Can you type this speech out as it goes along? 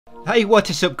Hey, what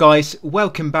is up guys?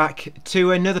 Welcome back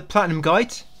to another Platinum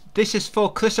Guide. This is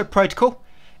for Callisto Protocol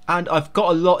and I've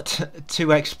got a lot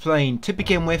to explain. To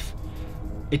begin with,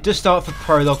 it does start with a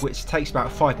prologue which takes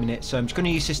about 5 minutes, so I'm just going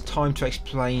to use this time to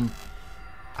explain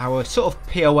our sort of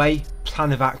POA,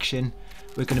 plan of action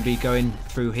we're going to be going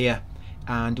through here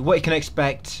and what you can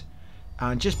expect,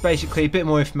 and just basically a bit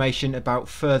more information about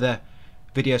further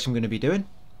videos I'm going to be doing.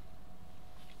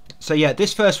 So yeah,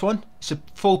 this first one, it's a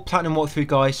full Platinum walkthrough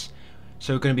guys.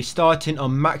 So we're going to be starting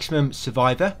on Maximum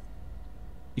Survivor.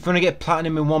 If you want to get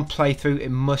Platinum in one playthrough, it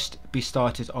must be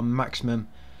started on Maximum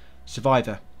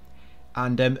Survivor.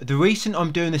 And the reason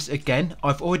I'm doing this again,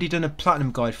 I've already done a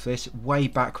Platinum guide for this way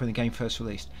back when the game first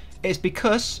released. It's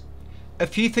because a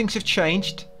few things have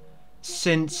changed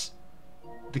since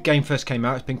the game first came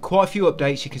out. There's been quite a few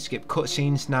updates. You can skip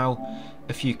cutscenes now.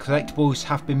 A few collectibles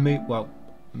have been moved. Well,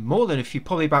 more than a few,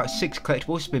 probably about 6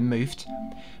 collectibles have been moved.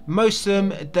 Most of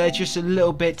them, they're just a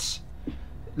little bit,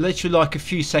 literally like a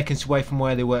few seconds away from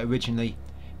where they were originally.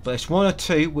 But there's 1 or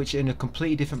 2 which are in a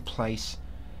completely different place.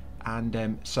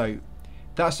 And so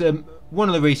that's one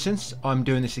of the reasons I'm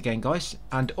doing this again guys.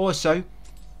 And also,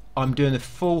 I'm doing the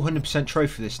full 100% trophy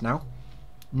for this now.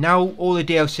 Now all the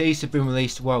DLCs have been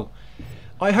released. Well,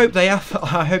 I hope they have.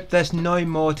 I hope there's no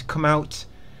more to come out,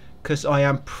 because I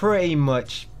am pretty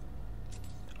much,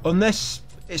 unless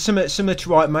it's similar to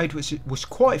Riot Mode, which was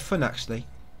quite fun actually.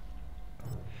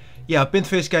 Yeah, I've been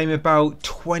through this game about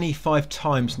 25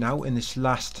 times now in this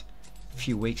last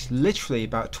few weeks. Literally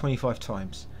about 25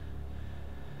 times.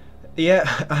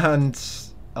 Yeah, and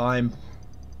I'm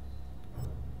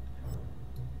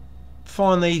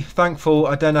finally thankful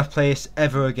I don't have to play this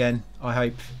ever again. I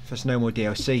hope there's no more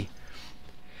DLC.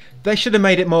 They should have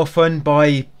made it more fun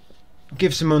by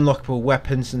give some unlockable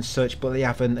weapons and such, but they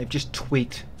haven't. They've just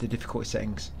tweaked the difficulty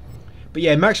settings. But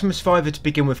yeah, Maximum Survivor to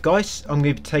begin with guys. I'm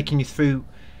going to be taking you through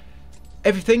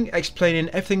everything, explaining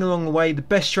everything along the way, the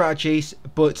best strategies.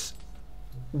 But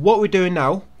what we're doing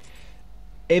now,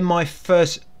 in my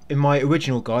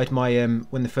original guide,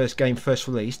 when the first game first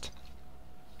released,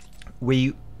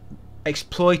 we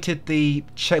exploited the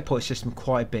checkpoint system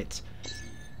quite a bit,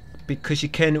 because you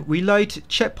can reload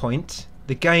checkpoint.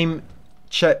 The game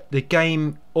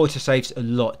autosaves a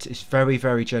lot. It's very,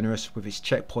 very generous with its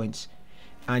checkpoints,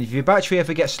 and if your battery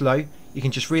ever gets low, you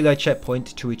can just reload checkpoint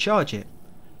to recharge it,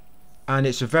 and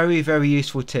it's a very, very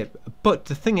useful tip. But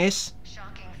the thing is,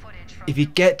 if you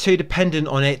get too dependent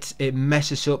on it, it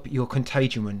messes up your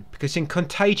contagion run, because in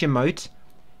contagion mode,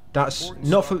 that's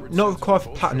not required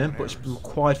for Platinum, but it's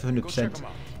required for 100%.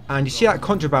 And you see that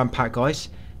contraband pack guys,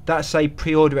 that's a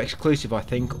pre-order exclusive I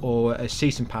think, or a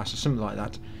season pass or something like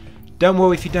that. Don't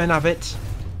worry if you don't have it.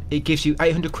 It gives you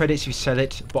 800 credits if you sell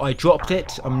it, but I dropped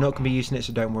it. I'm not going to be using it,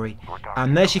 so don't worry.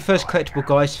 And there's your first collectible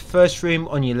guys. First room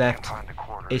on your left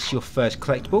is your first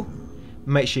collectible.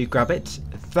 Make sure you grab it.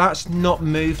 That's not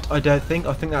moved, I don't think.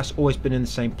 I think that's always been in the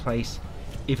same place,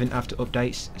 even after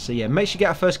updates. So yeah, make sure you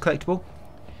get a first collectible.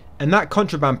 And that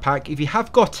contraband pack, if you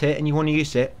have got it and you want to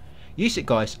use it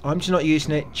guys. I'm just not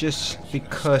using it just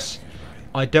because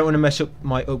I don't want to mess up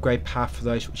my upgrade path for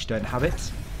those which don't have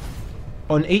it.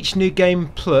 On each new game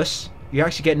plus, you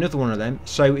actually get another one of them.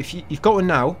 So if you've got one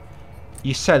now,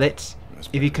 you sell it.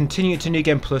 If you continue to new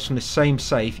game plus from the same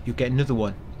save, you get another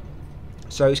one.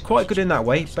 So it's quite good in that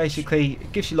way. Basically,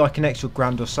 it gives you like an extra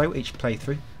grand or so each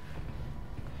playthrough.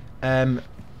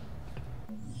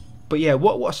 But yeah,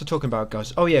 what was I talking about,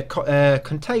 guys? Oh yeah,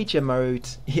 contagion mode.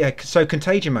 Yeah, so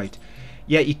contagion mode.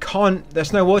 Yeah, you can't.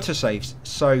 There's no autosaves.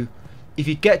 So if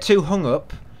you get too hung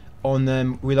up on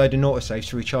reloading autosaves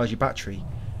to recharge your battery,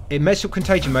 it messes up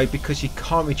contagion mode because you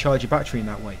can't recharge your battery in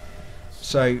that way.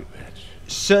 So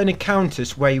certain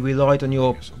encounters where you relied on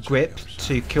your grip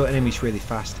to kill enemies really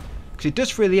fast, because it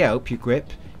does really help your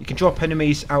grip. You can drop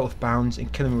enemies out of bounds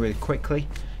and kill them really quickly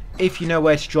if you know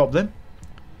where to drop them.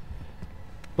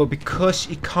 But because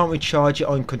you can't recharge it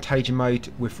on contagion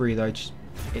mode with reloads,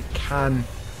 it can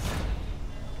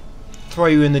throw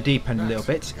you in the deep end a little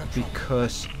bit,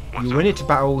 because you run into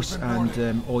battles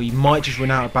and or you might just run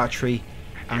out of battery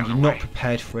and you're not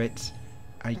prepared for it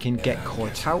and you can get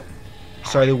caught out.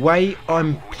 So the way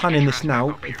I'm planning this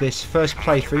now, this first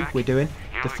playthrough we're doing,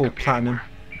 the full Platinum,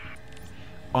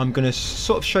 I'm going to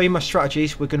sort of show you my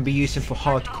strategies we're going to be using for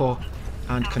hardcore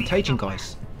and contagion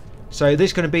guys. So this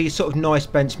is going to be sort of nice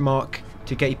benchmark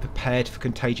to get you prepared for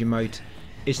contagion mode.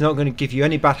 It's not going to give you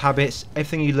any bad habits.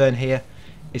 Everything you learn here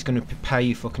is going to prepare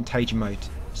you for contagion mode.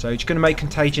 So it's going to make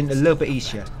contagion a little bit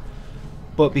easier.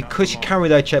 But because you can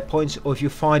reload checkpoints, or if you're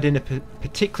finding a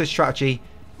particular strategy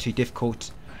too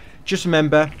difficult, just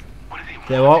remember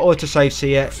there are autosaves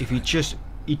here. If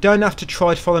you You don't have to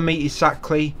try to follow me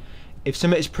exactly. If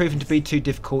something is proven to be too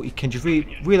difficult, you can just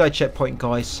reload checkpoint,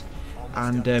 guys,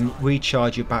 and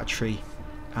recharge your battery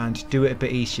and do it a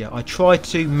bit easier. I try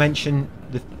to mention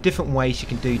the different ways you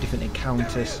can do different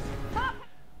encounters.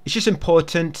 It's just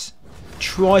important.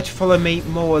 Try to follow me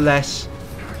more or less,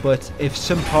 but if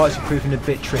some parts are proving a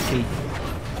bit tricky,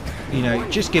 you know,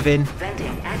 just give in,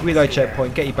 reload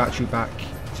checkpoint, get your battery back.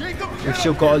 We've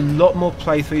still got a lot more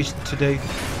playthroughs to do,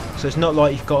 so it's not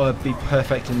like you've got to be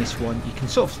perfect in this one. You can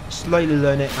sort of slowly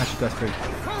learn it as you go through.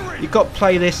 You've got to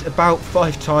play this about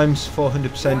 5 times for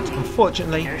 100%,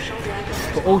 unfortunately.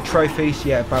 For all trophies,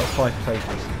 yeah, about 5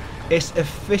 playthroughs. It's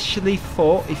officially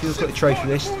 4 if you look at the trophy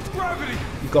list.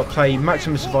 You've got to play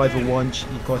Maximum Survival once,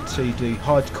 you've got to do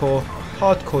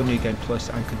Hardcore New Game Plus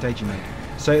and Contagion Mode.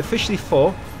 So officially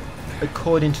 4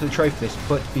 according to the trophy list,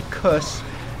 but because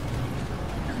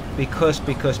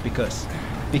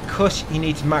you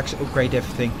need to max upgrade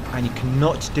everything and you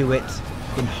cannot do it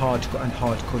in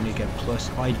Hardcore New Game Plus.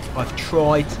 I've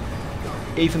tried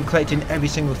even collecting every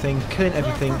single thing, killing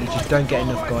everything, you just don't get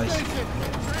enough, guys.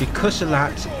 Because of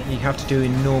that, you have to do a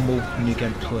normal New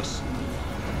Game Plus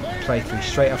playthrough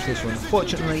straight after this one.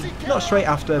 Unfortunately, not straight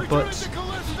after, but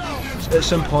at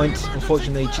some point,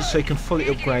 unfortunately, just so you can fully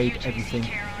upgrade everything.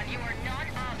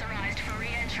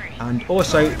 And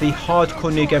also, the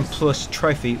Hardcore New Game Plus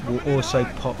trophy will also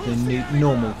pop the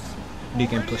normal New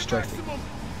Game Plus trophy.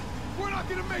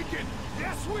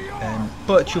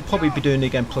 But you'll probably be doing New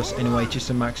Game Plus anyway, just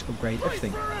to max upgrade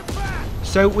everything.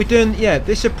 So we're doing, yeah,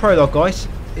 this is a prologue, guys.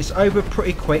 It's over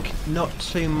pretty quick, not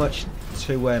too much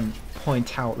to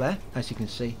point out there, as you can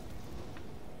see.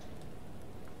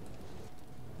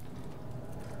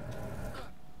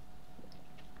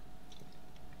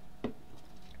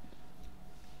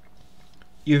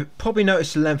 You've probably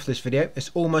noticed the length of this video.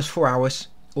 It's almost 4 hours.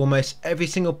 Almost every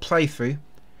single playthrough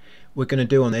we're going to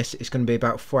do on this is going to be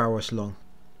about 4 hours long.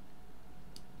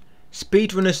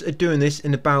 Speedrunners are doing this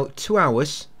in about 2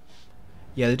 hours.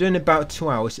 Yeah, they're doing about 2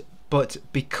 hours, but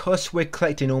because we're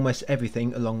collecting almost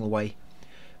everything along the way,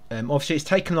 obviously it's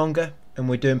taken longer, and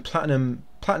we're doing platinum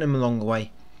along the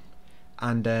way.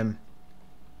 And I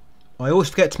always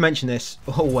forget to mention this,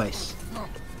 always.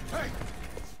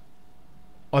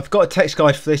 I've got a text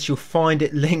guide for this. You'll find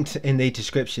it linked in the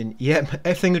description. Yep,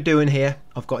 everything we're doing here,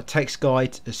 I've got a text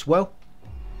guide as well.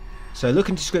 So look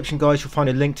in the description, guys, you'll find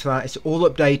a link to that. It's all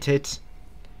updated,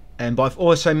 but I've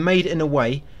also made it in a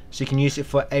way so you can use it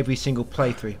for every single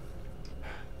playthrough.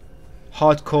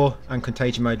 Hardcore and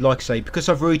Contagion Mode, like I say, because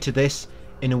I've routed this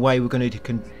in a way we're going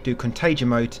to do Contagion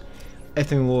Mode,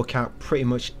 everything will work out pretty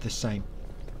much the same.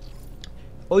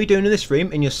 All you're doing in this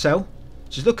room, in your cell,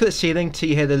 just look at the ceiling till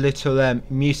you hear the little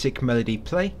music melody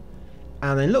play,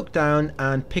 and then look down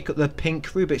and pick up the pink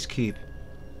Rubik's Cube.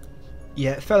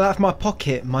 Yeah, it fell out of my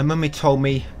pocket. My mummy told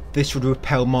me this would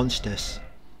repel monsters.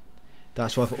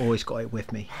 That's why I've always got it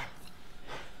with me.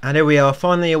 And here we are,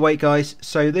 finally awake, guys.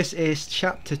 So this is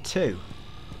chapter 2.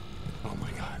 Oh my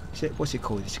god. What's it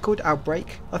called? Is it called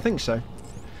Outbreak? I think so.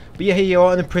 But yeah, here you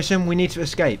are in the prison. We need to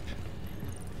escape.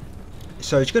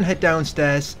 So just going to head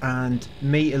downstairs and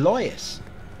meet Elias.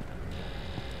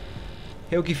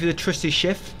 He'll give you the trusty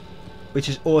shift, which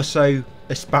is also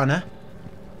a spanner,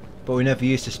 but we never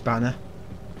used a spanner.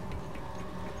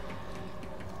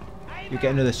 You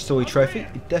get another story trophy.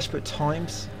 Desperate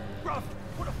times. Bruv,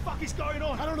 what the fuck is going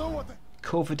on? I don't know what the...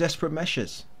 Call for desperate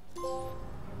measures.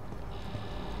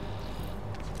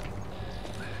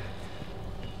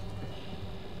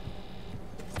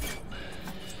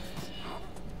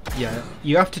 Yeah,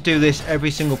 you have to do this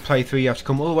every single playthrough. You have to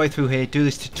come all the way through here, do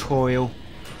this tutorial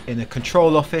in the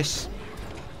control office,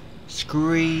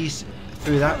 squeeze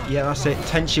through that. Yeah, that's it.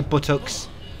 Tense your buttocks.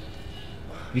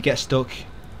 If you get stuck,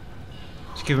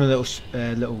 just give them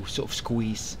a little sort of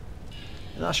squeeze,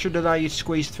 and that should allow you to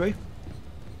squeeze through.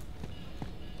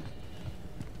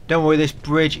 Don't worry, this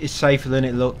bridge is safer than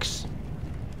it looks.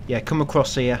 Yeah, come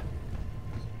across here,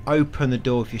 open the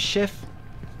door with your shift.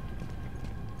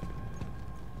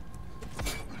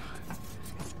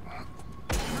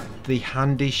 The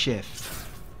handy shift.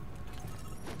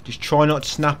 Just try not to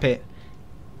snap it.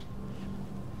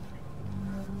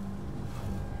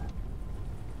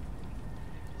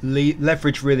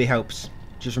 Leverage really helps.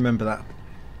 Just remember that.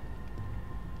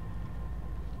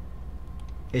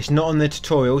 It's not on the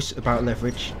tutorials about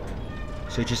leverage,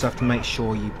 so you just have to make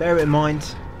sure you bear it in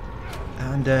mind.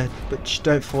 And but just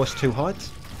don't force too hard.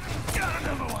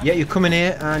 Yeah, you come in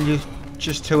here and you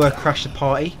just to crash the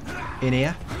party in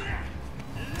here.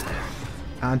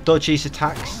 And dodge these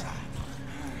attacks.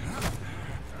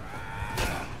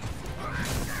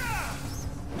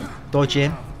 Dodge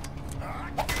in.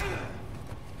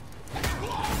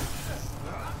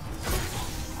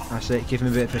 That's it, give him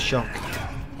a bit of a shock.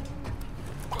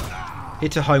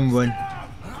 Hit a home run.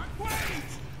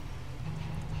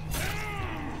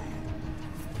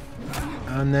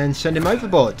 And then send him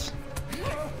overboard.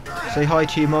 Say hi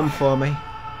to your mum for me.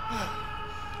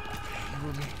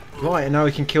 Right, and now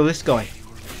we can kill this guy.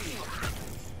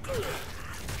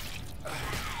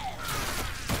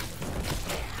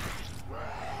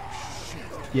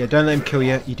 Yeah, don't let him kill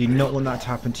you. You do not want that to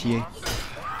happen to you.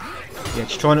 Yeah,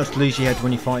 just try not to lose your head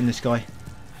when you're fighting this guy.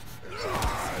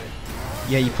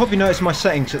 Yeah, you probably noticed my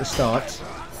settings at the start.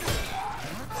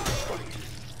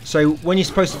 So when you're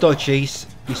supposed to dodge these,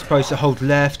 you're supposed to hold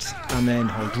left and then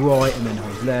hold right and then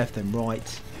hold left and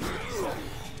right.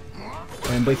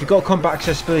 But if you've got combat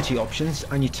accessibility options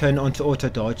and you turn it on to auto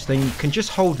dodge, then you can just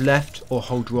hold left or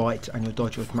hold right and you'll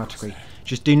dodge automatically.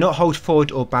 Just do not hold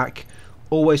forward or back.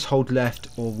 Always hold left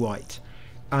or right.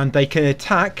 And they can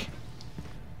attack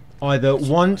either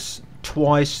once,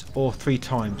 twice or 3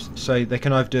 times. So they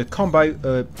can either do a combo,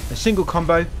 a single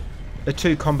combo, a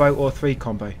 2 combo or a 3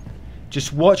 combo.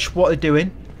 Just watch what they're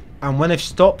doing, and when they've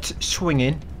stopped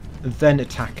swinging, then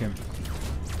attack them.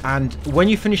 And when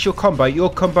you finish your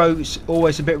combo's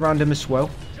always a bit random as well.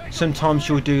 Sometimes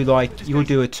you'll do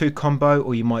a 2 combo,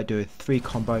 or you might do a 3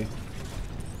 combo.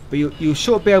 But you'll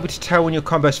sort of be able to tell when your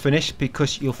combo's finished,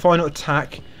 because your final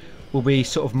attack will be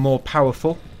sort of more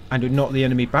powerful and will knock the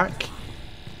enemy back.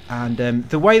 And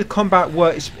the way the combat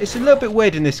works, it's a little bit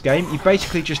weird in this game. You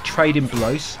basically just trade in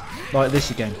blows, like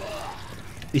this again.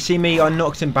 You see me, I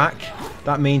knocked him back.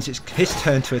 That means it's his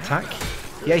turn to attack.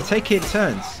 Yeah, you take it in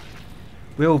turns.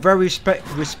 We're all very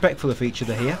respectful of each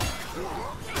other here.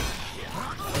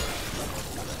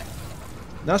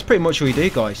 That's pretty much all you do,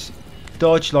 guys.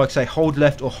 Dodge, like say, hold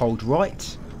left or hold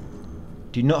right.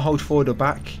 Do not hold forward or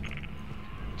back.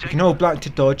 You can hold back to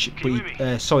dodge,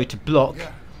 but to block.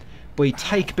 But you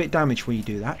take a bit of damage when you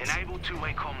do that. Yeah,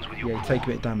 you take a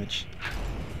bit of damage.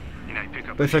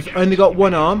 But if they've only got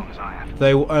one arm,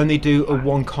 they will only do a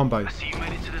 1 combo.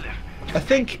 I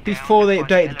think before they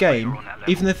updated the game,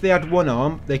 even if they had one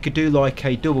arm, they could do like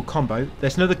a double combo.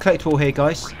 There's another collectible here,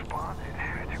 guys.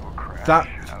 That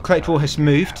collectible has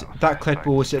moved. That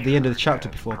collectible was at the end of the chapter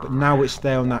before, but now it's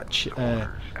there on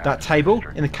that table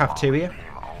in the cafeteria.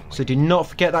 So do not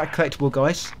forget that collectible,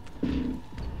 guys.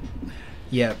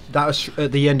 Yeah, that was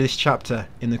at the end of this chapter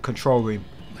in the control room.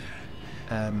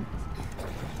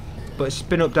 But it's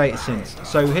been updated since.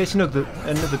 So here's another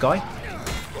guy.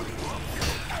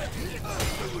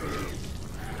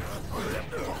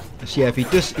 So yeah,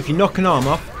 if you knock an arm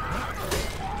off,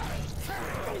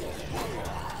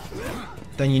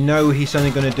 then you know he's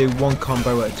only going to do 1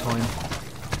 combo at a time.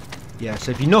 Yeah,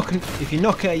 so if you knock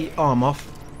a arm off,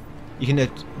 you can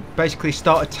basically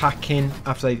start attacking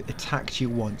after they've attacked you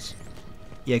once.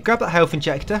 Yeah, grab that health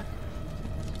injector.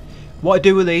 What I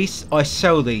do with these, I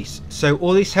sell these. So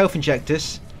all these health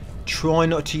injectors, try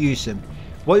not to use them.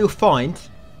 What you'll find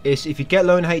is if you get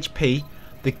low on HP,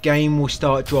 the game will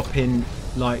start dropping,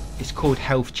 like, it's called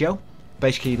health gel.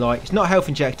 Basically, like, it's not a health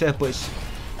injector, but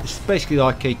it's basically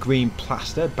like a green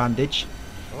plaster bandage.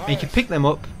 And you can pick them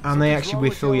up and they actually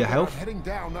refill your health.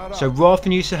 So rather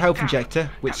than use a health injector,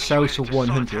 which sells for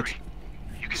 100,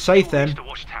 save them.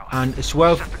 And as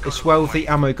well with the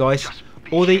ammo, guys,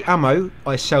 all the ammo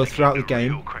I sell throughout the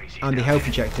game and the health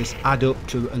injectors add up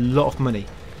to a lot of money.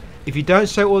 If you don't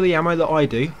sell all the ammo that I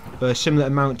do, or a similar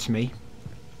amount to me,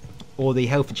 or the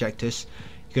health injectors,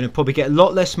 you're going to probably get a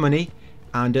lot less money,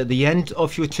 and at the end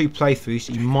of your 2 playthroughs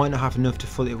you might not have enough to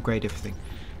fully upgrade everything.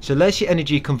 So there's your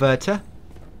energy converter.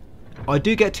 I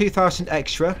do get 2,000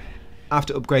 extra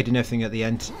after upgrading everything at the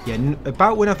end. Yeah,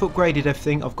 about when I've upgraded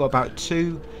everything, I've got about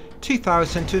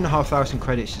 2,500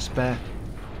 credits to spare.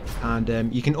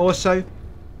 And you can also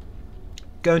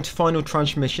go into Final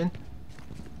Transmission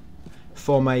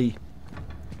from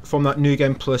that New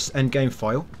Game Plus Endgame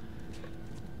file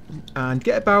and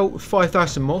get about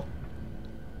 5,000 more.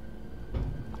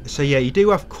 So yeah, you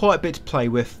do have quite a bit to play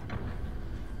with.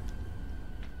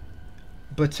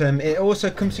 But it also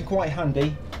comes in quite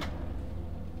handy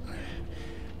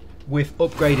with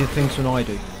upgrading things when I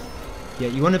do. Yeah,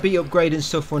 you want to be upgrading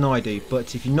stuff when I do,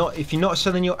 but if you're not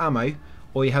selling your ammo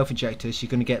or your health injectors, you're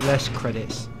going to get less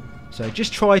credits. So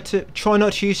just try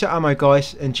not to use your ammo,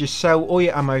 guys, and just sell all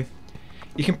your ammo.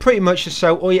 You can pretty much just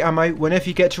sell all your ammo whenever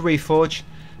you get to Reforge.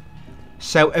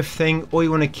 Sell everything. All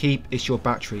you want to keep is your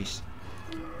batteries.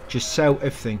 Just sell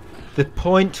everything. The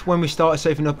point when we start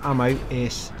saving up ammo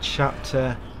is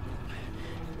chapter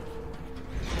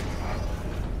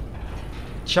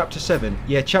 7.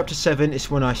 Yeah, chapter 7 is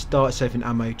when I start saving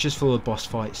ammo just for the boss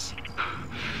fights.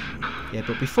 Yeah,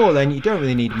 but before then you don't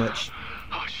really need much.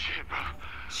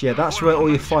 So yeah, that's where all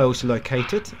your files are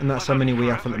located, and that's how many we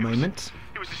have at the moment.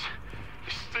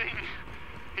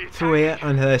 Through here,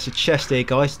 and there's a chest here,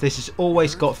 guys. This has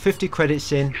always got 50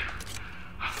 credits in,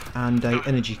 and a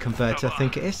energy converter, I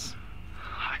think it is.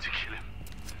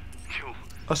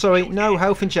 Oh sorry, no,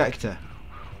 health injector.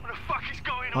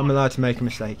 I'm allowed to make a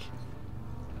mistake.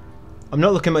 I'm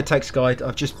not looking at my text guide,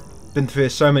 I've just been through it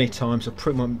so many times, I've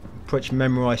pretty much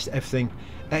memorised everything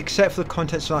except for the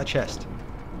contents of that chest.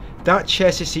 That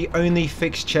chest is the only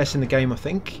fixed chest in the game, I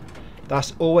think.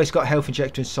 That's always got a health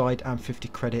injector inside and 50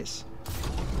 credits.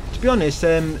 To be honest,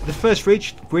 the first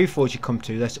Reforge you come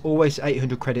to, there's always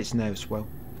 800 credits in there as well.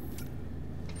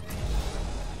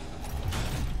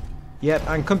 Yep,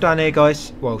 and come down here,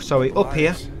 guys. Well, sorry, up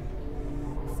here.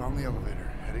 Found the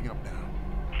elevator, heading up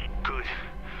now. Good.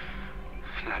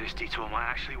 Now this detour might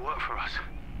actually work for us.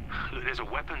 Look, there's a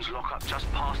weapons lockup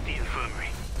just past the infirmary.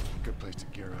 Good place to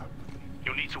gear up.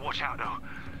 You'll need to watch out though.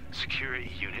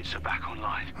 Security units are back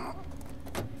online.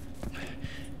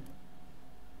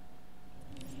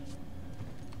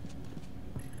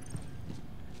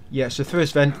 Yeah, so through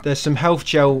this vent, there's some health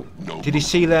gel. Did you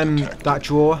see that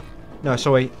drawer? No,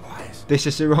 sorry. This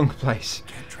is the wrong place.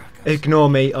 Ignore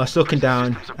me, I was looking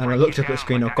down and I looked up at the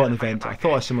screen, I've got an event, I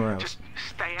thought I was somewhere else.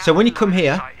 So when you come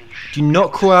here, do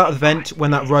not crawl out of the vent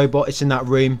when that robot is in that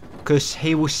room, because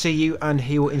he will see you and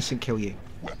he will instant kill you.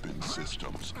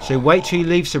 So wait till he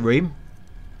leaves the room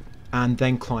and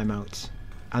then climb out.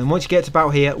 And once you get to about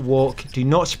here, walk, do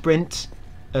not sprint.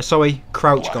 Sorry,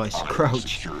 crouch guys,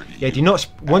 crouch. Yeah, do not,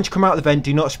 once you come out of the vent,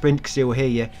 do not sprint because he will hear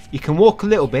you. You can walk a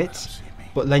little bit,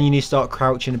 but then you need to start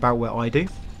crouching about where I do.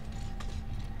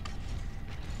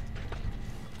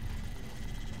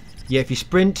 Yeah, if you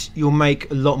sprint, you'll make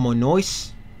a lot more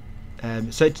noise.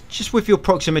 So just with your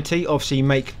proximity, obviously you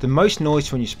make the most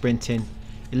noise when you're sprinting,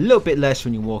 a little bit less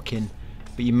when you're walking,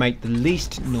 but you make the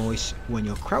least noise when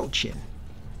you're crouching.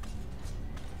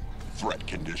 Threat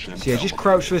condition. So yeah, just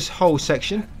crouch for this whole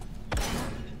section.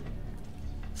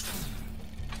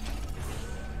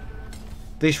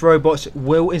 These robots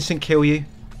will instant kill you.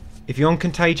 If you're on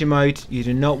contagion mode, you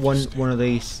do not want one of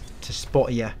these to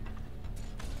spot you.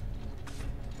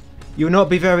 You will not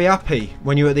be very happy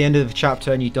when you're at the end of the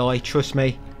chapter and you die, trust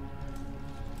me.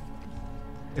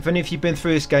 If any of you have been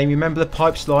through this game, you remember the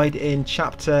pipe slide in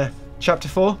chapter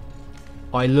 4?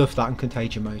 I love that in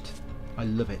contagion mode. I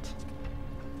love it.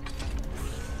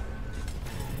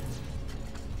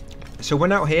 So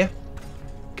we're out here.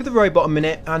 Give the robot a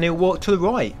minute and he'll walk to the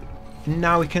right.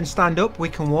 Now we can stand up, we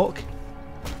can walk.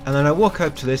 And then I walk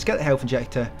up to this, get the health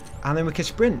injector, and then we can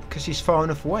sprint because he's far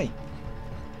enough away.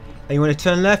 And you want to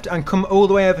turn left and come all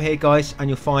the way over here, guys, and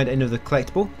you'll find another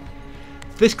collectible.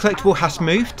 This collectible has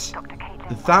moved.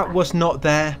 That was not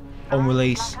there on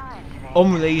release.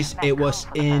 On release, it was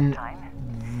in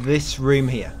this room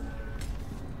here.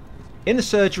 In the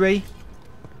surgery.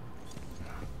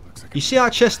 You see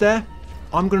that chest there?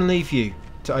 I'm going to leave you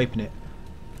to open it.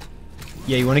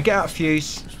 Yeah, you want to get out a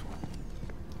fuse.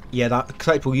 Yeah, that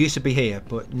collectible used to be here,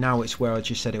 but now it's where I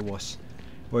just said it was.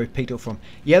 Where we picked it up from.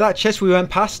 Yeah, that chest we went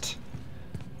past.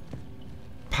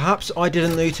 Perhaps I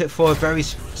didn't loot it for a very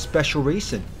special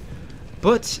reason.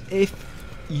 But if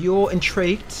you're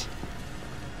intrigued,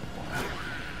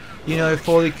 you know,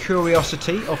 for the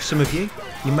curiosity of some of you,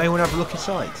 you may want to have a look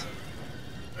inside.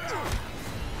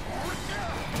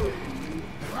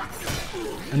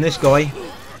 And this guy,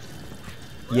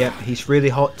 yep, he's really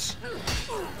hot.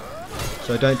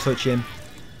 So don't touch him.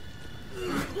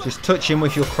 Just touch him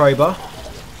with your crowbar.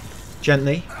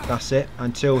 Gently, that's it,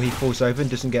 until he falls over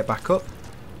and doesn't get back up.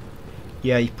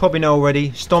 Yeah, you probably know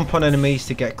already, stomp on enemies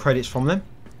to get credits from them.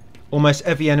 Almost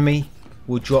every enemy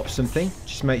will drop something,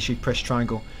 just make sure you press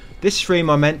triangle. This room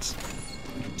I meant,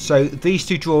 so these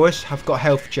two drawers have got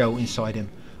health gel inside them.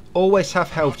 Always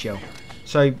have health gel.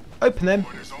 So open them,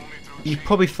 you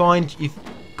probably find you've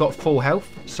got full health,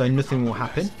 so nothing will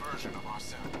happen.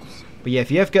 But yeah,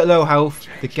 if you ever get low health,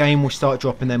 the game will start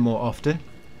dropping them more often.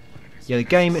 Yeah, the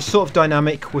game is sort of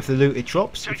dynamic with the loot it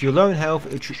drops. If you're low in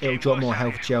health, it'll drop more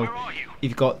health gel. If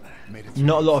you've got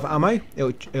not a lot of ammo,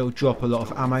 it'll drop a lot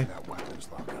of ammo.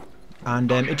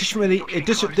 And it just really,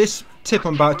 this tip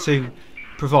I'm about to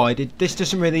provide, this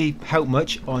doesn't really help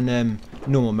much on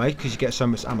normal mode because you get so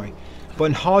much ammo. But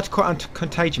in hardcore and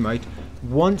contagion mode,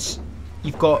 once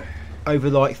you've got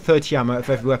over like 30 ammo of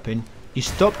every weapon, you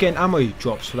stop getting ammo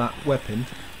drops for that weapon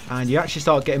and you actually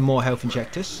start getting more health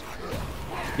injectors.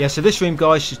 Yeah, so this room,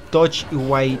 guys, just dodge your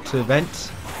way to the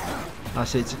vents.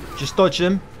 That's it, just dodge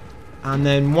them, and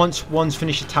then once one's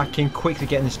finished attacking, quickly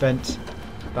get in this vent.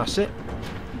 That's it.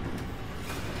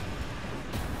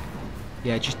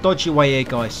 Yeah, just dodge your way here,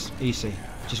 guys, easy.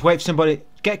 Just wait for somebody,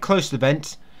 get close to the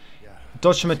vent,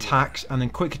 dodge some attacks, and then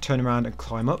quickly turn around and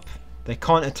climb up. They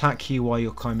can't attack you while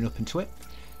you're climbing up into it.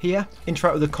 Here,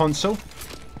 interact with the console.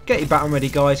 Get your baton ready,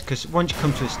 guys, because once you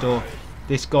come to this door,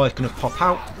 this guy's going to pop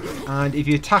out, and if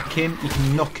you attack him, you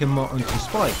can knock him onto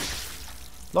spikes.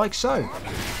 Like so.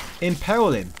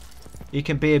 Impale him. You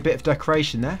can be a bit of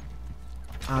decoration there.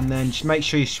 And then just make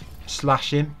sure you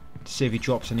slash him to see if he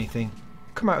drops anything.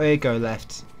 Come out here, go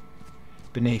left.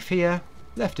 Beneath here,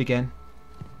 left again.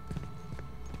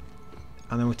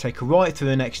 And then we'll take a right through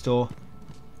the next door.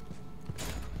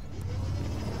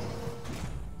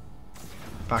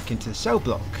 Back into the cell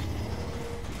block.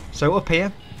 So up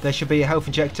here, there should be a health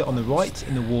injector on the right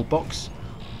in the wall box.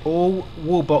 All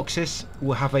wall boxes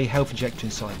will have a health injector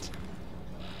inside.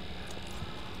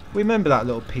 Remember that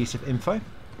little piece of info.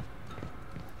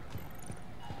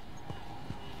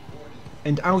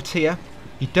 And out here,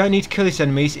 you don't need to kill these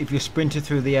enemies if you're sprinting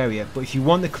through the area, but if you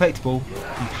want the collectible,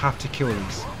 you have to kill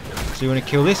these. So you want to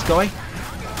kill this guy.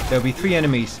 There'll be 3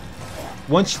 enemies.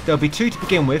 There'll be 2 to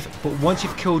begin with, but once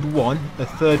you've killed one, a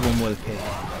third one will appear.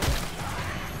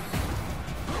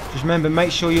 Just remember,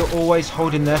 make sure you're always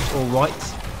holding left or right.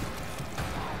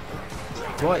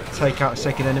 Right, take out a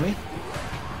second enemy.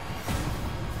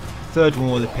 Third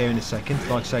one will appear in a second.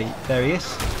 Like I say, there he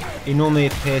is. He normally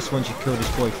appears once you've killed his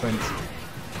boyfriend.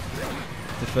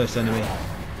 The first enemy.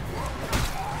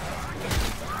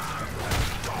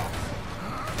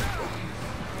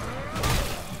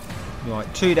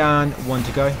 Right, 2 down, 1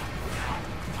 to go.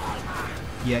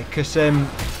 Yeah, because I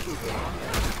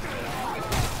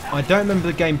don't remember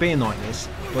the game being like this,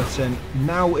 but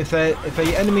now if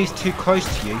the enemy is too close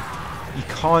to you, you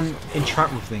can't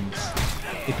interact with things.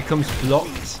 It becomes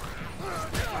blocked.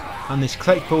 And this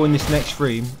collectible in this next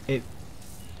room, if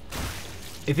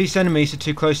these enemies are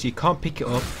too close to you, you can't pick it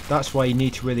up. That's why you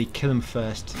need to really kill them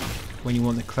first when you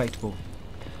want the collectible.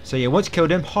 So yeah, once you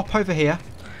killed him, hop over here,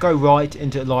 go right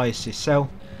into Elias's cell,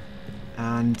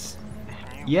 and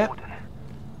yeah,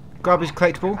 grab his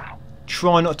collectible.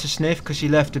 Try not to sniff because he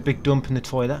left a big dump in the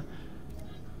toilet.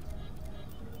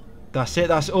 That's it,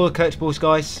 that's all the collectibles,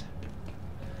 guys.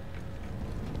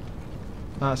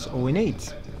 That's all we need.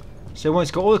 So once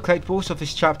you've got all the collectibles of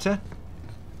this chapter,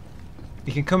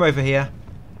 you can come over here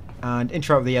and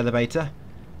interact with the elevator.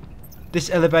 This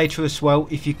elevator as well,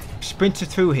 if you sprinted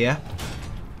through here,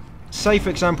 say for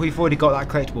example you've already got that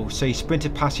collectible, so you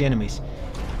sprinted past the enemies.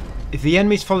 If the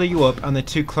enemies follow you up and they're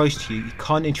too close to you, you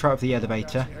can't interact with the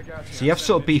elevator. So you have to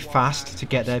sort of be fast to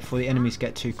get there before the enemies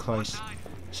get too close.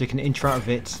 So you can interact with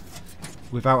it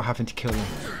without having to kill them.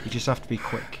 You just have to be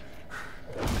quick.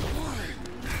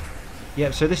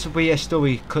 Yep, so this will be a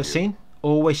story cutscene.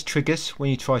 Always triggers when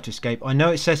you try to escape. I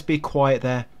know it says be quiet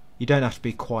there. You don't have to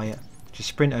be quiet. Just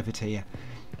sprint over to here.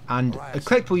 And a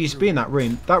collectible used to be in that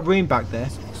room. That room back there.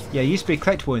 Yeah, used to be a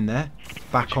collectible in there.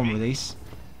 Back on release.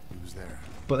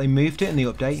 But they moved it in the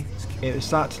update. It was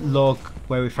that log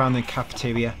where we found the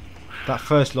cafeteria. That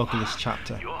first log of this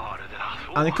chapter.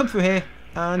 And they come through here.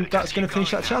 And that's going to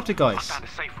finish that chapter, guys.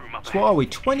 So what are we?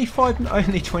 Only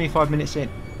 25 minutes in.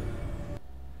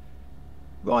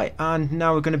 Right, and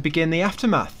now we're going to begin the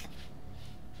aftermath.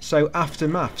 So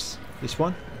aftermaths, this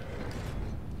one.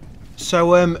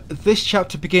 So this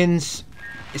chapter begins,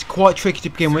 it's quite tricky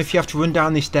to begin with. You have to run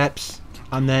down these steps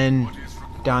and then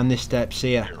down these steps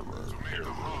here.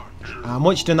 And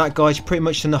once you've done that, guys, you've pretty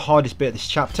much done the hardest bit of this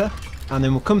chapter. And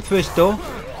then we'll come through this door,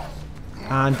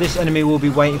 and this enemy will be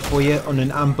waiting for you on an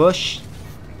ambush.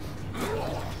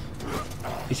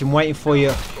 He's been waiting for you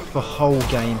for the whole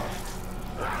game.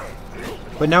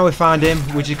 But now we found him,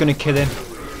 we're just going to kill him.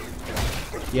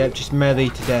 Yep, just melee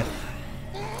to death.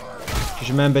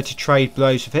 Just remember to trade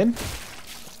blows with him.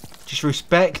 Just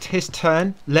respect his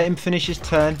turn, let him finish his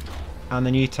turn, and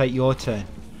then you take your turn.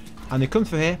 And they come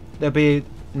through here, there'll be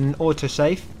an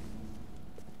autosave.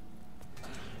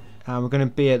 And we're going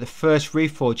to be at the first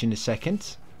reforge in a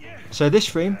second. So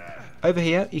this room, over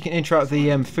here, you can interact with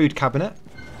the food cabinet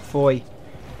for a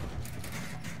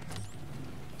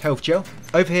health gel.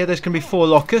 Over here there's going to be 4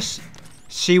 lockers.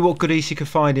 See what goodies you can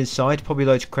find inside. Probably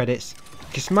loads of credits.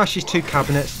 You can smash these 2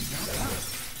 cabinets.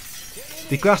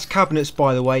 The glass cabinets,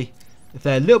 by the way,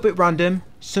 they're a little bit random.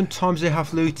 Sometimes they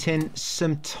have loot in,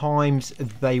 sometimes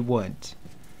they won't.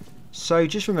 So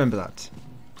just remember that.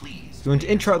 You want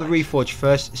to interact with the reforge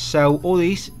first. Sell all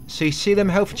these. So you see them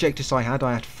health injectors I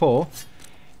had 4.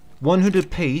 100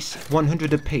 apiece.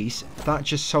 That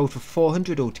just sold for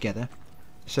 400 altogether.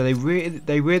 So they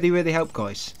really help,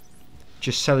 guys.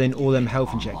 Just selling all them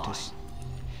health injectors.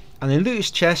 And then loot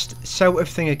his chest, sell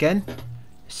everything again.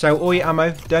 Sell all your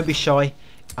ammo, don't be shy.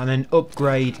 And then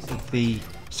upgrade the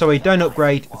Sorry, don't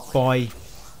upgrade, buy,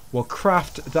 well,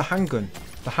 craft the handgun.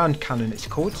 The hand cannon it's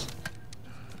called.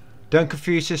 Don't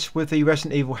confuse this with the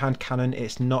Resident Evil hand cannon,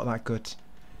 it's not that good.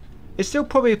 It's still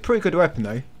probably a pretty good weapon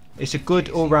though. It's a good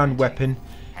all-round weapon,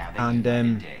 and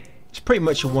it's pretty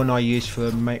much the one I use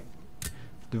for the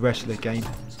rest of the game.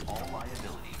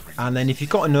 And then if you've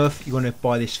got enough, you want to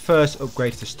buy this first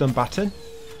upgrade to the stun baton.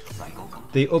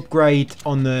 The upgrade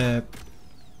on the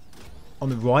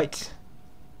right.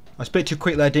 I was a bit too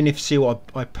quick there, I didn't even see what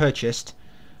I purchased.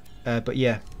 But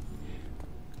yeah.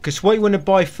 Because what you want to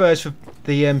buy first for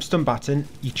the stun baton,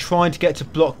 you're trying to get to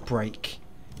block break.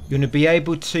 You want to be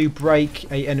able to break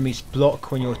an enemy's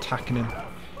block when you're attacking them.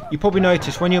 You probably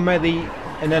notice when you're melee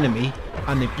an enemy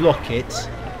and they block it,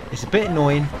 it's a bit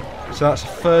annoying. So that's the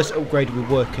first upgrade we're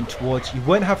working towards. You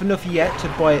won't have enough yet to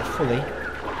buy it fully.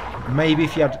 Maybe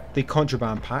if you had the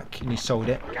contraband pack and you sold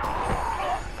it.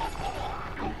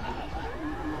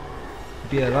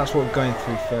 But yeah, that's what we're going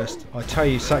through first. I'll tell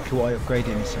you exactly what I upgraded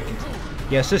in a second.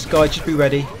 Yes, this guy, just be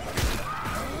ready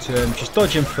to just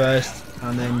dodge him first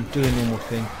and then do a normal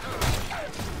thing.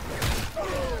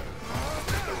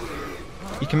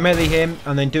 You can melee him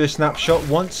and then do a snapshot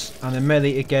once, and then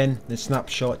melee again, then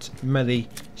snapshot, melee,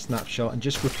 snapshot, and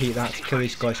just repeat that to kill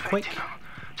these guys quick.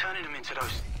 Turning them into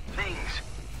those things.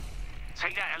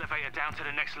 Take that elevator down to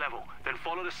the next level, then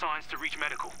follow the signs to reach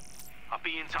medical. I'll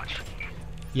be in touch.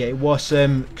 Yeah, it was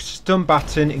stun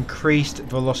baton, increased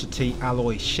velocity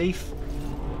alloy sheath.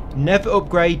 Never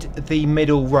upgrade the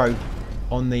middle row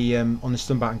on the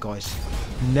stun baton, guys.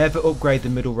 Never upgrade the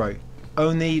middle row.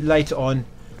 Only later on,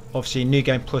 obviously New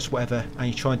Game Plus, whatever, and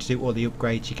you're trying to do all the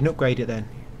upgrades, you can upgrade it then.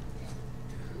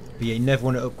 But yeah, you never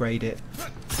want to upgrade it.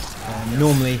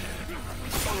 Normally,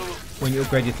 when you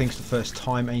upgrade your things the first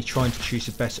time and you're trying to choose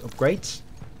the best upgrades.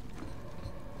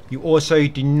 You also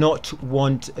do not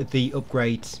want the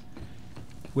upgrades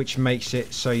which makes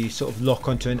it so you sort of lock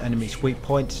onto an enemy's weak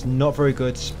point. It's not very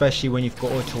good, especially when you've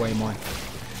got auto aim on.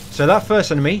 So that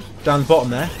first enemy down the bottom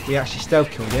there, we actually stealth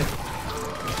killed him.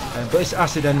 But it's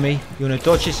acid enemy. You want to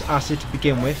dodge this acid to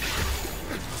begin with,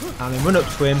 and then run up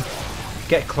to him,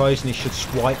 get close, and he should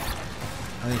swipe,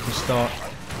 and you can start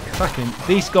attacking him.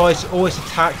 These guys always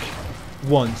attack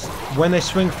once. When they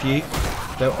swing for you,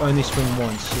 they'll only swing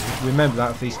once. So remember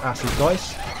that with these acid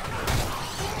guys.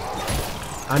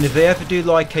 And if they ever do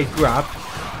like a grab,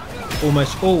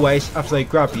 almost always after they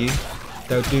grab you,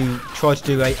 they'll try to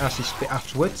do a acid spit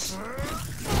afterwards.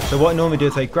 So what I normally do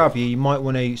if they grab you, you might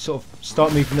want to sort of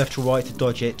start moving left to right to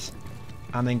dodge it,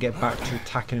 and then get back to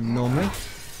attacking them normally.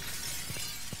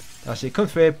 That's it. Come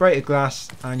through here, break a glass,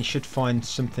 and you should find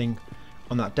something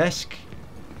on that desk.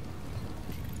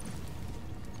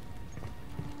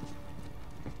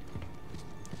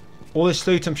 All this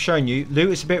loot I'm showing you,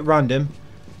 loot is a bit random,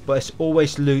 but it's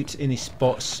always loot in these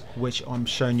spots which I'm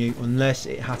showing you, unless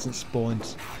it hasn't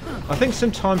spawned. I think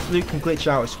sometimes loot can glitch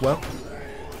out as well.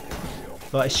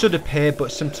 Like it should appear,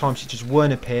 but sometimes it just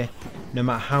won't appear, no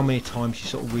matter how many times you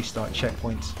sort of restart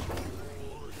checkpoints.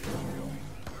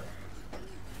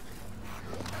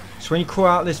 So when you crawl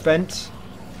out this vent,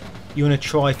 you want to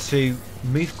try to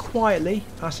move quietly,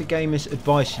 as the game is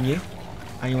advising you,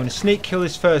 and you want to sneak kill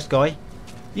this first guy.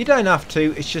 You don't have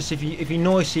to, it's just if you're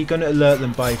noisy, you're going to alert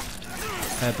them both.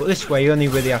 But this way you only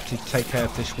really have to take care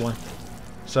of this one.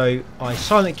 So I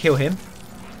silent kill him,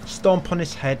 stomp on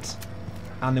his head,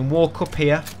 and then walk up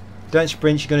here. Don't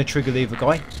sprint, you're going to trigger the other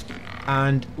guy.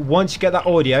 And once you get that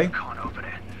audio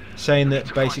saying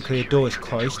that basically the door is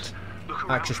closed,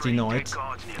 access denied,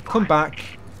 come back,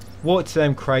 walk to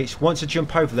them crates. Once I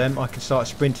jump over them, I can start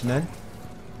sprinting then.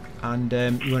 And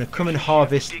you want to come and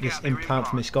harvest this implant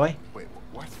from this guy.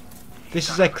 This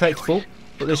is a collectible,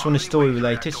 but this one is story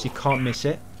related, so you can't miss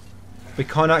it. We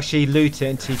can't actually loot it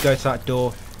until you go to that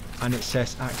door and it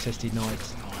says access denied.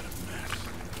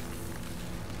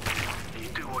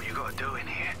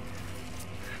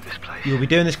 You'll be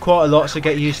doing this quite a lot, so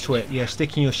get used to it. Yeah,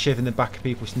 sticking your shiv in the back of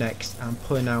people's necks and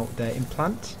pulling out their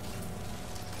implant.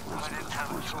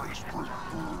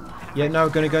 Yeah, now we're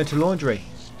going to go into laundry.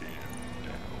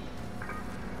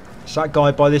 So that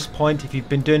guy by this point, if you've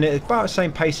been doing it at about the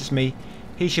same pace as me,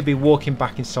 he should be walking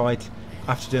back inside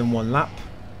after doing one lap.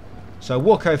 So I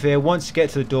walk over here, once you get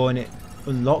to the door and it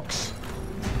unlocks,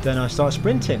 then I start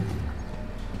sprinting.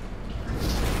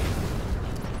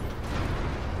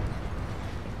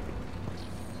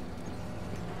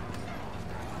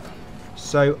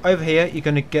 So over here you're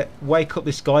going to wake up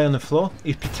this guy on the floor.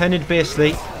 He's pretending to be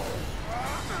asleep,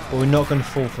 but we're not going to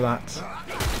fall for that.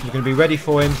 You're going to be ready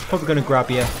for him, he's probably going to grab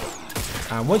you.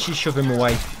 And once you shove him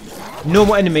away,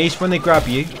 normal enemies, when they grab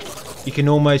you, you can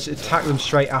almost attack them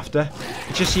straight after.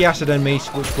 It's just the acid enemies,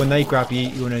 which when they grab you,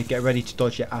 you want to get ready to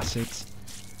dodge your acids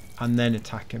and then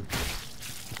attack him.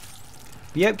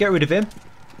 But yep, get rid of him.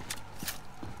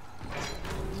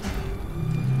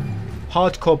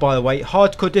 Hardcore, by the way,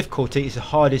 hardcore difficulty is the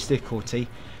hardest difficulty,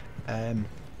 and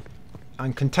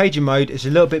contagion mode is a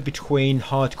little bit between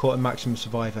hardcore and maximum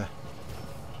survivor.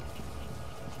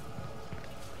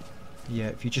 Yeah,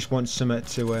 if you just want something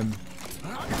to, I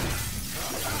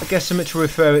guess something to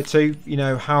refer it to, you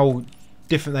know, how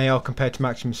different they are compared to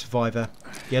maximum survivor.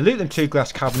 Yeah, loot them 2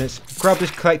 glass cabinets, grab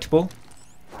this collectible,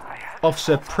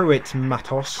 Officer Pruitt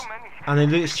Matos, and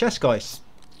then loot his chest, guys.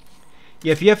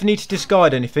 Yeah, if you ever need to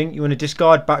discard anything, you want to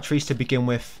discard batteries to begin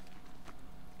with,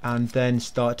 and then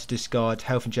start to discard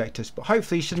health injectors. But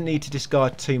hopefully you shouldn't need to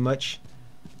discard too much.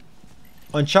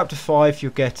 On chapter 5,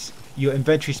 you'll get your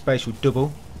inventory space will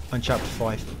double on chapter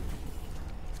 5.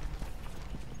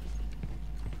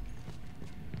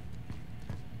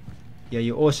 Yeah,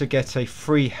 you also get a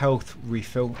free health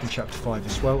refill in chapter 5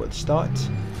 as well at the start.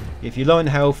 If you're low on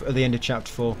health at the end of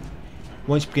chapter 4,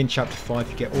 once you begin chapter 5,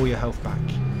 you get all your health back.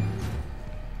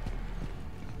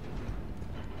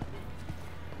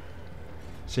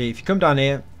 See, if you come down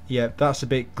here, yeah, that's a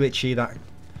bit glitchy, that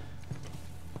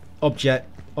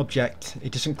object,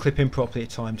 it doesn't clip in properly at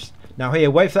times. Now here,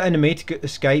 wait for the enemy to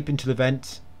escape into the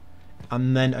vent,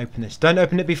 and then open this. Don't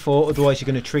open it before, otherwise you're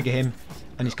going to trigger him,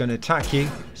 and he's going to attack you.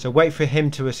 So wait for him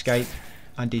to escape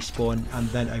and despawn, and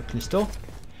then open this door.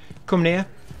 Come near,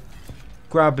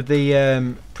 grab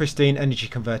the pristine energy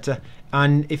converter,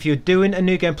 and if you're doing a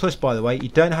New Game Plus, by the way, you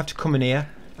don't have to come in here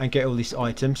and get all these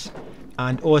items.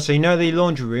 And also, you know the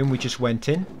laundry room we just went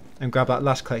in and grab that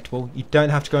last collectible? You don't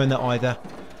have to go in there either.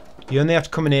 You only have to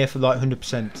come in here for like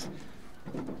 100%.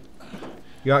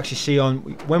 You actually see on,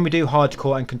 when we do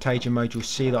hardcore and contagion mode, you'll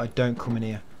see that I don't come in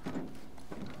here.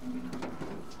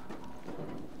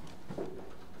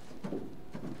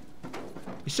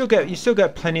 You still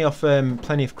get plenty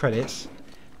of credits,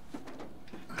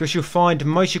 because you'll find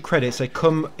most of your credits, they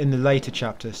come in the later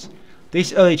chapters.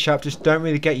 These early chapters don't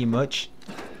really get you much.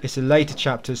 It's the later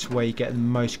chapters where you get the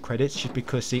most credits, just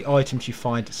because the items you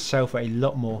find sell for a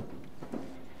lot more.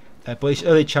 But these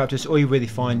early chapters, all you really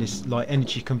find is like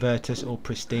energy converters or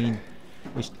pristine,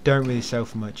 which don't really sell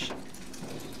for much.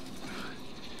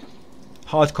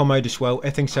 Hardcore mode as well,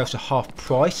 everything sells for half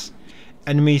price.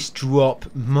 Enemies drop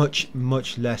much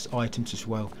less items as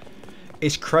well.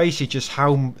 It's crazy just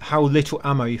how little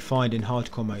ammo you find in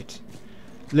hardcore mode.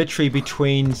 Literally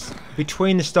between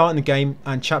the start of the game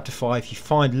and chapter 5, you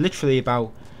find literally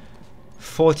about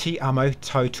 40 ammo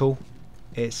total.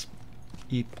 It's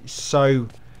so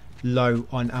low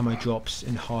on ammo drops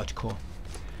in hardcore.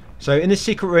 So in the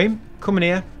secret room, come in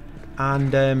here,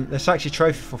 and there's actually a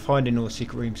trophy for finding all the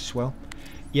secret rooms as well.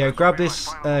 Yeah, grab this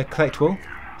collectible,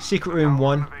 secret room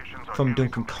 1 from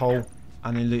Duncan Cole,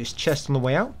 and then loot his chest on the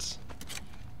way out.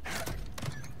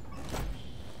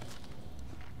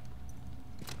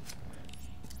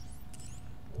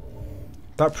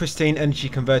 That pristine energy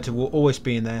converter will always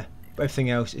be in there, but everything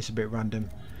else is a bit random.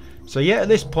 So yeah, at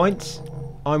this point,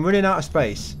 I'm running out of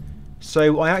space.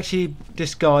 So I actually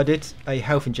discarded a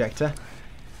health injector.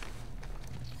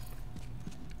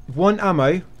 1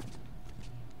 ammo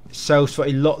sells for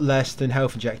a lot less than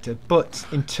health injector, but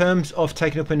in terms of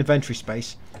taking up an inventory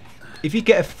space, if you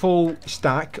get a full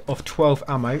stack of 12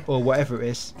 ammo or whatever it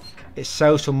is, it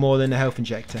sells for more than a health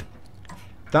injector.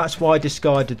 That's why I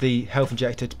discarded the health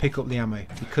injector to pick up the ammo,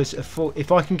 because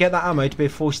if I can get that ammo to be a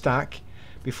full stack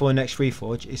before the next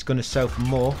reforge, it's going to sell for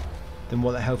more than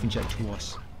what the health injector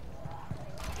was.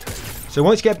 So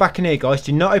once you get back in here, guys,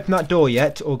 do not open that door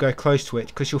yet or go close to it,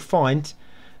 because you'll find,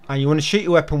 and you want to shoot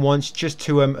your weapon once just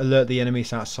to alert the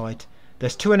enemies outside.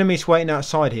 There's 2 enemies waiting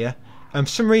outside here, and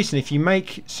for some reason if you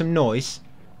make some noise,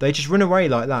 they just run away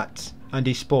like that and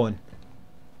despawn.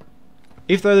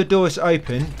 If though the door is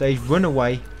open, they run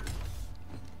away.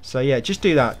 So yeah, just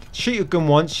do that. Shoot your gun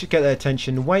once, you get their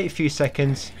attention, wait a few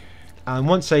seconds, and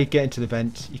once they get into the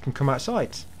vent, you can come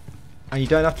outside. And you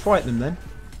don't have to fight them then.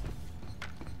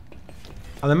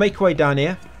 And then make your way down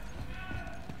here.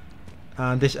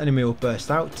 And this enemy will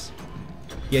burst out.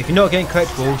 Yeah, if you're not getting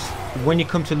collectibles, when you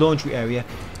come to the laundry area,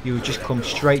 you will just come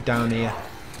straight down here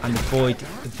and avoid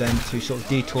them to sort of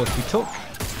detours we took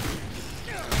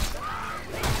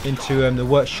into the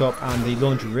workshop and the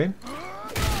laundry room.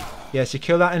 Yeah, so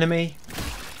kill that enemy,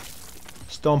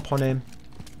 stomp on him,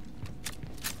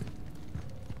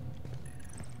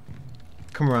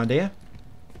 come around here.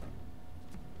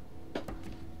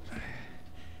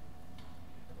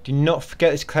 Do not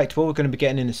forget this collectible we're going to be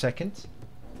getting in a second.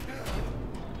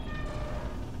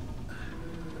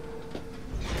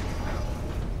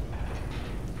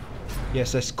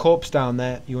 Yes, there's a corpse down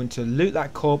there. You want to loot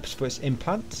that corpse for its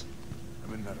implant.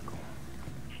 I'm in medical.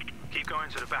 Keep going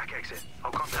to the back exit.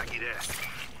 I'll contact you there.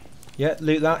 Yeah,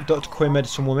 loot that. Dr. Quinn,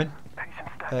 medicine woman.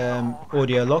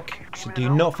 Audio log. So do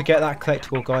not forget that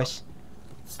collectible, guys.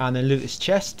 And then loot this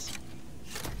chest.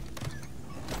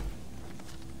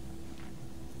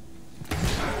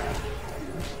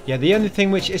 Yeah, the only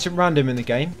thing which isn't random in the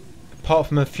game, apart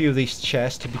from a few of these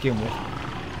chests to begin with,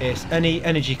 is any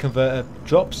energy converter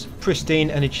drops, pristine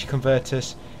energy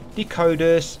converters,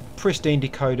 decoders, pristine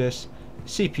decoders,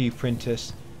 CPU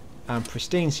printers, and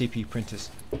pristine CPU printers.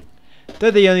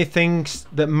 They're the only things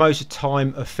that most of the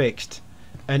time are fixed.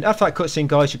 And after that cutscene,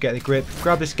 guys, you'll get the grip.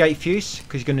 Grab this gate fuse,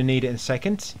 because you're going to need it in a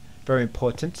second. Very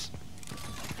important.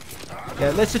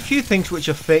 Yeah, there's a few things which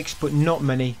are fixed, but not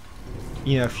many.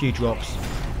 You know, a few drops.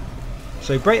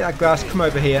 So break that glass, come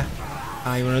over here,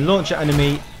 and you want to launch that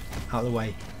enemy out of the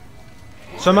way.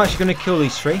 So I'm actually going to kill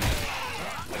these three,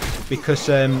 because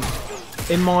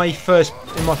in my first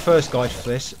guide for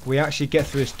this, we actually get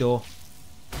through this door,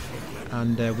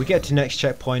 and we get to the next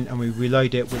checkpoint and we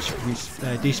reload it, which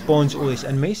despawns all these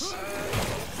enemies.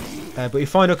 But in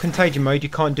final contagion mode, you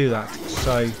can't do that.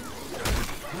 So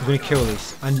we're going to kill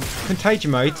these. And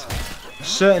contagion mode,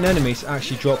 certain enemies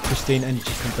actually drop pristine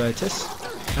energy converters,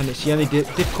 and it's the only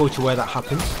difficulty where that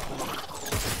happens.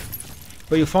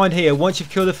 But you'll find here, once you've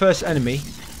killed the first enemy,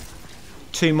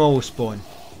 2 more will spawn.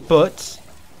 But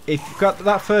if you've got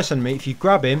that first enemy, if you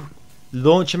grab him,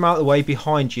 launch him out of the way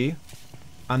behind you,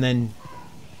 and then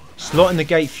slot in the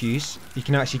gate fuse, you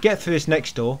can actually get through this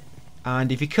next door.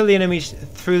 And if you kill the enemies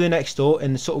through the next door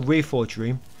in the sort of reforge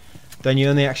room, then you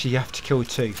only actually have to kill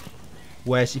 2.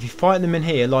 Whereas if you fight them in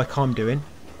here, like I'm doing,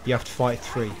 you have to fight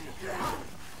 3.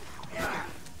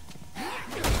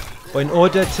 But in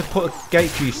order to put a gate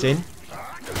fuse in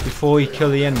before you kill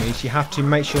the enemies, you have to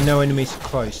make sure no enemies are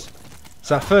close.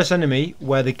 So that first enemy,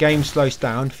 where the game slows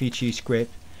down for you to use grip,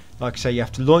 like I say, you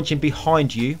have to launch him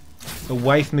behind you,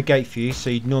 away from the gate fuse.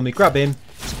 So you'd normally grab him,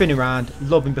 spin around,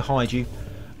 lob him behind you,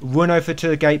 run over to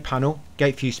the gate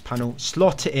fuse panel,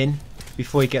 slot it in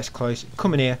before he gets close,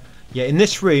 come in here. Yeah, in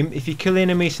this room, if you kill the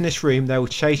enemies in this room, they will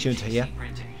chase you into here.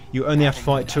 You only have to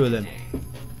fight 2 of them.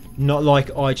 Not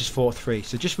like I just fought 3.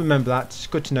 So just remember that. It's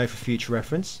good to know for future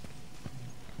reference.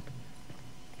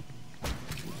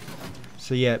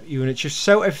 So yeah, you want to just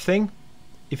sell everything.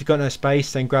 If you've got no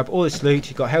space, then grab all this loot.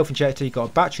 You've got a health injector, you've got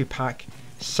a battery pack.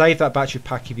 Save that battery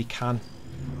pack if you can.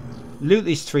 Loot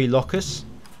these 3 lockers.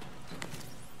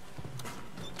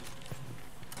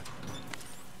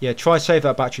 Yeah, try save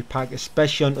that battery pack,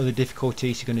 especially on other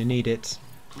difficulties. You're going to need it,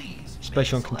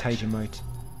 especially on contagion mode.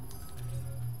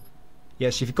 Yeah,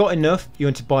 so if you've got enough, you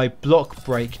want to buy block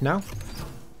break now.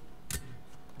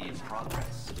 In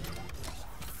progress.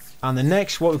 And the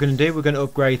next, what we're going to do, we're going to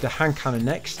upgrade the hand cannon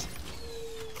next.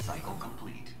 Cycle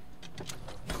complete.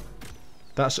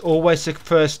 That's always the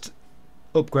first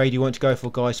upgrade you want to go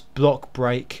for, guys. Block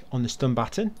break on the stun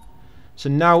baton. So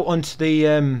now onto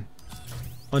the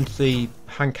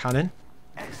hand cannon.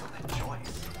 Excellent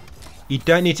choice. You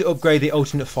don't need to upgrade the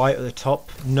alternate fire at the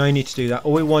top. No need to do that.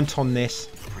 All we want on this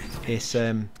is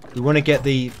we want to get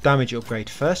the damage upgrade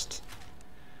first.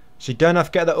 So you don't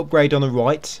have to get that upgrade on the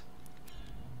right.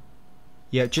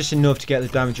 Yeah, just enough to get the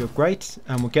damage upgrade,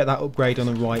 and we'll get that upgrade on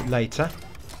the right later.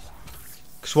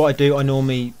 Because what I do, I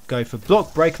normally go for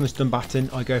block break on the stun baton,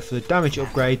 I go for the damage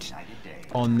upgrade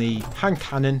on the hand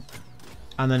cannon,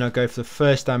 and then I go for the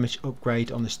first damage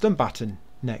upgrade on the stun baton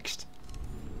next.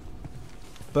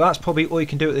 But that's probably all you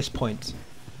can do at this point.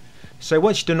 So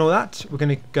once you've done all that, we're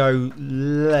going to go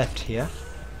left here.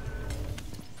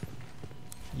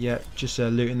 Yeah, just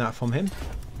looting that from him.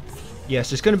 Yes,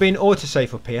 there's going to be an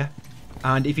autosave up here.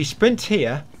 And if you sprint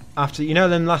here, after, you know,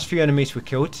 them last few enemies were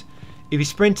killed, if you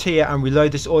sprint here and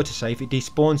reload this autosave, it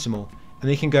despawns them all. And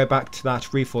then you can go back to that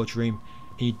reforge room,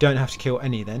 and you don't have to kill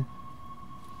any then.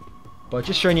 But I'm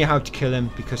just showing you how to kill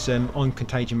them, because on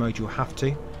contagion mode you'll have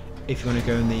to, if you want to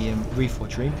go in the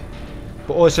reforge room.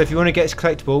 But also, if you want to get this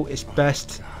collectible, it's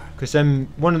best, because then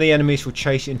one of the enemies will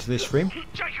chase you into this room.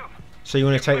 So you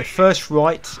want to take the first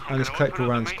right, and this collectible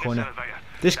around this corner.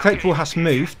 This collectible has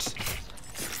moved.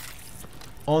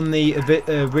 On the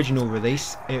original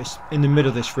release, it was in the middle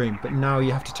of this room, but now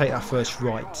you have to take that first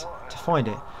right to find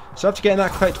it. So after getting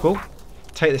that collectible,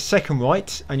 take the second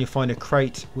right, and you'll find a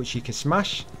crate which you can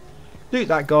smash. Loot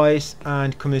that, guys,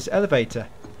 and come to this elevator.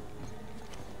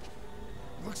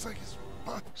 Looks like it's...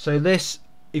 So this,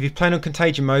 if you're playing on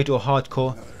contagion mode or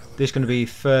hardcore, this is going to be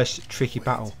first tricky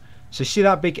battle. So see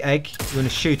that big egg, you're going to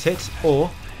shoot it, or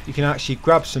you can actually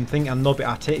grab something and lob it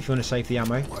at it if you want to save the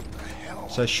ammo. What the hell?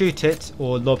 So shoot it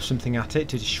or lob something at it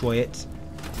to destroy it.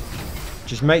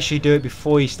 Just make sure you do it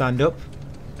before you stand up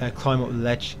and climb up the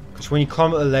ledge, because when you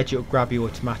climb up the ledge it will grab you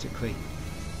automatically.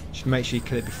 Just make sure you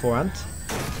kill it beforehand.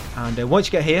 And once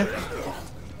you get here,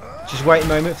 just wait a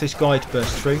moment for this guy to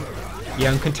burst through.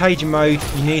 Yeah, in contagion mode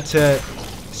you need to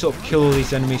sort of kill all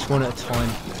these enemies one at a time,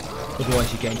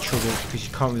 otherwise you get in trouble because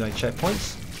you can't reload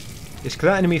checkpoints. Let's kill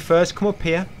that enemy first, come up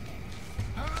here,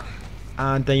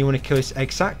 and then you want to kill this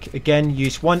egg sack. Again,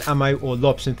 use 1 ammo or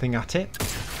lob something at it.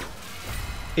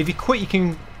 If you quit, you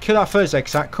can kill that first egg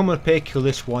sack, come up here, kill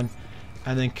this one,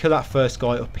 and then kill that first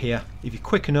guy up here if you're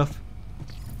quick enough.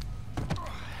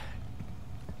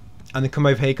 And then come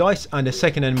over here, guys, and the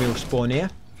second enemy will spawn here.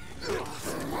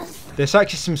 There's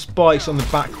actually some spikes on the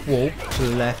back wall to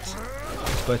the left,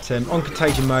 but on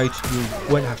contagion mode you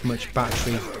won't have much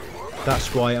battery.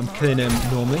 That's why I'm killing them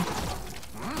normally.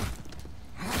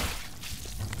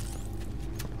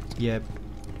 Yeah,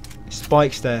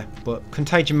 spikes there, but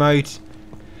contagion mode.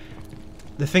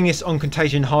 The thing is, on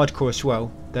contagion hardcore as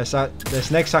well, there's an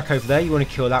egg sack over there. You want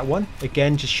to kill that one.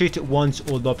 Again, just shoot it once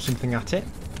or lob something at it.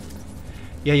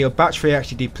 Yeah, your battery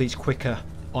actually depletes quicker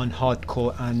on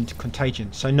hardcore and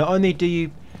contagion. So not only do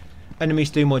you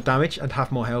enemies do more damage and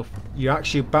have more health, your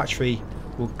actual battery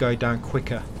will go down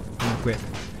quicker in the grip.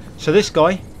 So this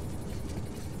guy,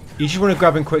 you just want to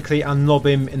grab him quickly and lob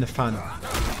him in the fan.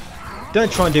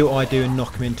 Don't try and do what I do and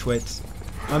knock him into it.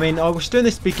 I mean, I was doing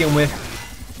this to begin with,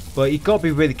 but you've got to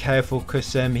be really careful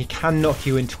because he can knock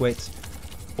you into it,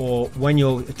 or when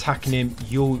you're attacking him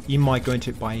you might go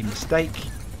into it by mistake.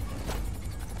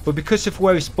 But because of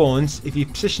where he spawns, if you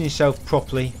position yourself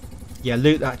properly, yeah,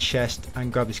 loot that chest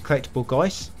and grab this collectible,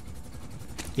 guys.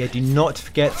 Yeah, do not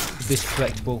forget this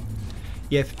collectible.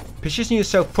 Yeah, if position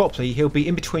yourself properly, he'll be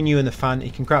in between you and the fan.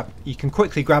 You can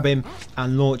quickly grab him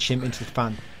and launch him into the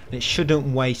fan, and it shouldn't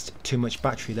waste too much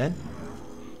battery then.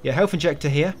 Yeah, health injector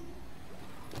here.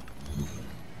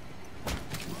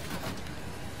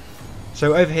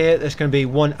 So over here there's going to be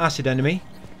 1 acid enemy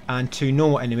and 2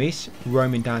 normal enemies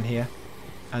roaming down here.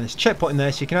 And there's a checkpoint in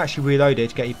there, so you can actually reload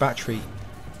it to get your battery.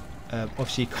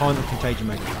 Obviously you can't on contagion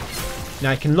mode.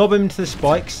 Now you can lob him into the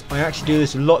spikes. I actually do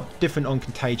this a lot different on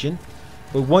contagion.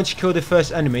 But once you kill the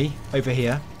first enemy over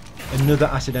here, another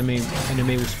acid enemy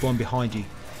will spawn behind you.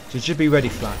 So just be ready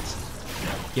for that.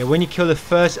 Yeah, when you kill the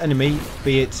first enemy,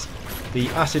 be it the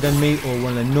acid enemy or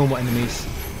one of the normal enemies,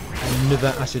 another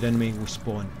acid enemy will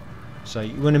spawn. So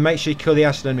you want to make sure you kill the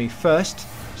acid enemy first,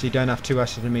 so you don't have 2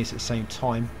 acid enemies at the same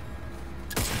time.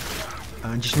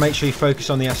 And just make sure you focus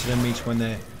on the acid enemies when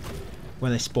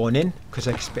they spawn in, because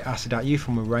they can spit acid at you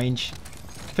from a range.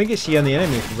 I think it's the only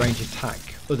enemy with a range attack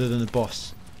other than the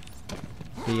boss,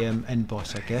 the end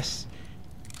boss, I guess.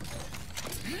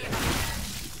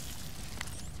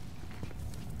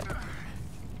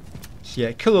 So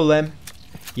yeah, kill all them.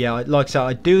 Yeah, like I said,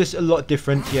 I do this a lot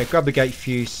different. Yeah, grab the gate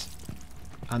fuse,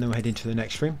 and then we'll head into the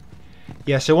next room.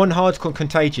 Yeah, so on hardcore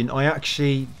contagion, I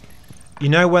actually, you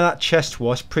know where that chest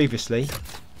was previously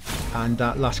and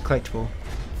that last collectible,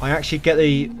 I actually get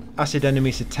the acid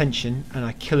enemy's attention and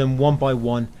I kill them one by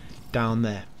one down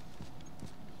there.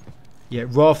 Yeah,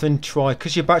 rather than try,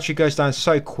 because your battery goes down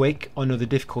so quick on other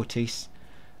difficulties,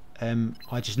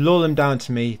 I just lure them down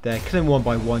to me there, kill them one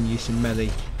by one using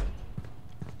melee.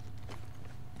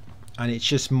 And it's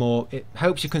just more, it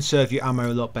helps you conserve your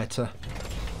ammo a lot better.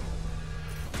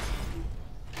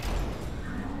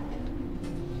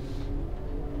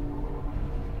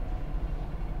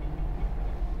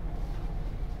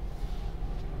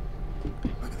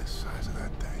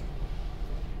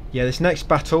 Yeah, this next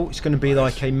battle is going to be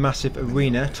like a massive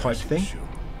arena type thing.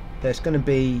 There's going to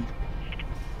be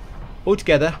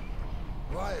altogether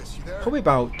probably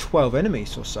about 12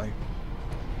 enemies or so.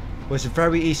 Well, it's a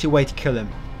very easy way to kill them,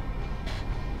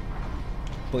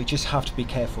 but you just have to be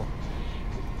careful.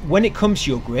 When it comes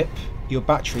to your grip, your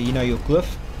battery, you know, your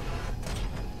glove,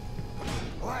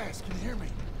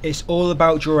 it's all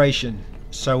about duration.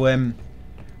 So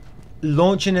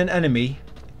launching an enemy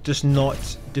does not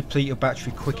deplete your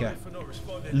battery quicker.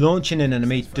 Launching an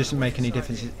enemy doesn't make any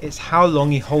difference. It's how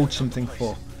long you hold something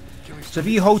for. So if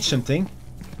you hold something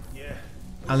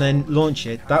and then launch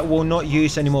it, that will not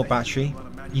use any more battery.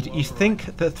 You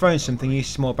think that throwing something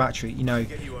uses more battery, you know,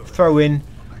 throw in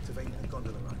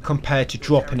compared to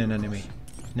dropping an enemy.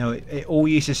 No, it all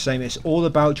uses the same. It's all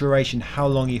about duration, how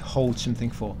long you hold something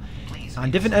for.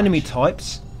 And different enemy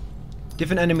types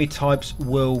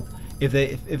will, if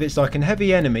it's like a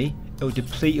heavy enemy, it will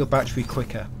deplete your battery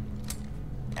quicker.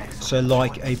 So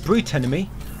like a brute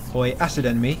enemy or a acid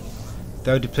enemy,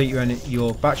 they'll deplete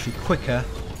your battery quicker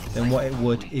than what it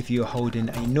would if you're holding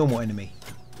a normal enemy.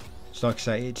 So like I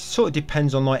say, it sort of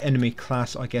depends on like enemy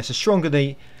class, I guess.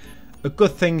 A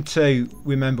good thing to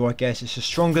remember, I guess, is the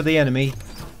stronger the enemy,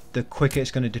 the quicker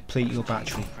it's going to deplete your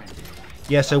battery.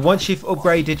 Yeah, so once you've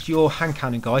upgraded your hand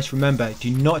cannon, guys, remember, do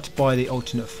not buy the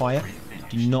alternate fire.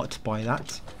 Do not buy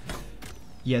that.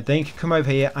 Yeah, then you can come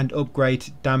over here and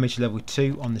upgrade damage level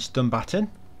 2 on the stun baton.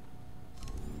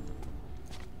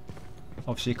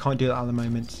 Obviously, you can't do that at the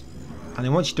moment. And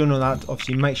then once you've done all that,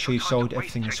 obviously make sure you've sold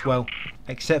everything as well,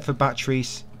 except for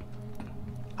batteries.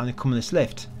 And then come on this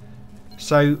lift.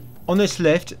 So on this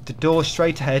lift, the door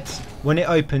straight ahead, when it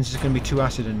opens, there's going to be 2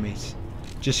 acid enemies.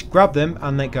 Just grab them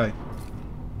and let go.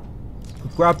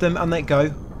 Grab them and let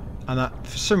go, and that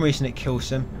for some reason it kills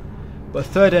them. But a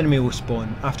third enemy will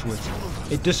spawn afterwards.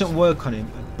 It doesn't work on him,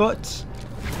 but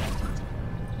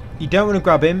you don't want to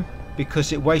grab him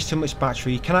because it wastes too much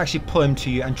battery. You can actually pull him to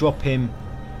you and drop him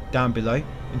down below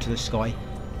into the sky,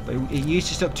 but it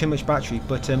uses up too much battery.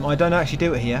 But I don't actually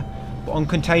do it here. But on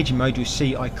contagion mode, you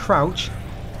see I crouch.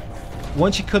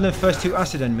 Once you kill the first 2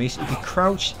 acid enemies, if you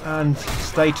crouch and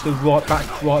stay to the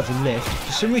back right of the lift,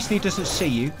 for some reason he doesn't see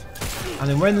you, and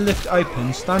then when the lift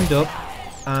opens, stand up,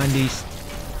 and you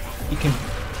can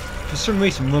for some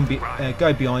reason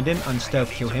go behind him and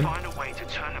stealth kill him.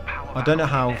 I don't know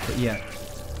how, but yeah.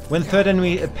 When the third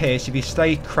enemy appears, if you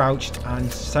stay crouched and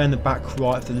stay in the back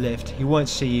right of the lift, he won't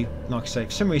see you. Like I say,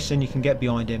 for some reason you can get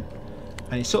behind him,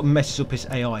 and it sort of messes up his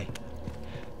AI.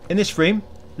 In this room,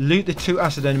 loot the 2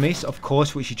 acid enemies, of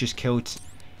course, which you just killed,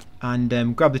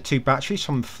 and grab the 2 batteries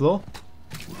from the floor.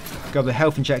 Grab the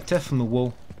health injector from the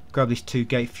wall. Grab these 2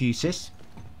 gate fuses.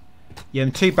 Yeah,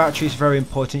 and 2 batteries are very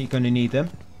important. You're going to need them.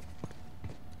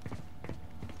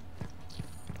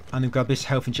 And then grab this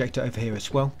health injector over here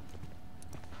as well.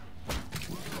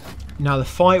 Now the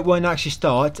fight won't actually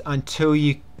start until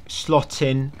you slot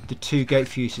in the 2 gate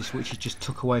fuses, which you just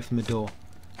took away from the door.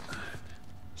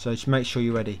 So just make sure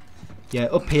you're ready. Yeah,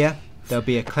 up here there'll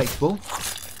be a collectible.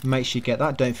 Make sure you get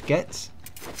that, don't forget.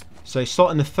 So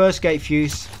slot in the first gate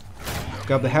fuse,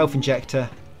 grab the health injector,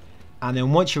 and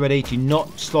then once you're ready, do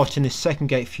not slot in the second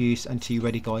gate fuse until you're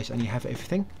ready, guys, and you have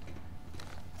everything.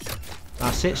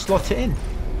 That's it, slot it in.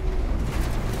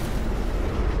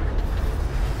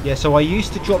 Yeah, so I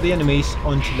used to drop the enemies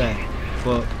onto there,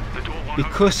 but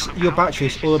because your battery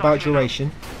is all about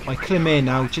duration, I kill them here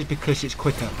now just because it's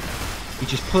quicker. You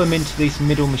just pull them into these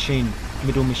middle machines.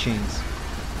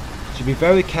 So be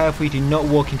very careful you do not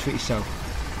walk into it yourself.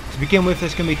 To begin with,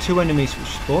 there's going to be 2 enemies which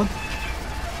spawn.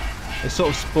 They sort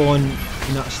of spawn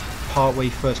in that part where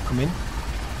you first come in.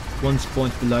 One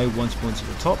spawns below, one spawns at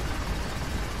the top.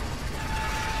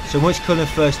 So once you kill the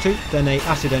first 2, then a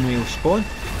acid enemy will spawn.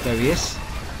 There he is.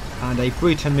 And a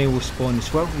brute enemy will spawn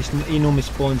as well. He normally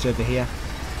spawns over here.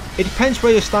 It depends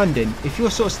where you're standing. If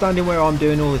you're sort of standing where I'm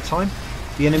doing all the time,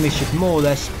 the enemies should more or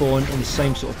less spawn in the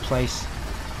same sort of place.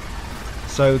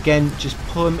 So again, just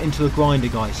pull them into the grinder,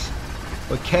 guys.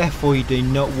 But careful you do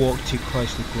not walk too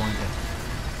close to the grinder.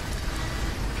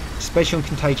 Especially on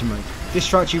contagion mode. This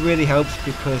strategy really helps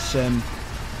because I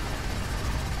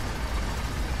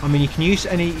mean you can use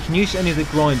any of the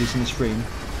grinders in this room.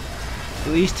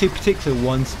 But these 2 particular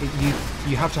ones,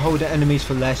 you have to hold the enemies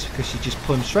for less because you just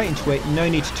pull them straight into it. No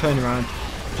need to turn around.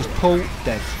 Just pull,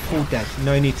 dead. Pull, dead.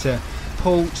 No need to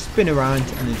pull, spin around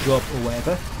and then drop or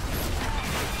whatever.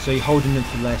 So you're holding them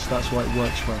for less. That's why it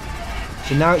works well.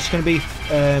 So now it's going to be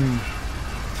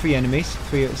 3 enemies.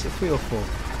 Is it 3 or 4?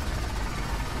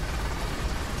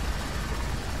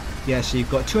 Yeah, so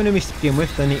you've got 2 enemies to begin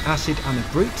with, then the acid and the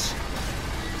brutes.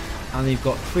 And then you've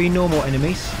got 3 normal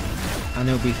enemies. And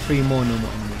there'll be 3 more normal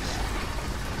enemies.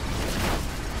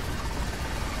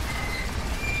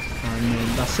 And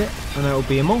then that's it. And that will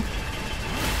be them all.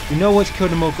 You know once to kill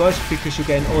them all, guys, because you'll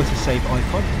get an autosave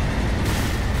icon.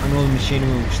 And all the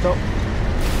machinery will stop.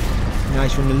 Now you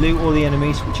just want to loot all the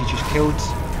enemies which you just killed.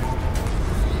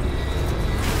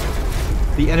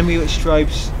 The enemy which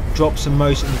drops the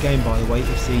most in the game, by the way,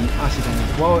 is the acid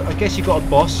enemy. Well, I guess you've got a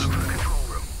boss.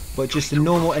 But just the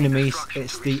normal enemies,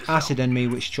 it's the acid enemy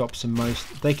which drops the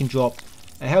most. They can drop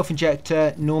a health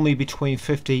injector, normally between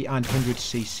 50 and 100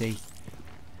 cc.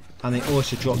 And they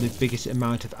also drop the biggest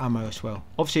amount of ammo as well.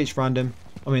 Obviously it's random.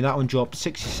 I mean that one dropped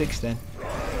 66 then.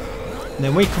 And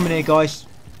then when you come in here, guys,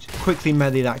 just quickly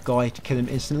melee that guy to kill him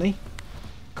instantly.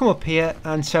 Come up here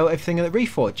and sell everything at the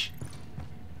Reforge.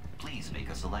 Please make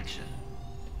a selection.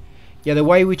 Yeah, the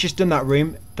way we just done that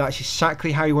room, that's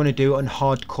exactly how you want to do it on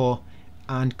hardcore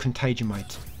and contagion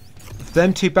mode.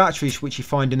 Them 2 batteries which you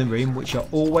find in the room, which are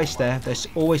always there, there's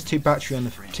always 2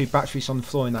 batteries on the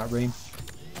floor in that room.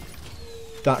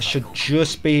 That should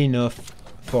just be enough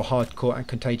for hardcore and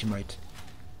contagion mode.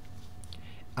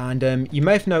 And you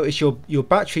may have noticed your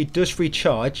battery does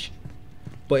recharge,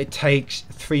 but it takes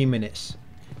 3 minutes.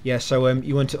 Yeah, so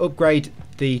you want to upgrade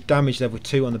the damage level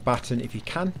 2 on the baton if you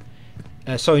can.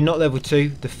 Sorry, not level 2,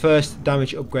 the first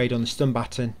damage upgrade on the stun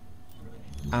baton.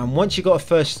 And once you've got a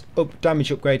first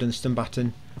damage upgrade on the stun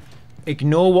baton,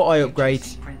 ignore what I upgrade.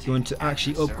 You want to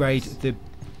actually upgrade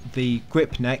the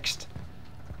grip next.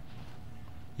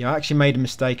 Yeah, I actually made a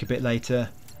mistake a bit later.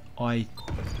 I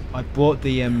bought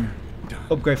the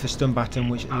upgrade for the stun baton,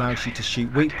 which allows you to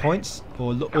shoot weak points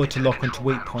or to lock onto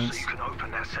weak points.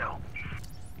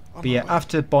 But yeah,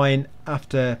 after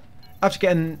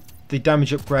getting the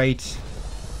damage upgrade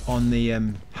on the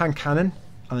hand cannon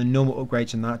and the normal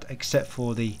upgrades on that, except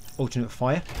for the alternate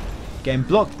fire, getting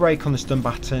block break on the stun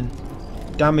baton,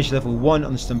 damage level 1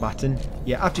 on the stun baton.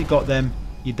 Yeah, after you got them,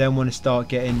 you then want to start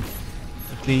getting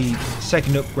the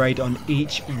second upgrade on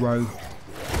each row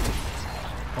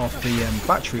of the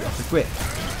battery of the grip.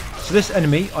 So this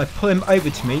enemy, I pull him over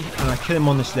to me and I kill him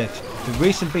on this lift. The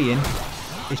reason being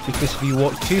is because if you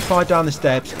walk too far down the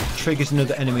steps, it triggers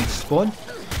another enemy to spawn.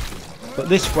 But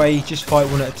this way, you just fight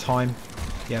one at a time.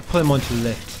 Yeah, pull him onto the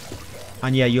lift.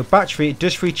 And yeah, your battery, it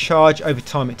does recharge over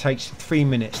time. It takes 3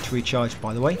 minutes to recharge,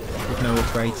 by the way, with no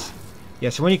upgrades. Yeah,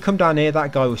 so when you come down here,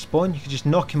 that guy will spawn. You can just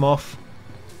knock him off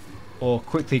or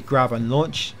quickly grab and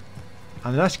launch.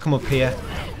 And then as you come up here,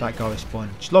 that guy will spawn.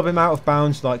 Just lob him out of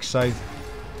bounds like so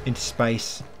into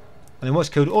space. And then once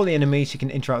killed all the enemies, you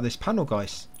can interact with this panel,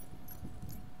 guys.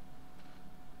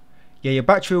 Yeah, your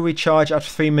battery will recharge after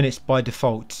 3 minutes by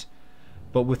default.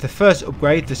 But with the first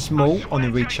upgrade, the small on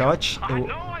the recharge, it will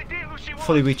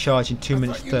fully recharge in 2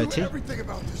 minutes 30.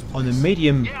 On the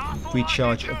medium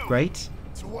recharge upgrade,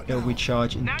 it will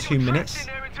recharge in 2 minutes.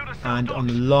 And on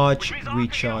the large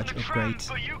recharge upgrade,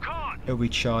 it will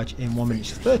recharge in 1 minute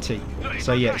 30.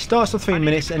 So yeah, it starts on 3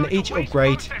 minutes and each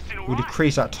upgrade will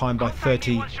decrease that time by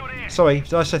 30. Sorry,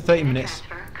 did I say 30 minutes?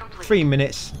 3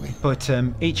 minutes, but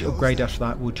each upgrade after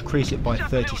that will decrease it by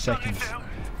 30 seconds.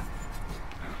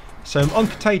 So on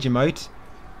contagion mode,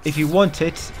 if you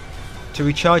wanted to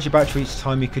recharge your battery each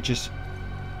time, you could just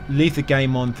leave the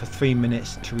game on for 3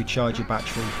 minutes to recharge your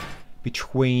battery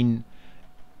between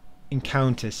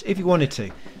encounters if you wanted to.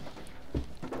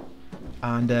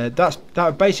 And that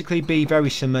would basically be very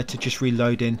similar to just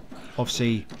reloading.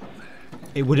 Obviously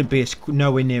it wouldn't be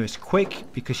nowhere near as quick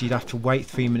because you'd have to wait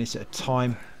 3 minutes at a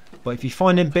time. But if you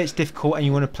find them bits difficult and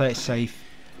you want to play it safe,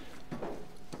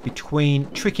 between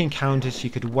tricky encounters you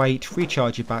could wait,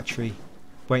 recharge your battery,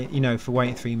 wait, for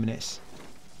waiting 3 minutes,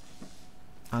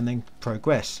 and then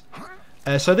progress.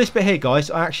 So this bit here, guys,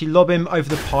 I actually lob him over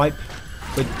the pipe,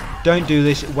 but don't do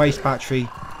this, waste battery.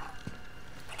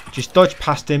 Just dodge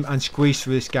past him and squeeze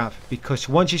through this gap, because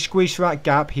once you squeeze through that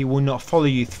gap, he will not follow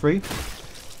you through.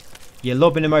 Yeah,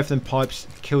 lobbing him over them pipes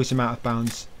kills him out of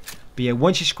bounds. But yeah,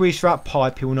 once you squeeze through that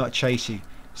pipe, he will not chase you.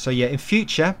 So yeah, in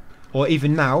future, or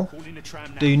even now,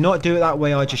 do not do it that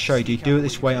way I just showed you. Do it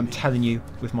this way I'm telling you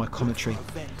with my commentary.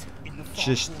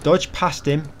 Just dodge past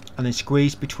him and then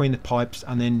squeeze between the pipes,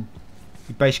 and then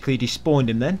you basically despawned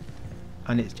him then.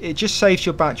 And it just saves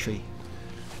your battery.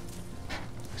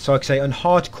 So like I say, on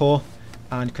hardcore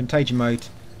and contagion mode,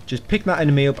 just picking that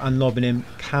enemy up and lobbing him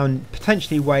can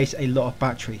potentially waste a lot of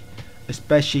battery,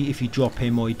 especially if you drop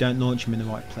him or you don't launch him in the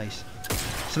right place.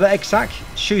 So that exact,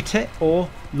 shoot it or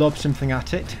lob something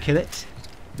at it to kill it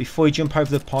before you jump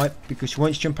over the pipe, because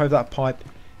once you jump over that pipe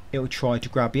it will try to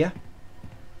grab you.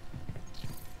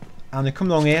 And then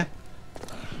come along here,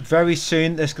 very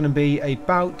soon there's going to be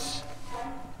about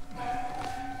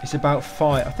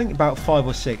 5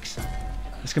 or 6.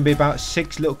 There's going to be about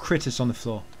 6 little critters on the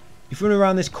floor. If you run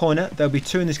around this corner, there'll be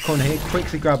 2 in this corner here.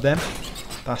 Quickly grab them.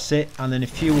 That's it. And then a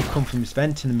few will come from this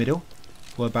vent in the middle.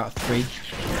 Or about 3.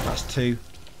 That's 2.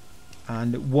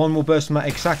 And 1 will burst from that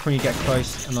exact when you get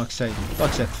close. And like I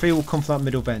said, 3 will come from that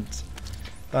middle vent.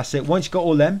 That's it. Once you've got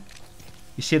all them,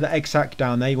 you see that egg sack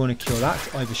down there. You want to kill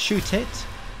that. Either shoot it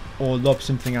or lob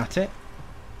something at it.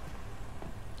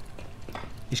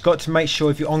 You've got to make sure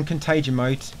if you're on contagion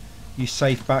mode, you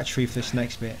save battery for this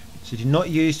next bit. So do not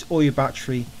use all your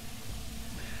battery.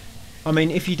 I mean,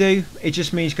 if you do, it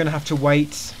just means you're going to have to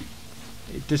wait.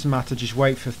 It doesn't matter, just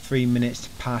wait for 3 minutes to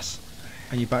pass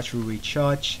and your battery will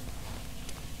recharge.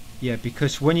 Yeah,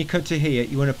 because when you come to here,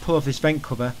 you want to pull off this vent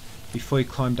cover before you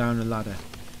climb down the ladder.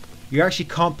 You actually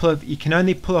can't pull off, you can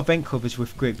only pull off vent covers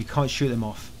with grip, you can't shoot them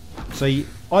off. So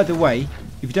either way,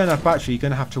 if you don't have battery, you're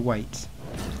going to have to wait.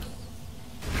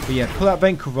 But yeah, pull that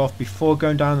vent cover off before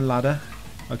going down the ladder.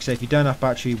 Like I say, if you don't have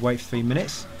battery, wait for 3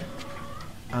 minutes.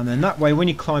 And then that way, when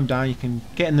you climb down, you can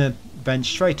get in the vent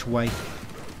straight away.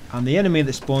 And the enemy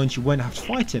that spawns, you won't have to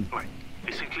fight him.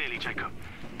 Listen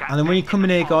And then when you come in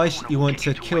here, guys, you want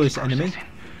to kill this enemy.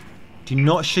 Do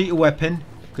not shoot a weapon,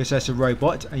 because that's a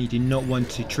robot, and you do not want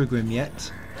to trigger him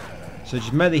yet. So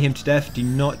just melee him to death. Do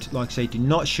not, like I say, do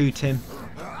not shoot him.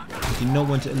 You do not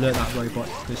want to alert that robot,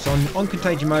 because on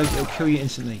contagion mode, it'll kill you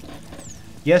instantly.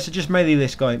 Yeah, so just melee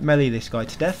this guy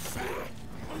to death.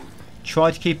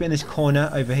 Try to keep it in this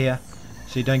corner over here,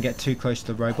 so you don't get too close to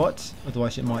the robot,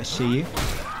 otherwise it might see you.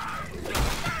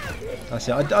 That's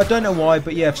it. I don't know why,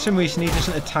 but yeah, for some reason he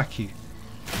doesn't attack you.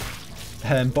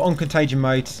 But on contagion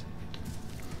mode,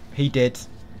 he did.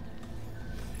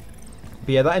 But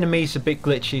yeah, that enemy's a bit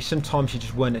glitchy. Sometimes he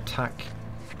just won't attack.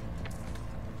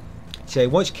 So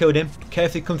once you killed him,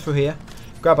 carefully come through here,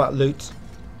 grab that loot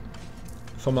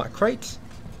from that crate.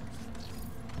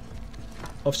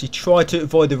 Obviously try to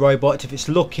avoid the robot. If it's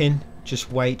looking, just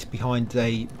wait behind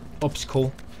the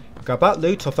obstacle. Grab that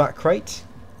loot off that crate.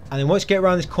 And then once you get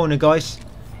around this corner, guys,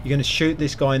 you're going to shoot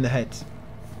this guy in the head.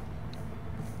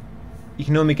 You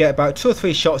can normally get about 2 or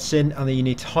 3 shots in, and then you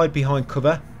need to hide behind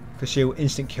cover, because he will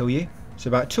instant kill you. So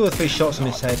about 2 or 3 shots on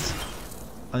his head,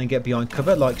 and then get behind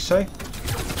cover like so.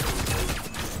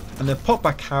 And then pop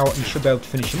back out, and you should be able to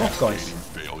finish him off, guys.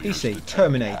 Easy,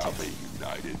 terminated.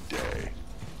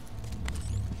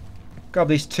 Grab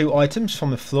these 2 items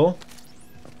from the floor.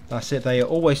 That's it, they are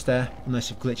always there unless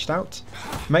you've glitched out.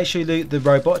 Make sure you loot the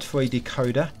robot for a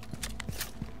decoder.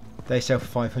 They sell for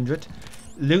 500.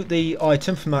 Loot the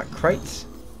item from that crate.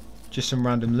 Just some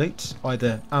random loot,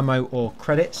 either ammo or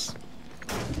credits.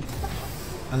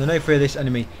 And then over here, this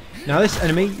enemy. Now this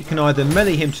enemy, you can either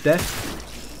melee him to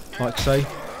death, like so,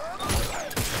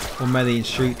 or melee and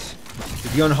shoot.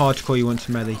 If you're on hardcore, you want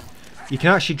to melee. You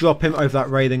can actually drop him over that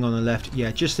railing on the left.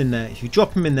 Yeah, just in there. If you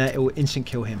drop him in there, it will instant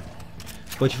kill him.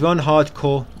 But if you're on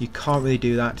hardcore, you can't really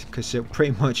do that, because it'll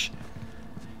pretty much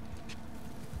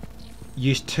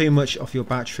use too much of your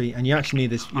battery, and you actually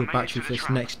need your battery for this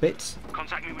next bit.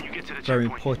 Very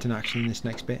important actually in this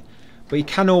next bit. But you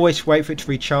can always wait for it to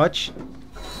recharge.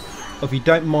 Or if you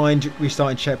don't mind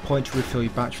restarting checkpoint to refill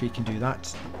your battery, you can do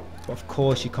that. But of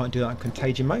course you can't do that in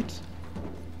contagion mode.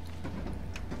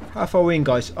 How far are we in,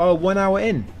 guys? Oh, 1 hour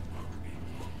in.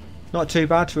 Not too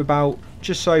bad. We're about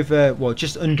just over, well,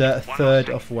 just under a third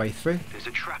of the way through. There's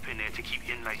a trap in there to keep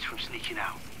inmates from sneaking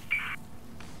out.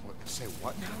 What, say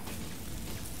what now?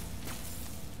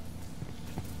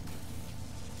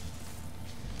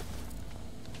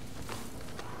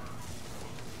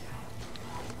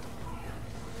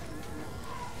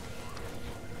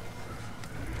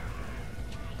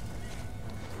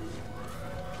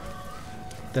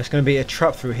 There's going to be a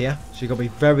trap through here, so you've got to be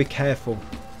very careful,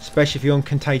 especially if you're on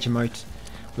contagion mode.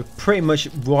 We're pretty much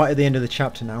right at the end of the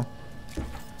chapter now.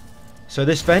 So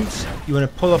this vent, you want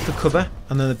to pull off the cover,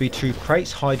 and then there'll be 2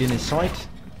 crates hiding inside.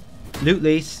 Loot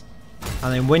these,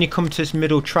 and then when you come to this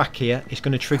middle track here, it's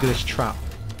going to trigger this trap.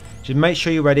 Just make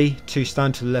sure you're ready to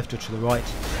stand to the left or to the right.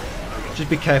 Just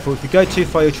be careful, if you go too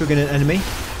far, you're triggering an enemy.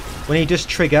 When he does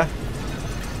trigger,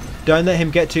 don't let him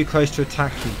get too close to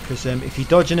attack you, because if you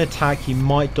dodge an attack, he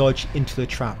might dodge into the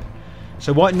trap.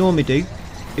 So what I normally do,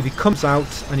 if he comes out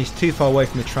and he's too far away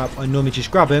from the trap, I normally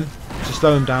just grab him to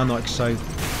slow him down like so.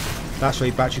 That's where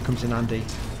your battery comes in handy.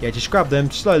 Yeah, just grab them,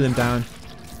 slow them down,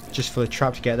 just for the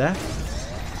trap to get there.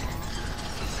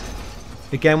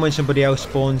 Again, when somebody else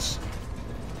spawns,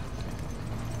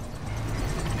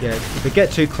 yeah, if they get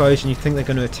too close and you think they're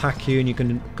going to attack you and you're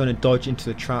going to dodge into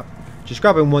the trap, just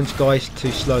grab them once, guys,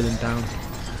 to slow them down,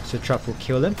 so the trap will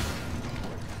kill them.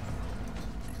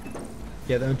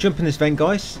 Yeah, then jump in this vent,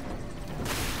 guys.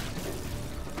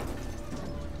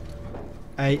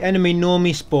 A enemy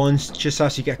normally spawns just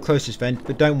as you get close to this vent,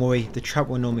 but don't worry, the trap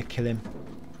will normally kill him.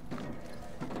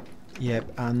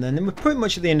 Yep, and then we're pretty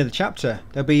much at the end of the chapter.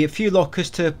 There'll be a few lockers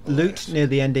to loot near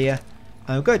the end here,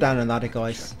 and we'll go down a ladder,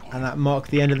 guys, and that mark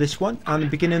the end of this one and the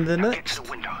beginning of the next. Get to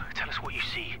the window. Tell us what you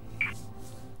see.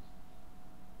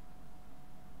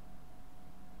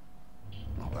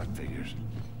 Oh, that figures.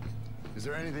 Is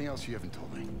there anything else you haven't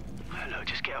told me? Look,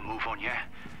 just get a move on, yeah?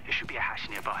 There should be a hatch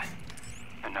nearby.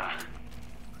 And,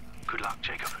 good luck,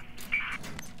 Jacob.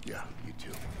 Yeah, you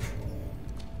too.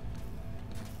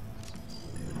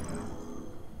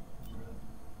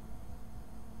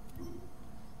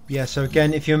 Yeah, so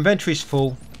again, if your inventory's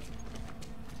full,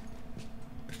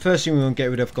 first thing we want to get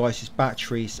rid of, guys, is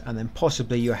batteries, and then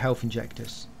possibly your health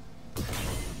injectors.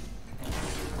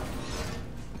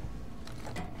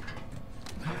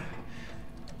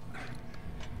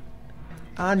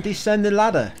 And descend the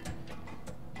ladder.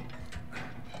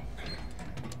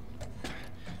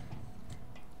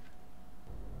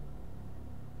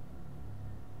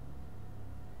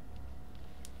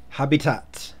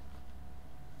 Habitat.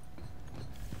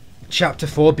 Chapter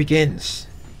 4 begins.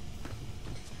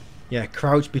 Yeah,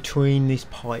 crouch between these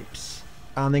pipes.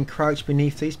 And then crouch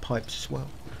beneath these pipes as well.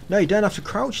 No, you don't have to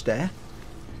crouch there.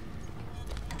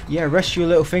 Yeah, rest your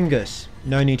little fingers.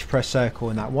 No need to press circle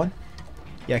in that one.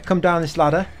 Yeah, come down this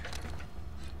ladder.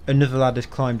 Another ladder to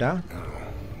climb down.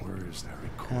 Where is that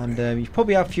recording? And you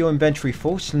probably have your inventory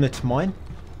full, similar to mine.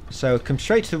 So come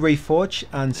straight to the Reforge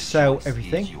and sell Choice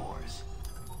everything. is yours.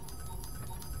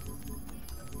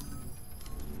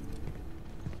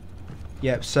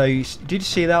 Yep, so did you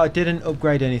see that? I didn't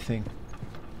upgrade anything.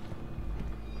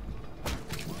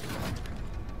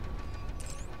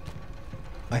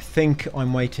 I think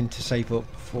I'm waiting to save up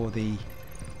for the...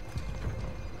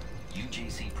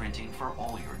 UGC printing for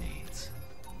all your needs.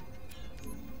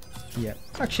 Yeah,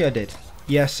 actually I did.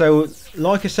 Yeah, so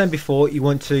like I said before, you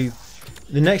want to...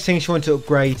 The next thing you want to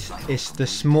upgrade is the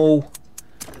small...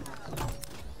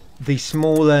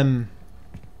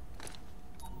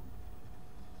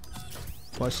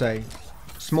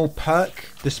 small perk,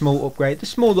 the small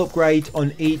upgrade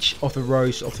on each of the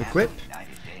rows of the grip.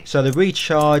 So the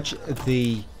recharge,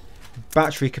 the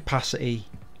battery capacity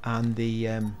and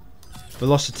the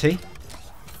velocity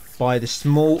by the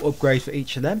small upgrade for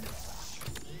each of them.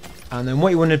 And then what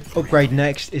you want to upgrade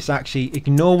next is actually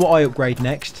ignore what I upgrade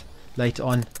next later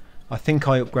on. I think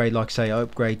I upgrade, like I say, I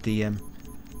upgrade the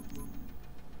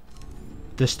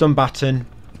stun baton,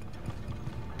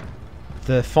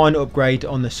 the final upgrade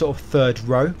on the sort of third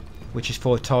row, which is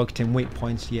for targeting weak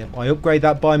points. Yeah, I upgrade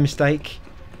that by mistake.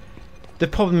 The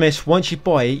problem is once you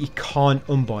buy it, you can't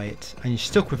unbuy it, and you're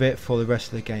stuck with it for the rest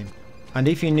of the game. And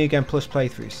if you're New Game Plus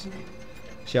playthroughs,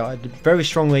 so yeah, I very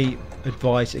strongly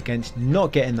advise against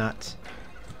not getting that.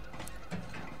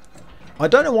 I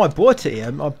don't know why I bought it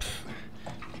here.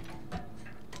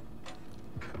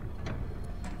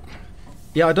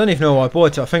 Yeah, I don't even know why I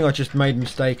bought it. I think I just made a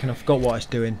mistake and I forgot what I was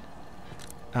doing.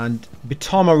 And by the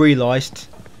time I realised,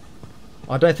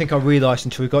 I don't think I realised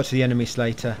until we got to the enemies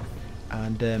later,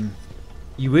 and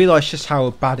you realise just how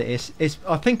bad it is.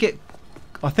 I think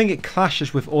it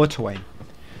clashes with auto aim.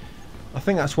 I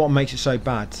think that's what makes it so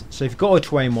bad. So if you've got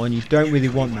auto aim on, you don't really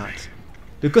want that.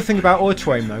 The good thing about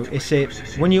auto aim though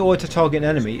is when you auto target an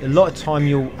enemy, a lot of time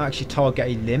you'll actually target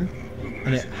a limb,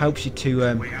 and it helps you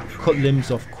to cut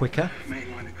limbs off quicker.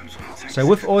 So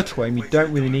with auto aim, you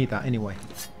don't really need that anyway.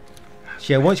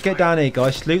 So yeah, once you get down here,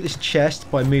 guys, loot this chest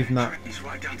by moving that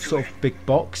sort of big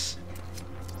box.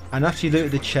 And after you loot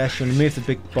the chest, you want to move the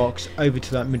big box over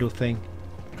to that middle thing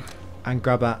and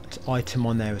grab that item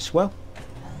on there as well.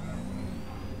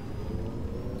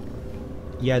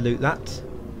 Yeah, loot that.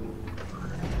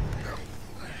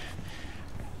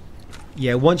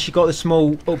 Yeah, once you've got the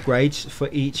small upgrades for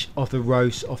each of the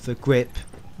rows of the grip,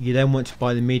 you then want to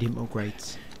buy the medium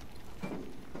upgrades.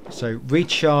 So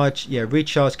recharge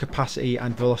capacity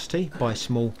and velocity by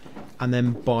small, and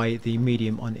then buy the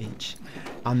medium on each.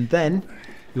 And then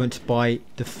you want to buy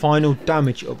the final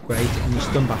damage upgrade on the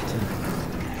stun baton.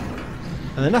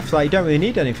 And then after that you don't really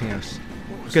need anything else.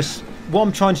 Because what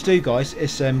I'm trying to do, guys,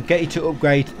 is get you to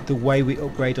upgrade the way we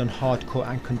upgrade on hardcore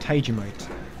and contagion mode.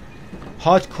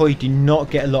 Hardcore, you do not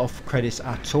get a lot of credits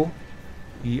at all.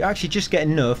 You actually just get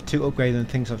enough to upgrade on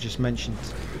things I've just mentioned.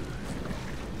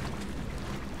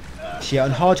 So yeah,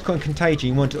 on hardcore and contagion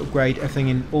you want to upgrade everything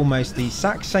in almost the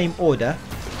exact same order.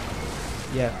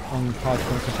 Yeah, on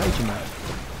hardcore and contagion mode.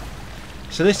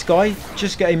 So this guy,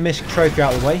 just get a misc trophy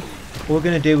out of the way. What we're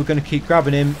going to do, we're going to keep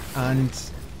grabbing him and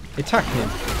attacking him.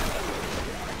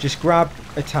 Just grab,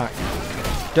 attack.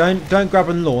 Don't grab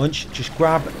and launch. Just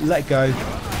grab, let go,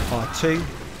 R2.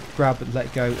 Grab,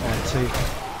 let go,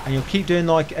 R2. And you'll keep doing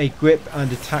like a grip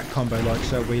and attack combo, like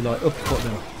so, where you like uppercut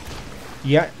them.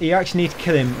 Yeah, you actually need to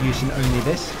kill him using only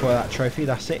this for that trophy.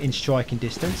 That's it, in striking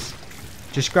distance.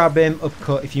 Just grab him,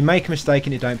 uppercut. If you make a mistake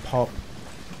and it don't pop,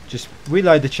 just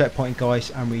reload the checkpoint, guys,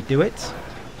 and redo it.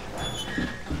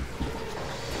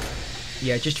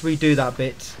 Yeah, just redo that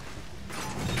bit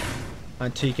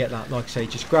until you get that. Like I say,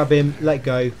 just grab him, let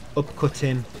go, uppercut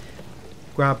him,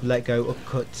 grab, let go,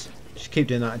 uppercut. Just keep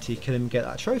doing that until you kill him and get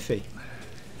that trophy.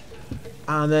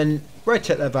 And then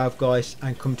rotate that valve, guys,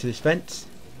 and come to this vent.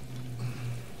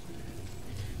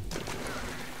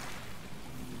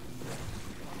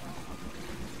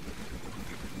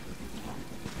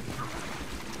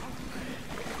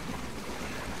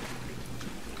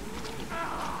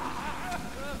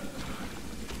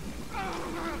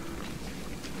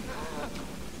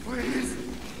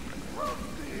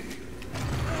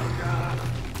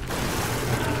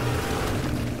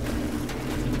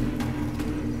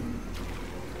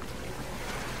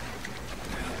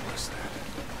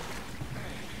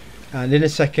 And in a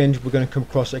second we're going to come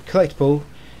across a collectible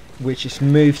which is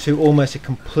moved to almost a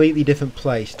completely different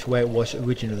place to where it was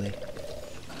originally.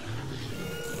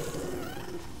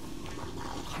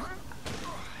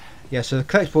 Yeah, so the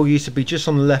collectible used to be just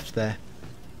on the left there,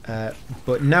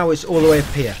 but now it's all the way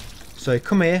up here. So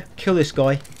come here, kill this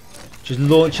guy, just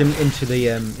launch him into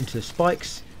the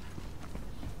spikes,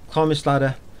 climb this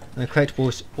ladder, and the collectible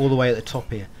is all the way at the top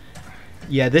here.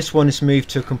 Yeah, this one is moved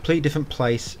to a complete different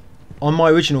place. On my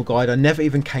original guide, I never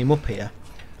even came up here,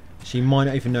 so you might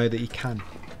not even know that you can.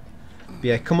 But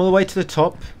yeah, come all the way to the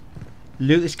top,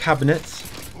 loot this cabinet,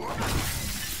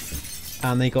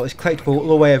 and they got this collectible all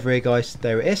the way over here, guys.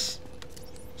 There it is.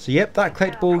 So yep, that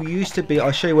collectible used to be,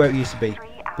 I'll show you where it used to be.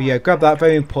 But yeah, grab that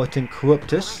very important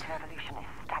Corruptus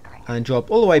and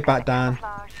drop all the way back down,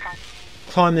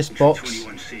 climb this box,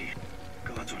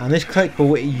 and this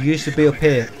collectible, it used to be up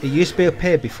here. It used to be up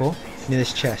here before, near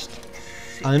this chest.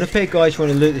 And then up here, guys, you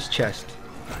want to loot this chest.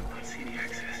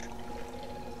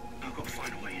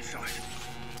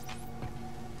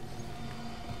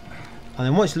 And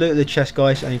then once you loot the chest,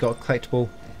 guys, and you've got a collectible,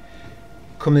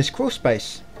 come in this crawl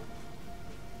space.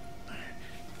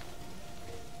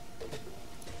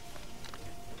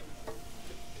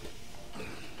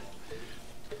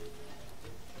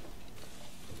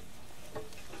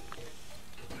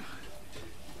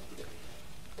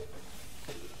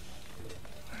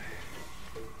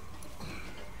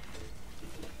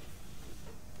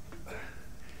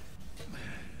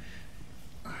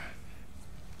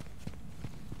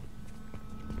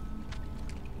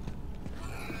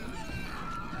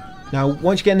 Now,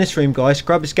 once you get in this room, guys,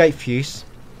 grab this gate fuse,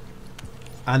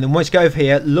 and then once you go over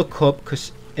here, look up,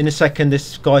 because in a second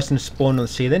this guy's going to spawn on the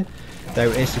ceiling. There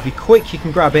it is. If you're quick, you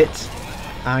can grab it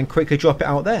and quickly drop it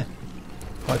out there,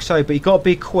 like so. But you've got to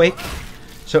be quick.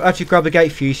 So after you grab the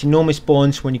gate fuse, he normally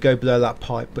spawns when you go below that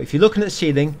pipe. But if you're looking at the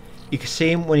ceiling, you can see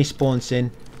him when he spawns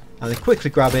in, and then quickly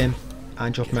grab him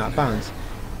and drop him out of bounds.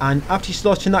 And after you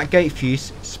slot in that gate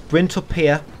fuse, sprint up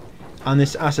here, and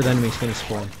this acid enemy is going to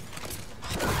spawn.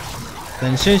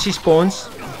 Then as soon as he spawns,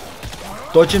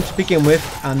 dodge him to begin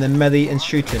with, and then melee and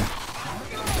shoot him.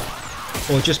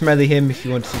 Or just melee him if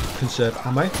you want to conserve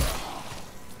ammo.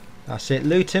 That's it,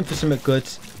 loot him for something good,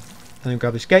 and then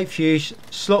grab this gate fuse,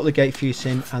 slot the gate fuse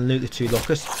in, and loot the 2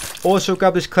 lockers. Also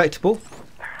grab this collectible.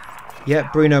 Yeah,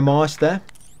 Bruno Mars there.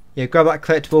 Yeah, grab that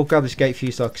collectible, grab this gate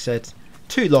fuse like I said.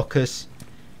 2 lockers,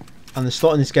 and then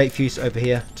slot in this gate fuse over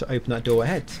here to open that door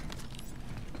ahead.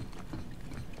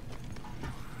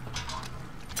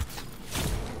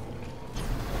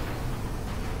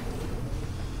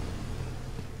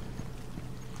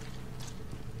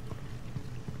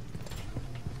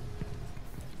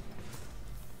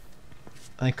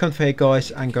 And come through here, guys,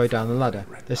 and go down the ladder.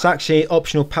 There's actually an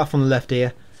optional path on the left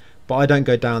here, but I don't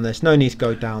go down there. There's no need to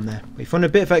go down there. But if you want a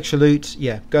bit of extra loot,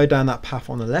 yeah, go down that path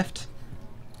on the left.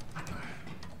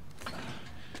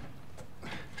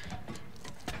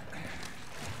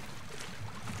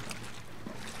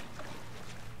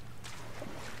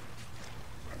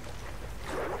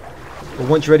 But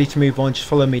once you're ready to move on, just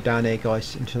follow me down here,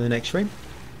 guys, into the next room.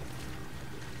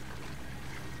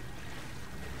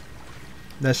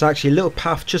 There's actually a little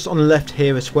path just on the left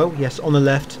here as well. Yes, on the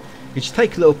left. You just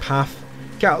take a little path,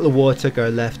 get out of the water, go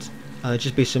left, and there'll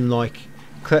just be some like,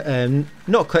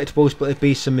 not collectibles, but there'll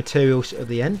be some materials at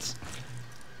the end.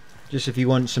 Just if you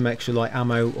want some extra like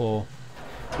ammo or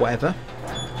whatever.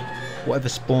 Whatever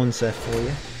spawns there for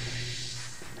you.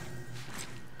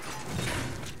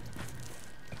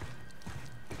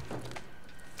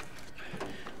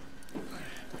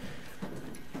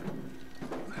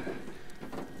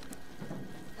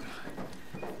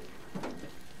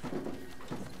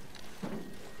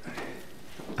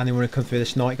 And then we're going to come through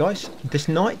this night, guys. This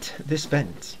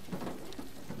vent.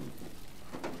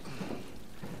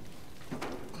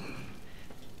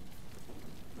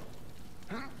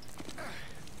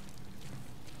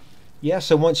 Yeah,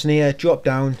 so once in here, drop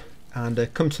down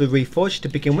and come to the Reforge to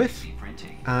begin with.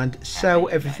 And sell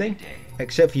everything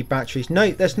except for your batteries. No,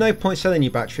 there's no point selling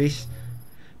your batteries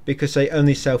because they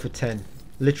only sell for 10.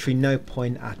 Literally no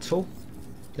point at all.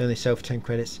 They only sell for 10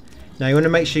 credits. Now you want to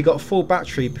make sure you got a full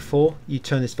battery before you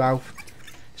turn this valve.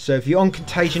 So if you're on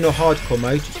Contagion or Hardcore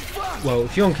mode, well,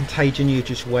 if you're on Contagion, you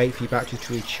just wait for your battery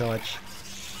to recharge.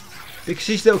 Because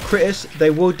these little critters, they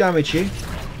will damage you.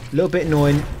 A little bit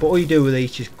annoying, but all you do with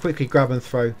these is quickly grab and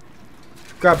throw.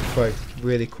 Grab and throw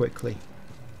really quickly.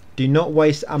 Do not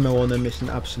waste ammo on them, it's an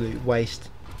absolute waste.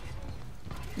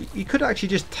 You could actually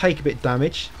just take a bit of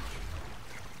damage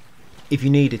if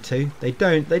you needed to. They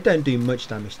don't do much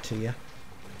damage to you.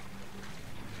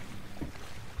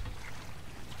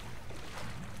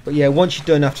 But yeah, once you're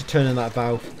done after turning that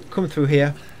valve, come through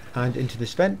here, and into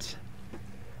this vent.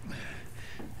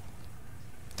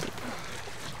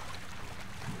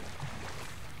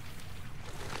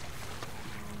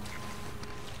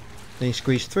 Then you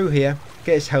squeeze through here,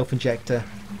 get his health injector,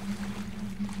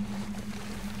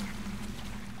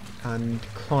 and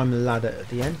climb the ladder at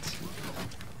the end.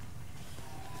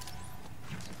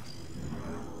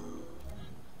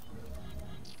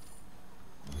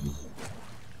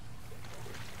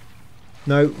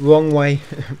 No, wrong way.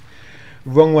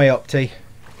 Wrong way, Opti.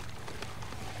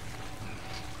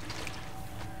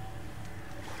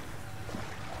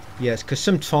 Yes, because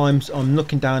sometimes I'm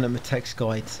looking down at my text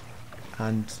guides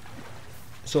and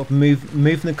sort of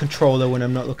moving the controller when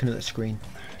I'm not looking at the screen.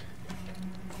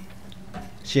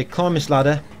 So you climb this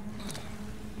ladder,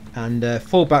 and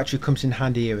full battery comes in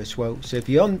handy here as well. So if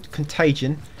you're on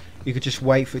Contagion, you could just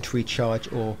wait for it to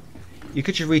recharge, or you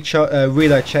could just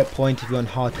reload checkpoint if you're on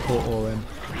hardcore or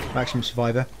maximum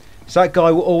survivor. So that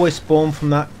guy will always spawn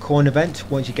from that corner vent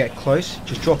once you get close.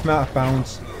 Just drop him out of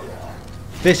bounds.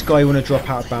 This guy you want to drop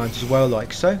out of bounds as well,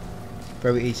 like so.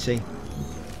 Very easy.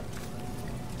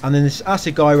 And then this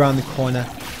acid guy around the corner,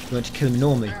 you want to kill him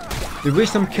normally. The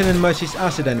reason I'm killing most of these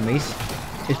acid enemies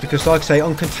is because, like I say,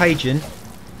 on Contagion,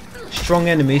 strong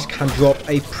enemies can drop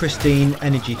a pristine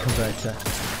energy converter.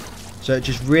 So it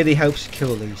just really helps to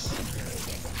kill these.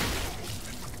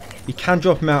 You can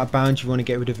drop them out of bounds if you want to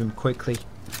get rid of them quickly,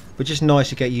 but just nice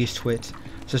to get used to it. So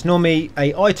there's normally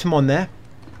a item on there,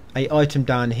 a item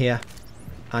down here,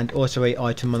 and also a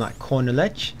item on that corner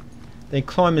ledge. Then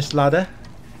climb this ladder.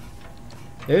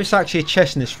 There is actually a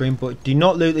chest in this room, but do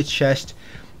not loot the chest.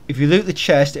 If you loot the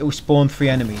chest, it will spawn 3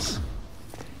 enemies.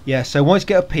 Yeah, so once you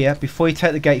get up here, before you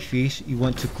take the gate fuse, you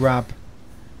want to grab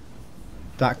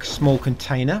that small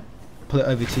container, pull it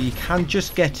over to you. You can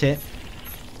just get it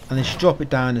and then just drop it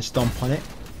down and stomp on it.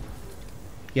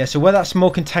 Yeah, so where that small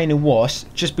container was,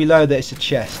 just below there is a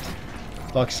chest.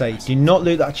 Like I say, do not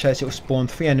loot that chest, it will spawn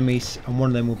 3 enemies and one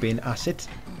of them will be an acid.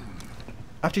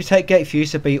 After you take gate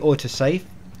fuse, there'll be autosave,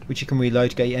 which you can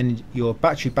reload to get your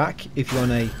battery back if you're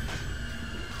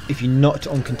not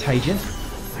on Contagion.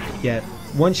 Yeah,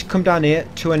 once you come down here,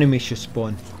 2 enemies should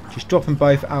spawn. Just drop them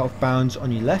both out of bounds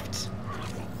on your left.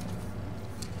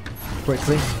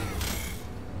 Quickly.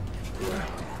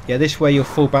 Yeah, this way your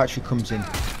full battery comes in.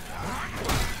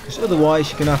 Because otherwise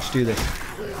you're going to have to do this.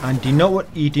 And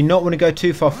you do not want to go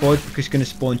too far forward because you're going to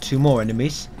spawn 2 more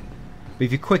enemies. But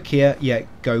if you're quick here, yeah,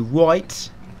 go right.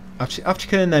 After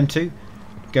killing them 2,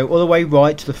 go all the way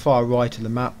right to the far right of the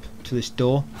map to this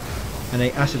door. And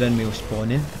an acid enemy will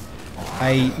spawn in.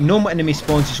 A normal enemy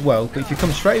spawns as well, but if you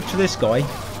come straight up to this guy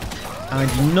and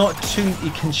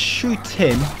you can shoot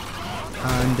him,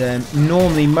 and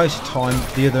normally most of the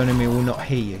time the other enemy will not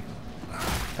hear you.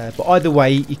 But either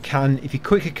way, you can, if you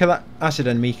quickly kill that acid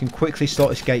enemy, you can quickly slot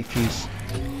this gate fuse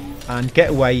and get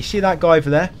away. You see that guy over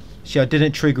there? See, I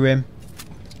didn't trigger him.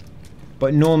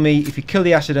 But normally, if you kill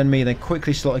the acid enemy and then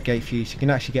quickly slot a gate fuse, you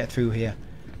can actually get through here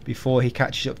before he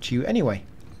catches up to you anyway.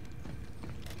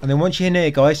 And then once you're in here,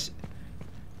 guys,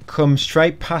 come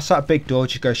straight past that big door,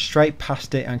 just go straight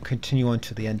past it and continue on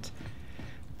to the end.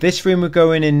 This room we're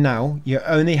going in now, you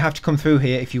only have to come through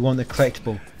here if you want the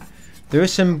collectible. There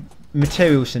is some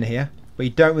materials in here, but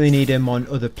you don't really need them on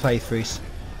other playthroughs.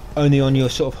 Only on your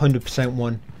sort of 100%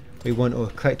 one where you want all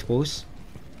collectibles.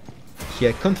 So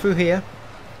yeah, come through here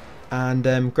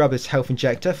and grab this health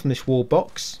injector from this wall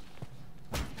box.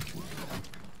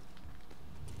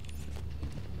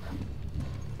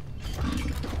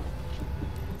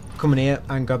 Come in here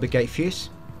and grab the gate fuse.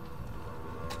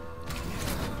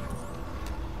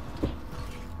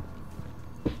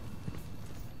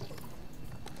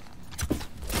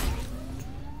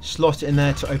 Slot it in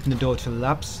there to open the door to the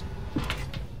labs.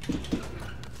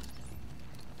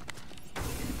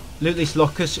 Loot these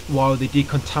lockers while the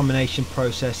decontamination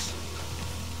process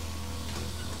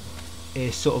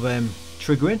is sort of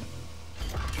triggering.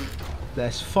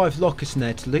 There's 5 lockers in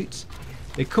there to loot.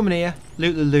 They come in here,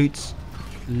 loot the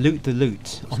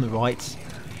loot on the right,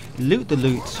 loot the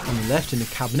loot on the left in the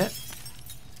cabinet,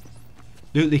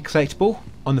 loot the collectible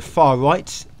on the far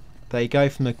right. There you go,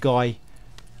 from the guy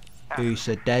who's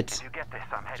dead.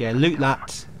 Yeah, loot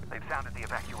that.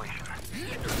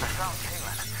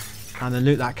 And then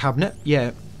loot that cabinet.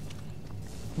 Yeah.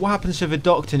 What happens if a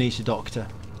doctor needs a doctor?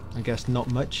 I guess not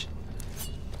much.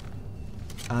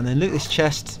 And then loot this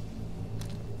chest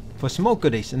for some more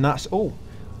goodies, and that's all.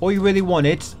 All you really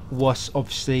wanted was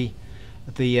obviously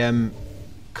the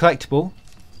collectible,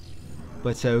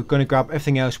 but we're going to grab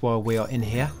everything else while we are in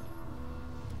here.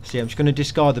 So yeah, I'm just going to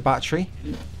discard the battery,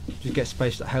 just get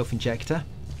space for that health injector.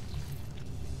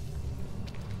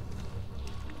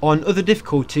 On other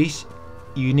difficulties,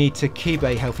 you need to keep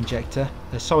a health injector.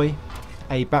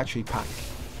 A battery pack.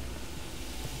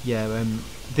 Yeah,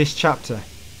 this chapter.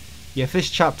 Yeah, for this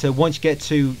chapter, once you get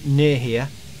to near here,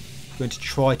 you're going to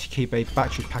try to keep a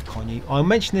battery pack on you. I'll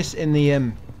mention this in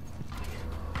the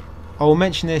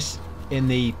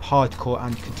hardcore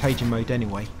and contagion mode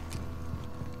anyway.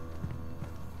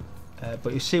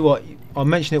 But you'll see what I'll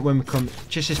mention it when we come.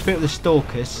 Just this bit of the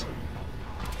stalkers.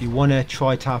 You want to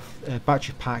try to have a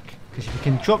battery pack, because if you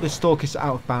can drop the stalkers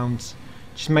out of bounds,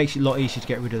 it just makes it a lot easier to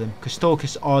get rid of them. Because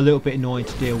stalkers are a little bit annoying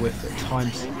to deal with at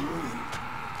times.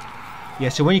 Yeah,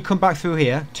 so when you come back through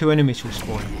here, 2 enemies will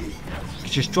spawn. You can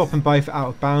just drop them both out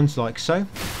of bounds like so.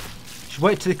 Just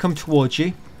wait till they come towards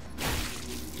you.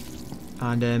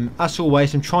 And as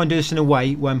always, I'm trying to do this in a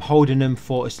way where I'm holding them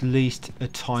for as least a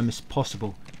time as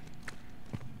possible.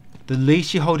 The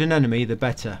least you hold an enemy, the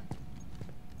better.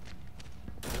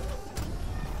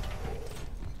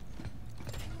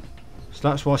 So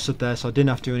that's why I stood there, so I didn't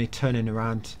have to do any turning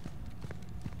around.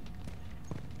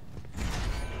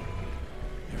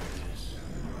 There it is.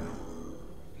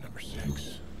 Number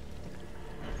 6.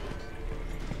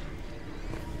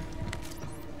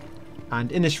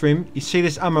 And in this room, you see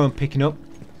this ammo I'm picking up.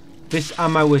 This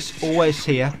ammo is always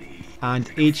here,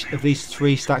 and each of these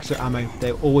 3 stacks of ammo,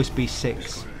 there'll always be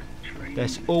 6.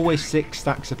 There's always 6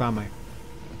 stacks of ammo.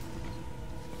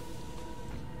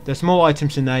 There's more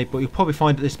items in there, but you'll probably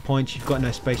find at this point you've got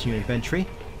no space in your inventory.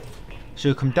 So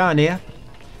you'll come down here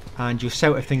and you'll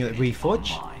sell everything at the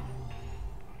Reforge.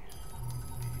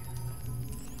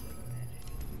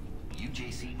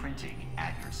 UJC printing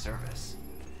at your service.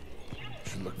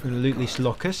 Should look I'm for going to loot these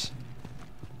lockers.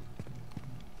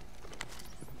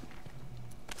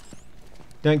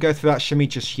 Don't go through that shimmy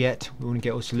just yet. We want to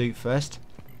get all this loot first.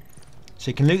 So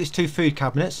you can loot these 2 food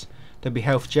cabinets. There'll be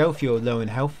health gel if you're low in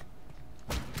health.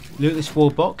 Loot this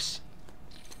wall box.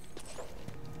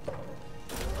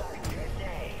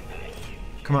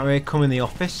 Come out here, come in the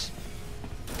office.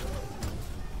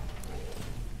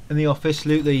 In the office,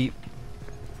 loot the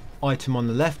item on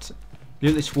the left.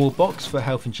 Loot this wall box for a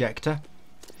health injector.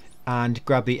 And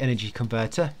grab the energy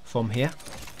converter from here.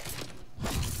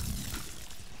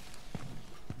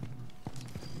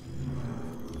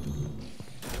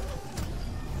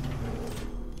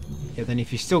 Yeah, then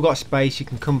if you've still got space, you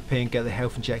can come up here and get the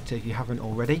health injector if you haven't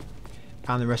already,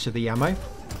 and the rest of the ammo. Yeah,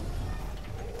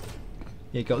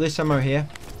 you got this ammo here,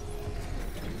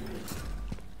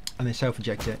 and this health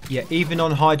injector. Yeah, even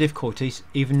on high difficulties,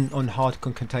 even on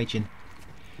hardcore contagion,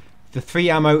 the 3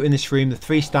 ammo in this room, the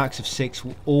 3 stacks of 6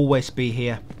 will always be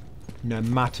here, no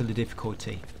matter the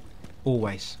difficulty.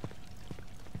 Always.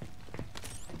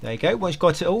 There you go, once you've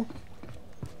got it all.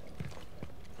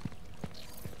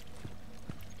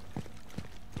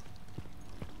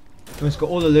 Once we've got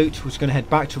all the loot, we're just going to head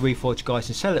back to Reforge, guys,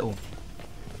 and sell it all.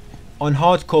 On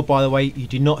hardcore, by the way, you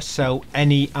do not sell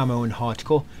any ammo in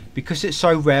hardcore. Because it's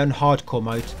so rare in hardcore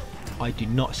mode, I do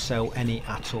not sell any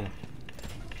at all.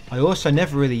 I also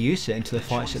never really use it until the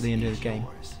fights at the end of the game.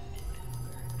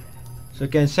 So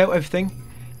again, sell everything.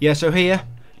 Yeah, so here,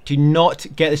 do not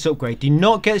get this upgrade. Do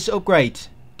not get this upgrade.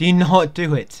 Do not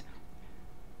do it.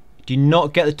 Do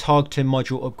not get the targeting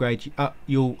module upgrade.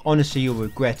 You'll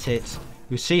regret it.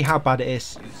 You'll see how bad it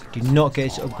is. Do not get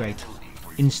this upgrade.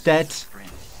 Instead,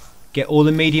 get all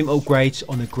the medium upgrades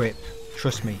on the grip.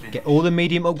 Trust me, get all the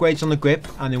medium upgrades on the grip,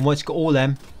 and then once you got all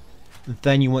them,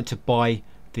 then you want to buy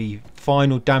the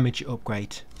final damage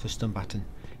upgrade for stun baton.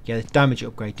 Yeah, the damage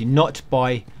upgrade. Do not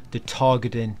buy the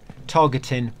targeting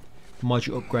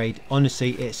module upgrade.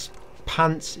 Honestly, it's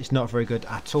pants. It's not very good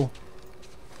at all.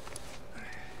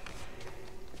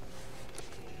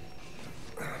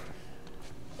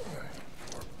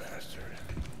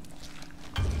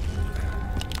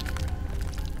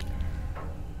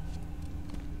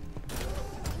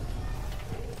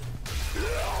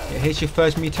 Here's your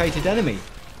first mutated enemy.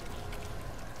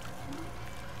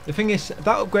 The thing is, that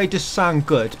upgrade does sound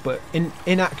good, but in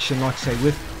action, like I say,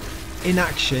 with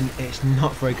inaction, it's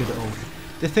not very good at all.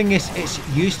 The thing is, it's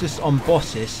useless on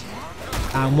bosses,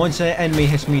 and once an enemy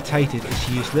has mutated, it's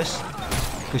useless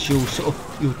because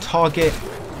you'll target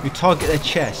their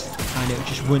chest, and it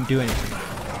just wouldn't do anything.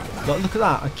 But look at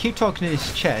that! I keep targeting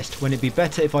his chest when it'd be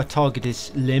better if I target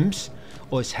his limbs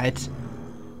or his head.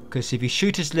 Because if you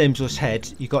shoot his limbs or his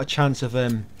head, you've got a chance of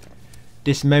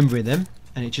dismembering them,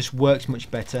 and it just works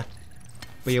much better.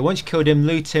 But yeah, once you killed him,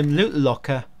 loot the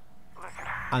locker,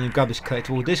 and then grab this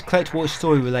collectible. This collectible is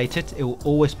story related, it will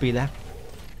always be there.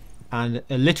 And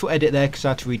a little edit there because I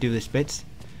had to redo this bit.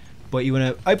 But you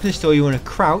want to open the store, you want to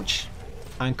crouch,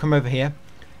 and come over here.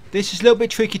 This is a little bit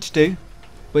tricky to do,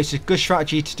 but it's a good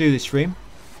strategy to do this room.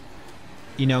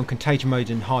 you know, on contagion mode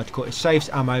and hardcore, it saves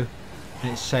ammo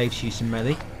and it saves using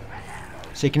melee.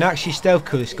 So you can actually stealth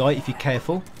kill this guy if you're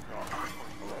careful.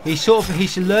 He's sort of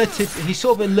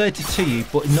alerted to you,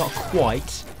 but not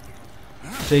quite.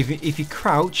 So if you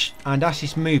crouch and as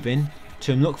he's moving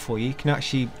to look for you, you can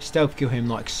actually stealth kill him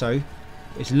like so.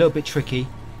 It's a little bit tricky,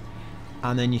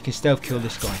 and then you can stealth kill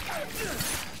this guy.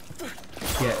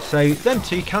 Yeah, so them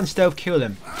two, you can stealth kill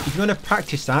them. If you want to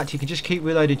practice that, you can just keep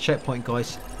reloading checkpoint,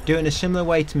 guys. Do it in a similar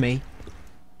way to me.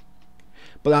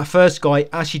 But that first guy,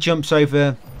 as he jumps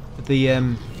over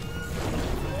the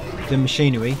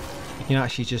machinery, you can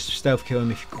actually just stealth kill him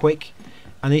if you're quick.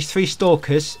 And these 3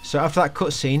 stalkers, so after that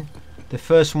cutscene, the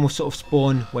first one will sort of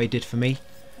spawn where he did for me.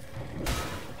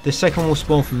 The second one will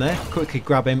spawn from there, quickly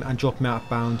grab him and drop him out of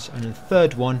bounds, and the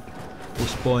third one will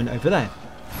spawn over there.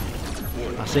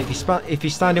 That's it. If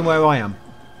you're standing where I am,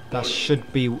 that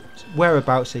should be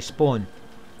whereabouts they spawn.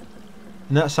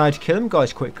 And that's how to kill them,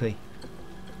 guys, quickly.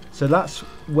 So that's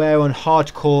where on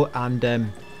hardcore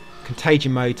and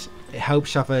contagion mode, it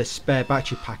helps have a spare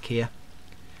battery pack here.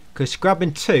 Because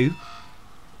grabbing 2,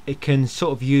 it can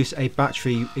sort of use a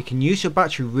battery. It can use your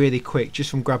battery really quick just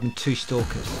from grabbing 2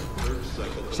 stalkers.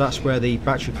 So that's where the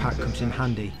battery pack comes in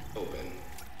handy.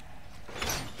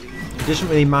 It doesn't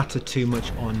really matter too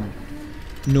much on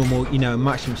normal, you know,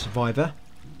 maximum survivor,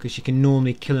 because you can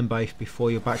normally kill them both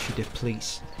before your battery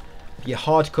depletes. But your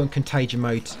hardcore and contagion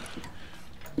mode,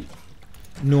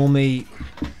 normally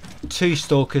 2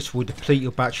 stalkers will deplete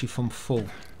your battery from full. So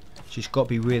you've just got to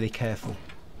be really careful.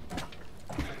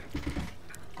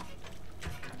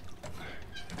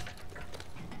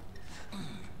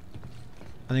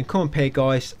 And then come up here,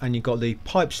 guys, and you've got the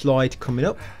pipe slide coming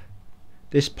up.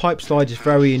 This pipe slide is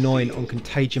very annoying on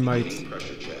contagion mode,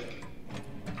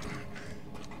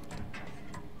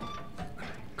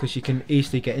 because you can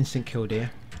easily get instant killed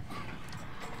here.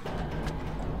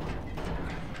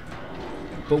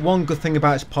 But one good thing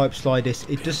about this pipe slide is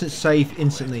it doesn't save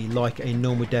instantly like a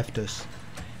normal death does.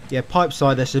 Yeah, pipe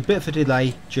slide, there's a bit of a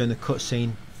delay during the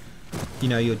cutscene. You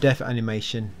know, your death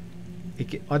animation.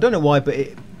 I don't know why, but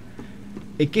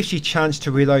it gives you a chance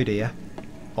to reload here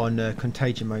on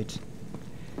contagion mode.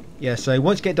 Yeah, so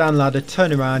once you get down the ladder,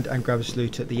 turn around and grab a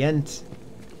loot at the end.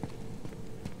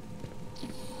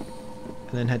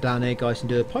 And then head down here, guys, and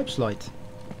do a pipe slide.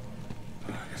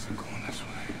 I guess I'm going this way.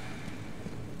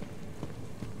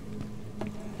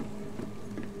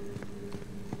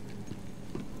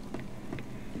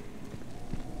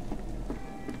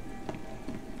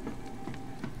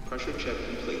 Pressure check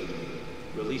complete.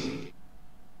 Releasing.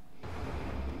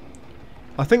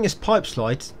 I think this pipe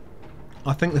slide,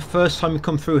 I think the first time you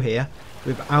come through here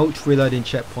without reloading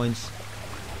checkpoints,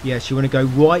 yes, you want to go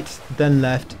right, then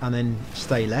left, and then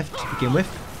stay left to begin with,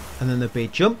 and then there'll be a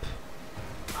jump,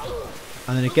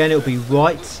 and then again it'll be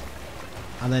right,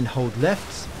 and then hold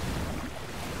left.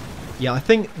 Yeah, I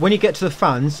think when you get to the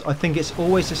fans, I think it's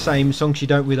always the same as long as you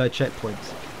don't reload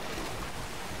checkpoints.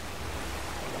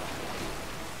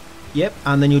 Yep,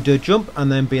 and then you'll do a jump,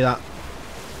 and then be that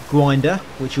grinder,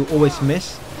 which you'll always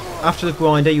miss. After the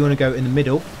grinder, you want to go in the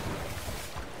middle,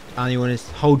 and you want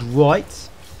to hold right,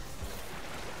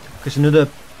 because another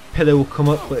pillar will come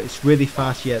up, but it's really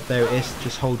fast. Yeah, there it is.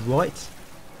 Just hold right,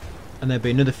 and there'll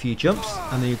be another few jumps,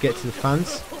 and then you get to the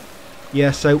fans. Yeah,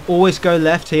 so always go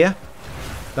left here.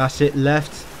 That's it,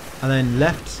 left, and then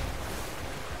left,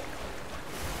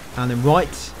 and then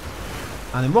right,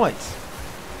 and then right.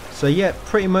 So yeah,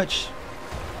 pretty much.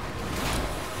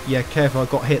 Yeah, careful, I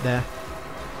got hit there.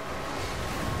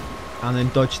 And then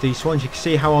dodge these ones. You can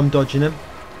see how I'm dodging them.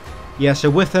 Yeah,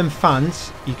 so with them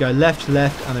fans, you go left,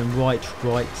 left, and then right,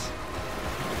 right.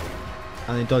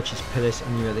 And then dodge these pillars,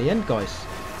 and you're at the end, guys.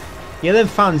 Yeah, them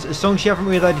fans, as long as you haven't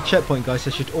reloaded checkpoint, guys,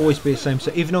 they should always be the same.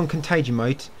 So even on contagion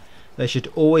mode, they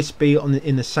should always be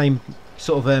in the same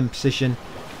sort of position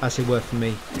as they were for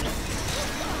me.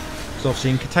 So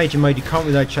obviously in contagion mode, you can't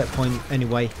reload checkpoint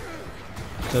anyway.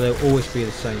 So they'll always be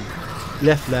the same.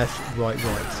 Left, left, right,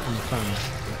 right, and the fans.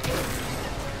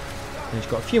 And you've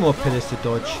got a few more pillars to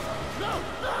dodge,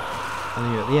 and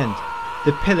then you're at the end.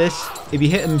 The pillars, if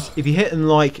you hit them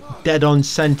like dead on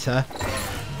center,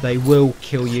 they will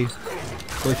kill you.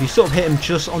 But if you sort of hit them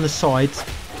just on the sides,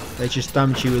 they just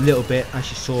damage you a little bit, as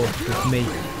you saw with me.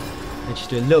 They just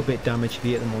do a little bit damage if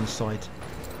you hit them on the side.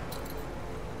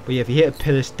 But yeah, if you hit a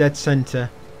pillars dead center,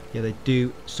 yeah, they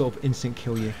do sort of instant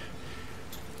kill you.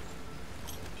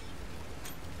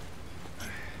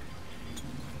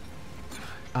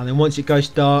 And then once it goes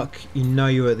dark, you know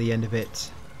you're at the end of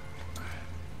it.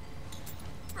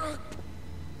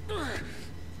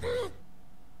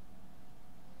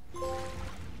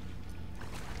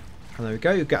 And there we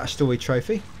go, you get a story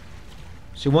trophy.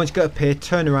 So once you get up here,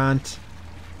 turn around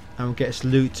and we'll get us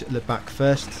loot at the back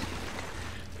first.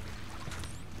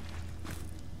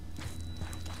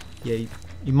 Yeah,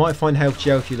 you might find health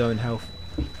gel if you're low in health.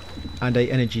 And a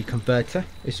energy converter,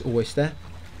 it's always there.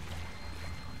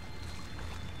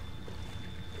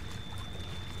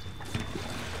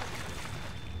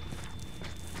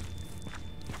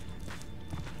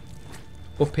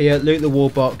 Up here, loot the wall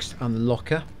box and the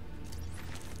locker.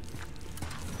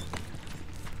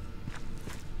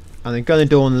 And then go in the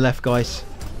door on the left, guys.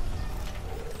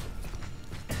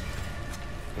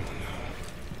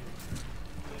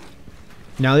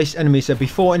 Now this enemies, there'll be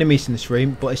 4 enemies in this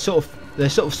room, but they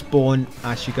sort of spawn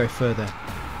as you go further.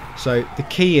 So the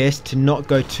key is to not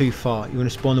go too far. You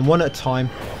want to spawn them one at a time.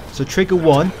 So trigger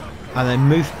one and then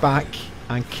move back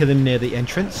and kill him near the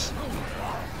entrance.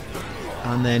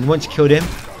 And then once you killed him,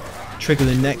 trigger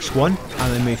the next one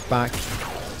and then move back.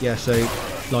 Yeah, so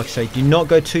like I say, do not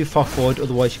go too far forward,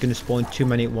 otherwise you're going to spawn too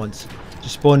many at once.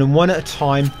 Just spawn them one at a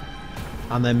time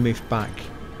and then move back.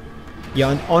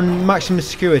 Yeah, and on maximum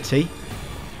security,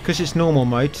 because it's normal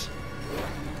mode.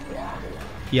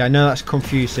 Yeah, I know that's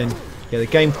confusing. Yeah, the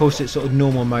game calls it sort of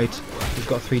normal mode. We've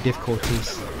got 3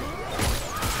 difficulties.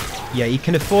 Yeah, you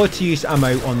can afford to use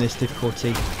ammo on this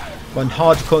difficulty. But on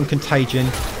hardcore and contagion,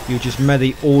 you just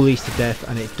melee all these to death,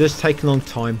 and it does take a long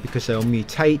time because they'll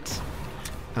mutate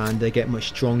and they get much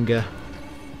stronger.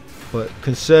 But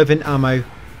conserving ammo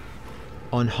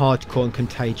on hardcore and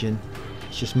contagion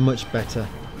is just much better.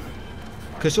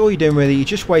 Because all you're doing really, you're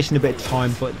just wasting a bit of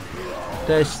time, but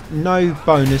there's no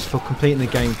bonus for completing the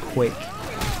game quick.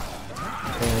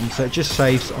 So it just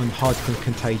saves on hardcore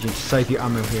contagion to save your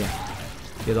ammo here.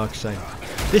 Yeah, like I say,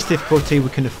 this difficulty we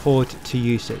can afford to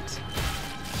use it.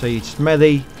 So you just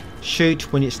melee,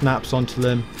 shoot when it snaps onto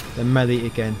them, then melee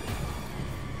again.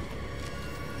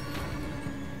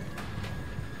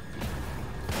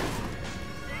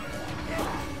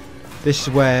 This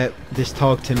is where this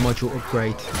targeting module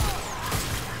upgrade.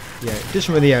 Yeah, it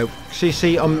doesn't really help. So you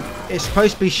see, it's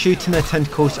supposed to be shooting their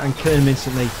tentacles and killing them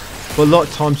instantly, but a lot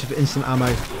of times with instant ammo,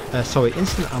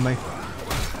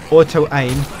 auto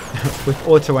aim, with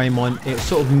auto aim on, it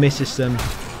sort of misses them,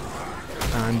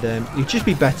 and you'd just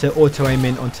be better auto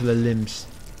aiming onto the limbs.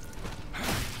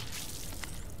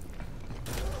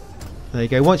 There you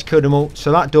go. Once you killed them all,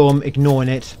 so that door I'm ignoring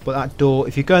it, but that door,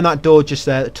 if you go in that door just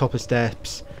there at the top of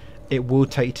steps, it will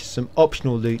take you to some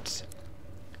optional loot.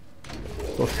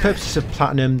 But for purposes of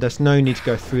platinum, there's no need to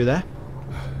go through there.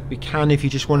 We can if you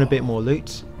just want a bit more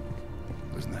loot.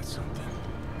 Wasn't that something?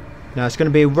 Now it's going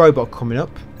to be a robot coming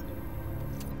up.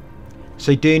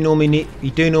 So you do normally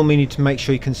need to make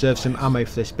sure you conserve some ammo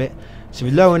for this bit. So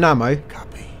if you're low on ammo,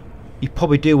 Copy. you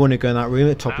probably do want to go in that room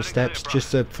at the top of the steps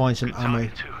just to find some ammo.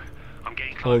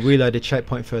 Or reload a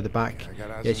checkpoint further back.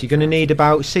 Yes, you're going to need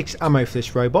about 6 ammo for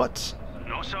this robot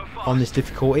on this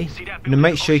difficulty. And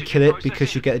make sure you kill it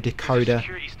because you get a decoder.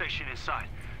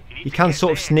 You can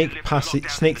sort of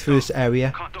sneak through this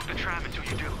area,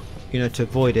 you know, to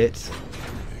avoid it.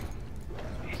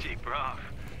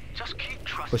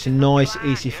 But it's a nice,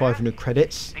 easy 500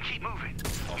 credits.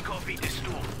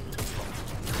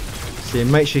 So yeah,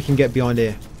 make sure you can get behind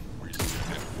here.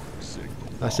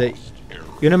 That's it.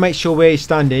 You want to make sure where you're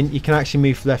standing, you can actually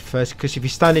move left first, because if you're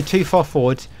standing too far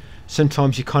forward,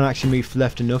 sometimes you can't actually move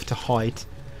left enough to hide.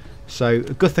 So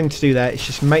a good thing to do there is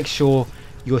just make sure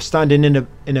you're standing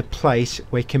in a place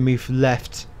where you can move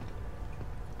left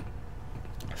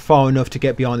far enough to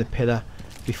get behind the pillar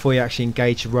before you actually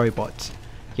engage the robot.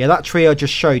 Yeah, that tree I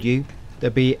just showed you,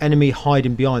 there'll be enemy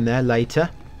hiding behind there later,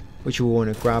 which you'll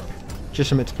want to grab. Just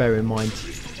something to bear in mind.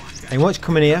 And once you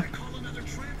come in here,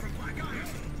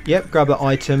 yep, grab that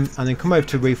item and then come over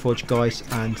to Reforge, guys,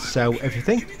 and sell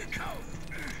everything.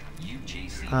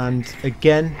 And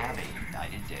again,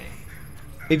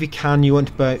 if you can, you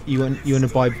want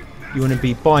to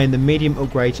be buying the medium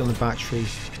upgrades on the battery,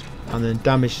 and then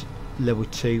damage level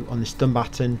 2 on the stun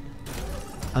baton,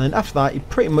 and then after that, it's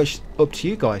pretty much up to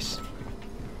you guys.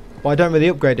 But I don't really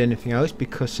upgrade anything else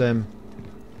because I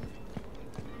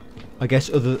guess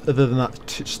other than that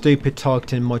stupid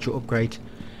targeting module upgrade,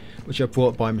 which I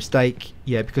brought by mistake.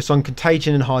 Yeah, because on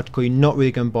Contagion and Hardcore, you're not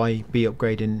really going to be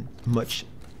upgrading much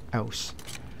else.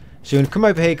 So you want to come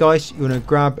over here, guys. You want to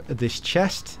grab this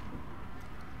chest,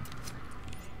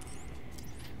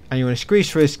 and you want to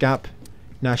squeeze through this gap.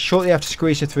 Now, shortly after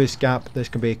squeezing through this gap, there's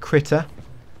going to be a critter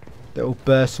that will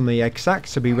burst from the egg sac.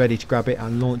 So be ready to grab it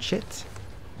and launch it.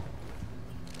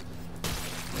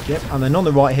 Yep, and then on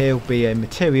the right here will be a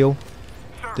material,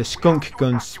 the skunk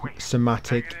gun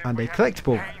somatic, and a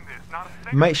collectible.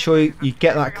 Make sure you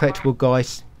get that collectible,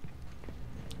 guys,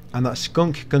 and that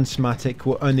skunk gun schematic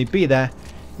will only be there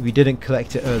if you didn't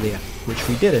collect it earlier, which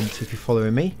we didn't if you're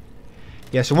following me.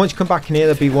 Yeah, so once you come back in here,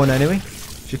 there'll be one enemy.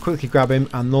 Just quickly grab him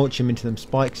and launch him into them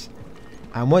spikes,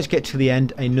 and once you get to the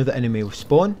end, another enemy will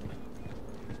spawn.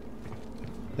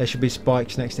 There should be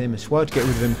spikes next to him as well to get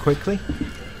rid of him quickly.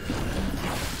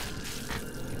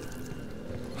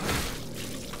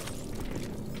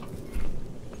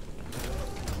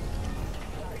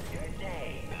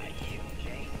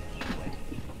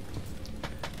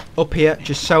 Up here,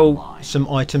 just sell some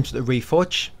items at the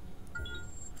Reforge.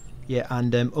 Yeah,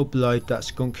 and upload that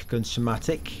skunk gun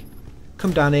schematic.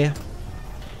 Come down here.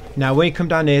 Now, when you come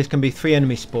down here, there's going to be 3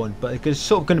 enemies spawn, but they're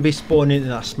sort of going to be spawning in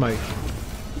that smoke.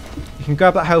 You can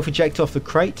grab that health ejector off the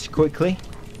crate quickly.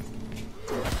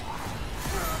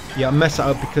 Yeah, I messed that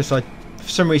up because I, for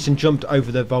some reason, jumped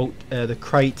over the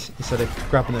crate instead of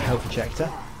grabbing the health ejector.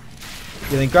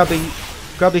 Yeah, then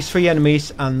grab these 3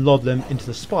 enemies and lob them into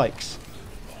the spikes.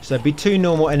 So there'll be 2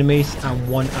 normal enemies and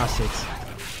 1 acid.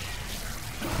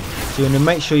 So you want to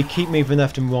make sure you keep moving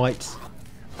left and right.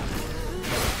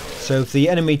 So if the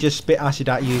enemy just spit acid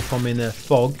at you from in a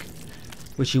fog,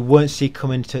 which you won't see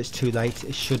coming until it's too late,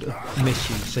 it should miss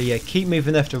you. So yeah, keep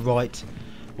moving left and right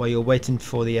while you're waiting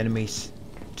for the enemies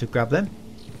to grab them.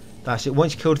 That's it.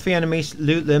 Once you killed 3 enemies,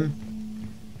 loot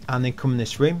them and then come in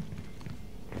this room.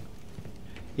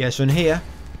 Yeah, so in here,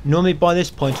 normally by this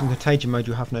point in contagion mode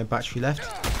you have no battery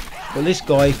left. But this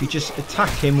guy, if you just attack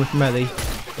him with melee,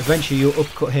 eventually you'll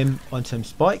upcut him on some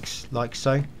spikes, like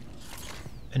so.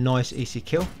 A nice easy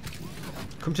kill.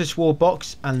 Come to this wall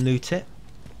box and loot it.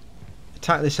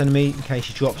 Attack this enemy in case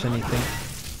he drops anything.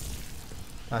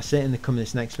 That's it, and then come to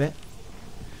this next bit.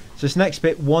 So this next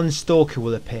bit, 1 stalker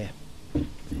will appear.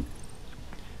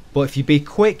 But if you be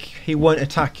quick, he won't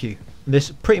attack you. This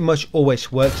pretty much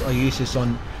always works. I use this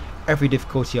on every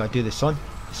difficulty I do this on.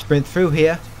 Sprint through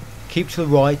here, keep to the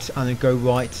right and then go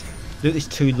right. Loot these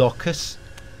 2 lockers.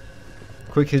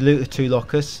 Quickly loot the 2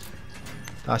 lockers.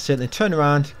 That's it, then turn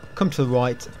around, come to the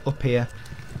right, up here.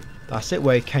 That's it,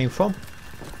 where he came from.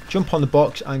 Jump on the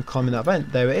box and climb in that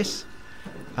vent. There it is.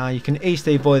 And you can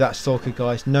easily avoid that stalker,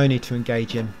 guys. No need to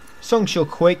engage him. As long as you're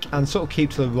quick and sort of keep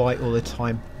to the right all the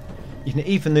time. You can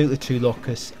even loot the 2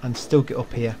 lockers and still get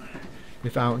up here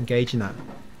without engaging that.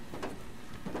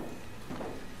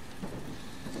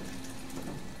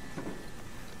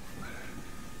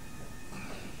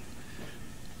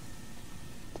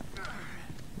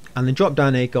 And then drop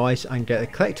down here, guys, and get a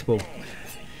collectible.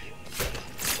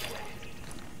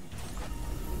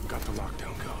 Got the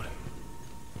lockdown code.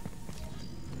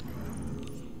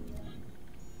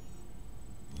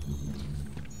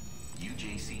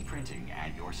 UJC Printing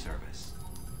at your service.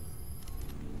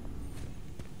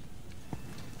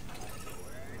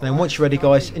 Then once you're ready,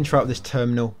 guys, interact with this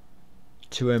terminal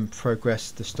to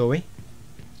progress the story.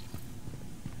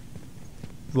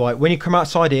 Right, when you come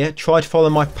outside here, try to follow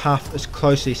my path as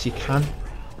closely as you can.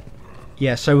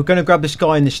 Yeah, so we're going to grab this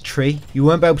guy in this tree. You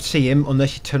won't be able to see him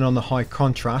unless you turn on the high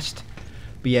contrast.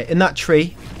 But yeah, in that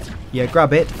tree, yeah,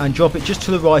 grab it and drop it just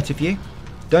to the right of you.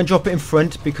 Don't drop it in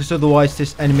front because otherwise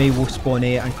this enemy will spawn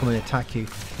here and come and attack you.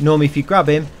 Normally if you grab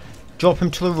him, drop him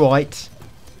to the right,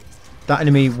 that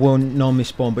enemy won't normally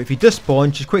spawn. But if he does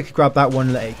spawn, just quickly grab that one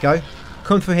and let it go.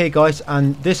 Come through here, guys,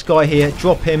 and this guy here,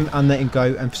 drop him and let him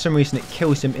go, and for some reason it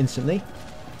kills him instantly.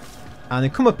 And then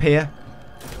come up here,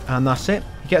 and that's it.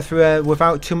 You get through here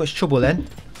without too much trouble then.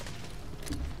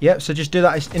 Yep, so just do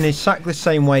that in exactly the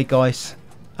same way, guys,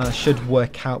 and it should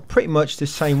work out pretty much the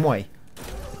same way.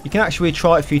 You can actually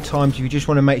try it a few times if you just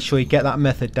want to make sure you get that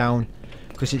method down,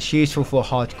 because it's useful for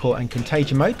hardcore and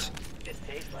contagion mode.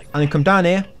 And then come down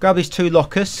here, grab these 2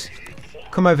 lockers,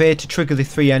 come over here to trigger the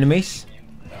 3 enemies.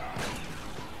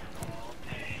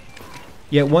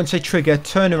 Yeah, once they trigger,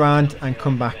 turn around and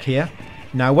come back here.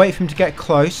 Now wait for him to get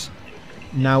close.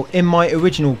 Now in my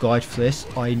original guide for this,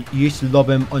 I used to lob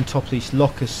him on top of these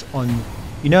lockers on,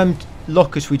 you know them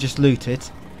lockers we just looted?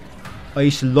 I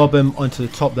used to lob him onto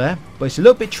the top there, but it's a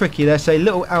little bit tricky. There's a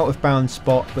little out of bounds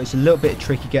spot, but it's a little bit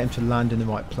tricky getting him to land in the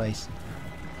right place.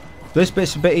 This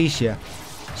bit's a bit easier.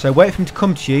 So wait for him to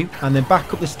come to you and then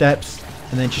back up the steps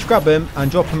and then just grab him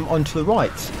and drop him onto the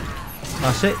right.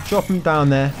 That's it, drop him down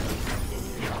there.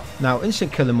 Now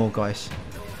instant kill them all, guys.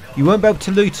 You won't be able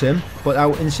to loot him, but that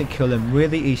will instant kill him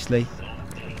really easily.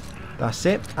 That's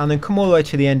it, and then come all the way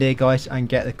to the end here, guys, and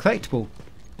get the collectible.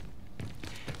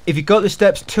 If you got the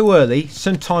steps too early,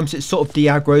 sometimes it sort of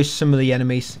de-aggroes some of the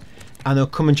enemies and they'll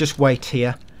come and just wait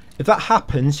here. If that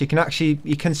happens, you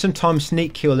can sometimes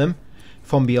sneak kill them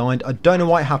from behind. I don't know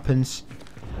why it happens,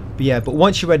 but yeah, but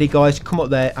once you're ready, guys, come up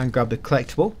there and grab the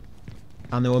collectible.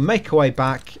 And then we'll make our way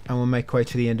back and we'll make our way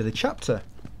to the end of the chapter.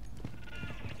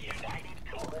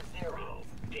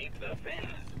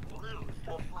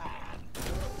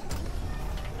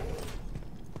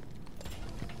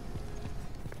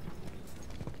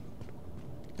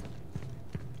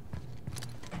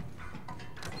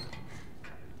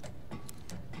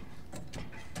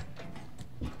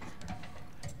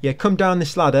 Yeah, come down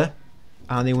this ladder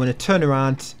and then you want to turn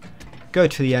around, go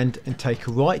to the end and take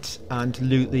a right and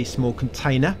loot the small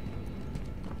container.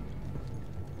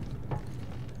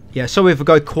 Yeah, sorry if I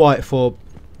go quiet for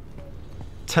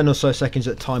 10 or so seconds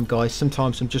at a time, guys.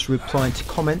 Sometimes I'm just replying to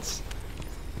comments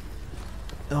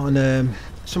on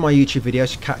some of my YouTube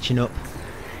videos, catching up.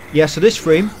 Yeah, so this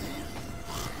room,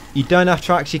 you don't have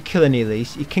to actually kill any of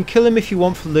these. You can kill them if you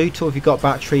want for loot, or if you've got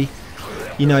battery,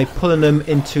 you know, pulling them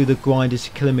into the grinders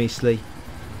to kill them easily.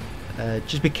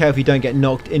 Just be careful you don't get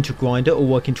knocked into a grinder or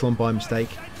walk into one by mistake.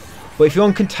 But if you're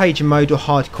on contagion mode or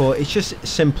hardcore, it's just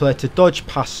simpler to dodge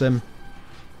past them,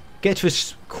 get to a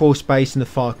crawl space in the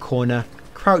far corner,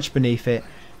 crouch beneath it,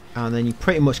 and then you're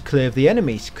pretty much clear of the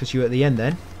enemies because you're at the end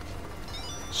then.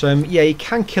 So yeah, you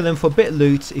can kill them for a bit of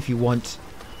loot if you want,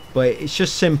 but it's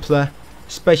just simpler,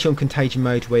 especially on contagion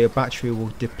mode where your battery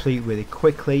will deplete really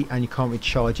quickly and you can't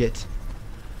recharge it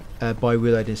by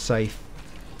reloading safe.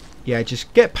 Yeah,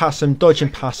 just get past them,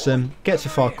 dodging past them, get to the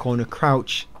far corner,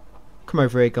 crouch, come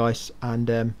over here guys,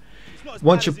 and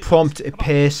once your prompt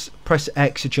appears, press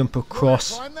X to jump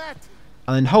across, and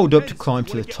then hold up to climb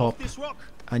to the top,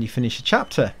 and you finish the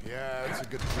chapter.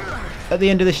 At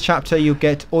the end of this chapter you'll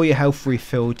get all your health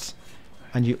refilled,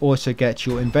 and you also get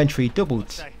your inventory doubled.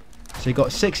 So you've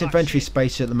got 6 inventory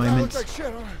spaces at the moment.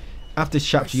 After this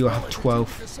chapter you'll have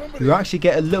 12. You actually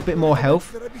get a little bit more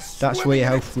health, that's where your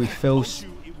health refills.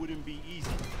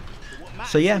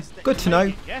 So yeah, good to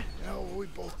know.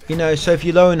 You know, so if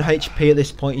you're low on HP at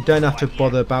this point, you don't have to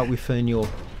bother about refilling your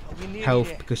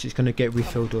health because it's going to get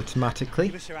refilled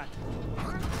automatically.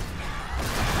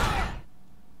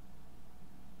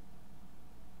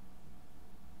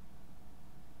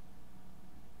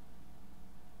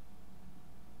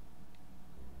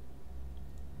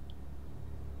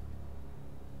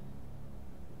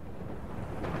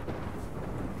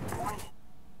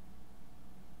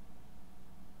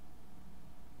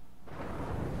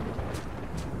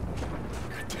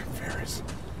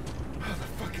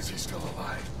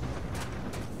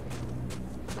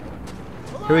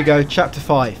 Here we go, chapter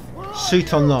 5.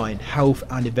 Suit online, health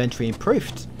and inventory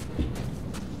improved.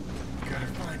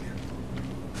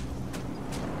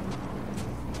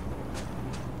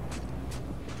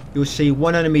 You'll see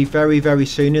one enemy very, very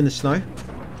soon in the snow,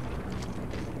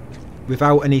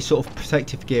 without any sort of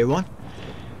protective gear on.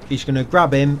 He's going to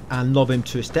grab him and lob him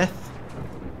to his death,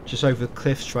 just over the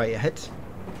cliff straight ahead.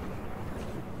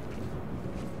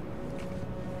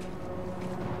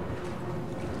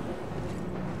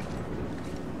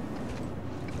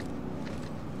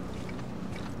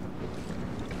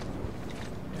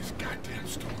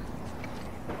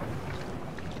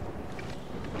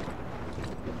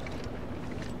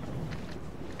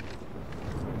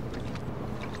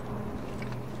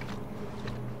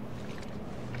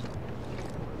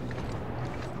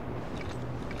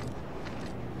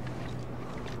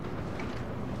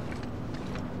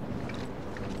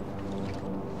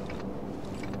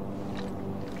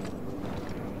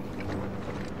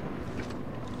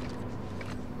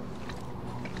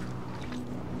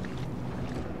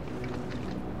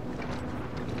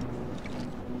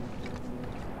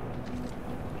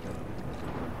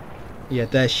 Yeah,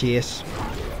 there she is.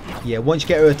 Yeah, once you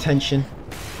get her attention,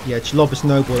 yeah, just lob a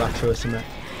snowball at her or something.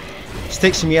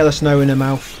 Stick some yellow snow in her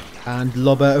mouth and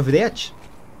lob her over the edge.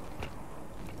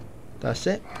 That's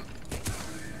it.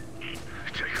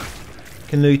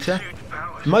 Can loot her.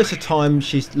 Most of the time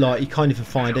she's like, you can't even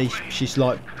find her. She's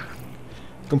like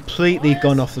completely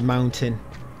gone off the mountain.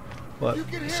 But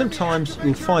sometimes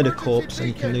you'll find a corpse and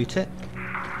you can loot it.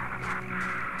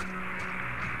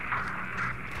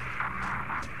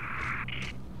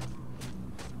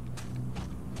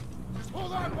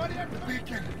 Hold on, buddy, I'm the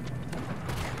beacon.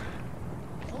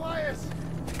 Elias!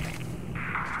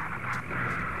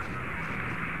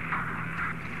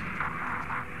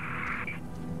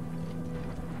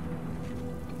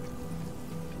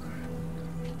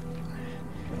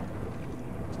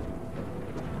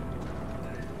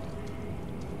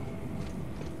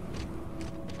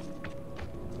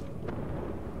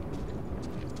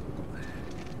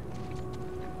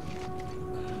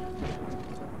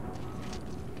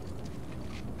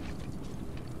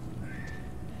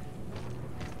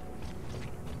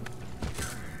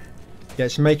 Yeah,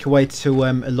 let's make our way to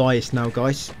Elias now,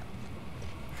 guys.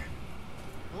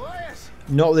 Elias!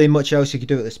 Not really much else you could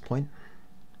do at this point.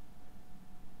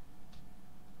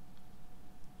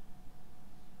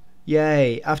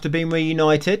 Yay, after being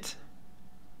reunited,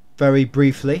 very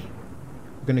briefly,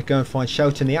 we're going to go and find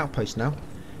shelter in the outpost now.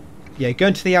 Yeah, go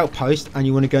into the outpost and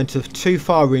you want to go into 2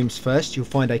 fire rooms first. You'll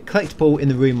find a collectible in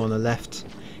the room on the left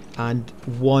and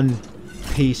 1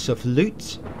 piece of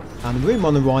loot. And the room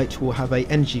on the right will have a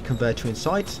energy converter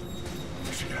inside.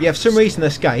 Yeah, for some reason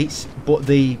there's gates, but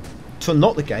to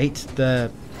unlock the gate,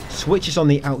 the switch is on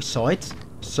the outside.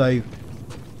 So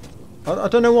I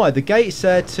don't know why. The gate is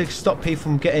there to stop people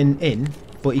from getting in,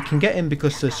 but you can get in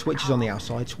because the switch is on the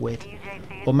outside. It's weird.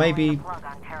 Or maybe,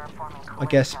 I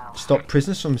guess, stop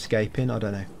prisoners from escaping. I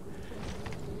don't know.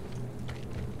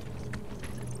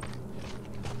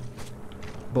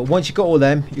 But once you've got all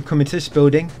them, you come into this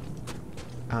building.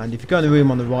 And if you go in the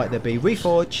room on the right, there'll be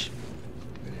Reforge.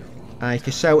 And you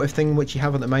can sell everything which you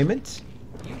have at the moment.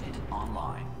 Unit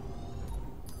online.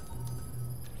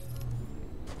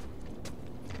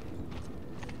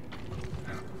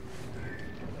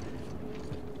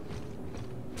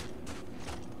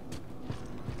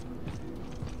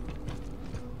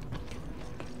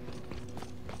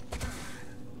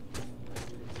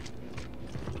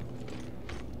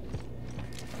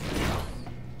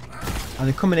 And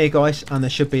then come in here, guys, and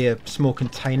there should be a small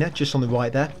container just on the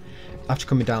right there after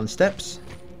coming down the steps.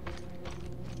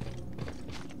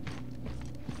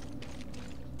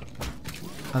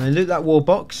 And then loot that wall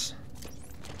box.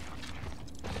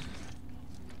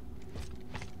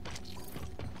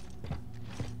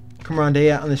 Come around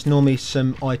here and there's normally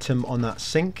some item on that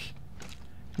sink.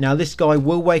 Now this guy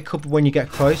will wake up when you get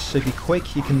close, so be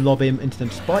quick, you can lob him into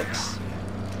them spikes.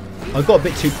 I got a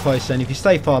bit too close then. If you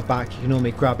stay far back, you can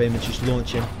normally grab him and just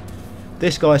launch him.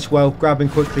 This guy as well, grab him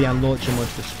quickly and launch him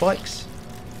onto the spikes.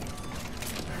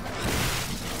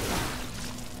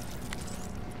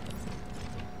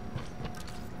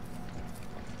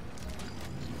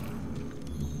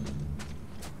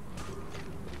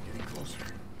 Getting closer.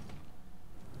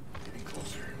 Getting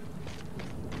closer.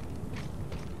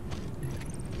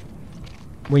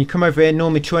 When you come over here,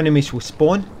 normally 2 enemies will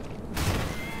spawn.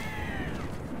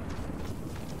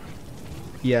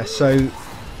 Yeah, so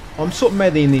I'm sort of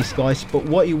meleeing these guys, but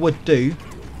what you would do,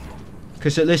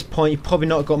 because at this point you've probably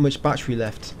not got much battery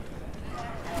left,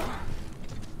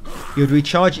 you'd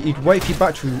recharge it, you'd wait for your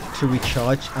battery to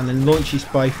recharge and then launch these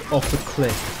both off the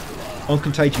cliff on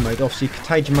contagion mode. Obviously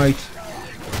contagion mode,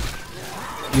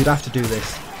 you'd have to do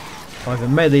this, either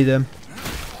melee them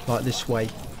like this way,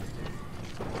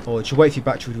 or just wait for your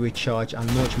battery to recharge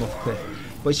and launch them off the cliff.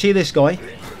 But see this guy,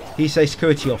 he's a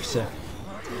security officer.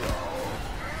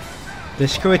 The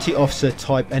security officer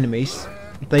type enemies,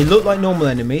 they look like normal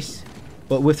enemies,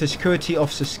 but with the security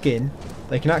officer skin,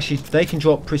 they can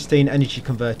drop pristine energy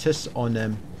converters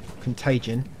on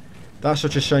contagion. That's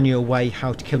just showing you a way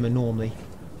how to kill them normally.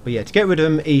 But yeah, to get rid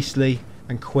of them easily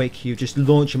and quick, you just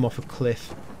launch them off a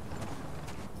cliff.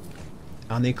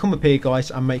 And then come up here, guys,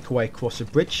 and make your way across the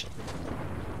bridge.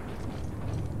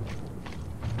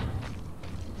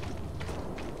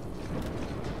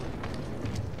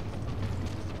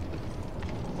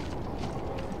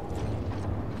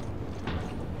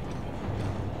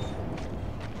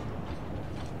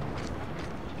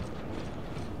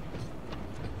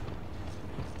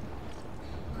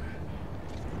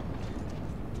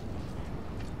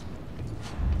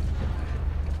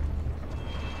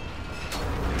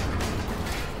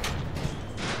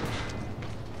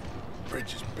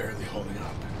 Bridge is barely holding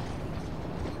up.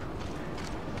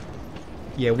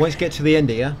 Yeah, once you get to the end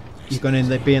here, you're going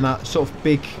to be in that sort of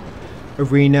big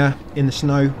arena in the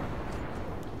snow.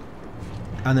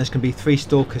 And there's going to be 3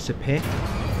 stalkers up here.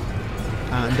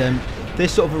 And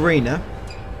this sort of arena,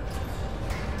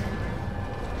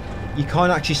 you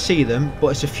can't actually see them, but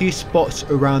it's a few spots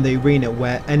around the arena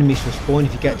where enemies will spawn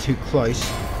if you get too close.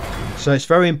 So it's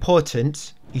very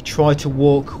important you try to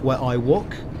walk where I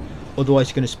walk, otherwise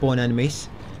you're going to spawn enemies.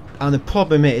 And the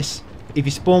problem is, if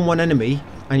you spawn one enemy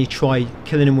and you try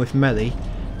killing him with melee,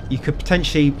 you could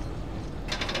potentially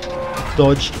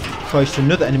dodge close to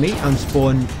another enemy and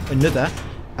spawn another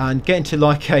and get into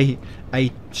like a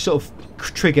sort of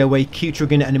trigger where you keep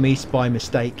triggering enemies by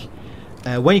mistake.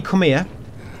 When you come here,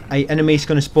 an enemy is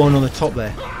going to spawn on the top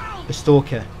there, the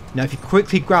stalker. Now if you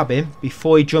quickly grab him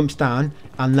before he jumps down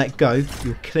and let go,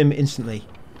 you'll kill him instantly.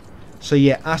 So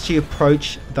yeah, as you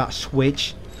approach that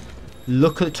switch,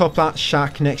 look at the top of that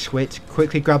shack next to it,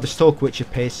 quickly grab the stalker which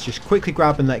appears, just quickly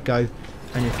grab and let go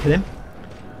and you'll kill him.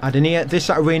 And in here, this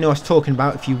arena I was talking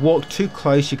about, if you walk too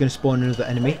close you're going to spawn another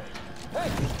enemy.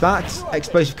 If that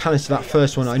explosive cannon to that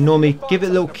first one, I normally give it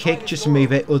a little kick just to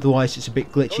move it, otherwise it's a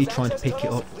bit glitchy trying to pick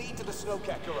it up.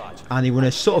 and you want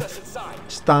to sort of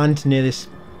stand near this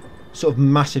sort of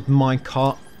massive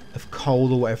minecart of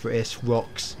coal or whatever it is,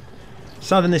 rocks.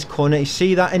 Stand in this corner. You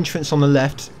see that entrance on the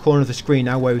left corner of the screen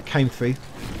now where we came through.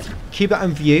 Keep that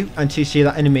in view until you see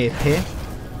that enemy appear,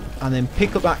 and then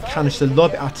pick up that canister,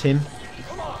 lob it at him,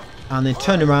 and then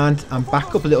turn around and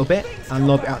back up a little bit and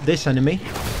lob it at this enemy,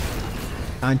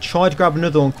 and try to grab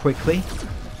another one quickly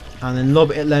and then lob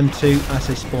it at them too as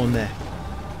they spawn there.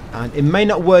 And it may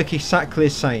not work exactly the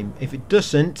same. If it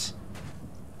doesn't,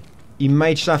 you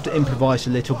may just have to improvise a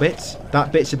little bit.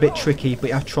 That bit's a bit tricky, but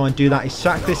you have to try and do that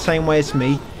exactly the same way as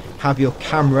me. Have your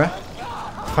camera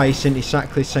facing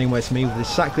exactly the same way as me with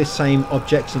exactly the same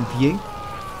objects in view,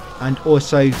 and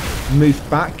also move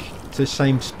back to the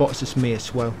same spots as me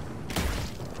as well.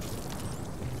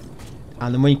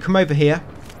 And then when you come over here,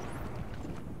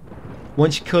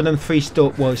 once you kill them 3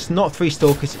 stalkers, well, it's not 3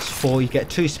 stalkers, it's 4. You get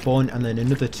 2 spawn and then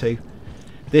another 2.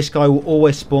 This guy will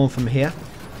always spawn from here.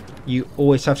 You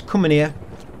always have to come in here.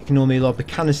 You can normally lob a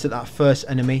canister at that first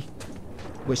enemy,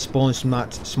 which spawns from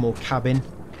that small cabin.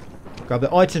 Grab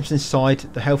the items inside,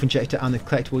 the health injector and the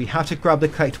collectible. You have to grab the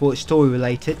collectible, it's story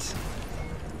related.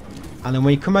 And then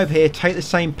when you come over here, take the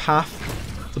same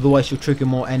path, otherwise you'll trigger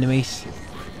more enemies.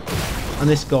 And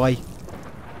this guy,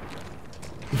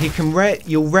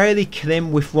 you'll rarely kill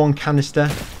him with 1 canister.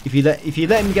 If you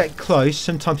let him get close,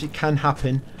 sometimes it can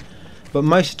happen, but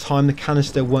most of the time the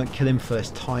canister won't kill him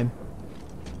first time.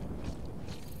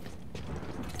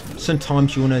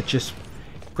 Sometimes you want to just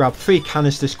grab 3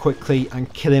 canisters quickly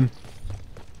and kill him.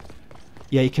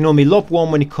 Yeah, you can normally lob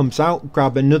 1 when he comes out,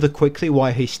 grab another quickly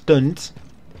while he's stunned,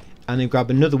 and then grab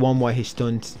another one while he's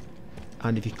stunned,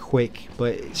 and if you're quick.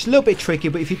 But it's a little bit tricky,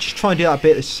 but if you just try and do that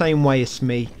bit the same way as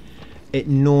me, it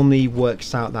normally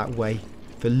works out that way,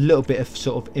 for a little bit of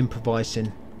sort of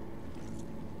improvising.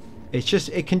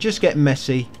 It can just get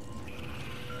messy.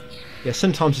 Yeah,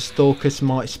 sometimes the stalkers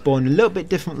might spawn a little bit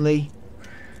differently,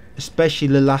 especially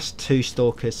the last 2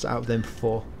 stalkers out of them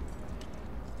 4.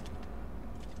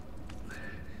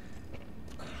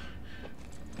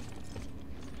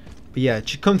 But yeah,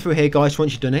 just come through here guys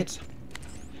once you've done it.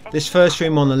 This first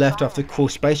room on the left after the crawl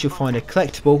space, you'll find a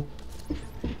collectible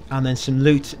and then some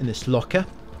loot in this locker.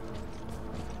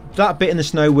 That bit in the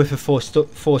snow with the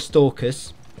 4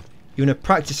 stalkers, you want to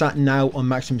practice that now on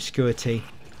maximum security,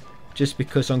 just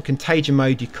because on contagion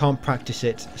mode you can't practice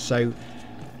it. So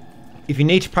if you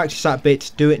need to practice that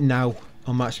bit, do it now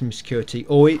on maximum security,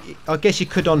 or I guess you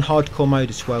could on hardcore mode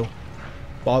as well,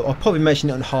 but I'll probably mention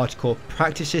it on hardcore.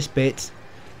 Practice this bit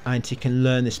and you can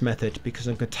learn this method, because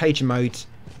on contagion mode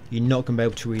you're not going to be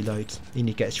able to reload. You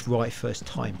need to get it right first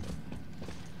time.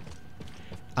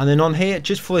 And then on here,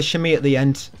 just for a shimmy at the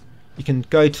end, you can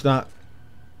go to that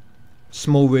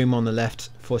small room on the left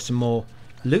for some more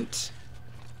loot,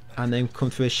 and then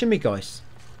come through a shimmy guys.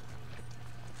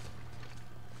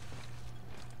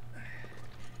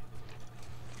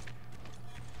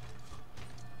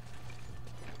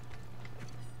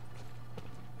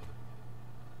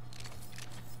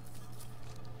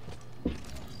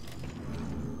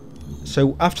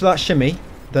 So after that shimmy,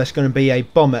 there's going to be a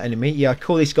bomber enemy. Yeah, I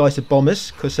call these guys the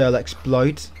bombers because they'll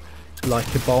explode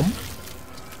like a bomb.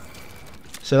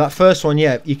 So that first one,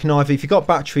 yeah, you can either, if you've got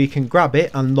battery, you can grab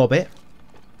it and lob it,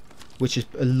 which is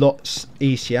a lot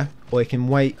easier, or you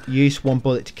can use 1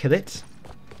 bullet to kill it.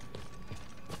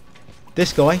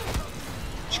 This guy,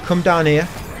 just come down here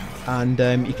and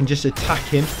you can just attack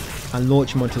him and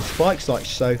launch him onto the spikes like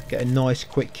so. Get a nice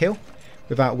quick kill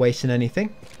without wasting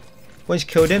anything. Once you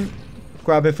killed him,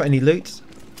 grab him for any loot,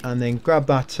 and then grab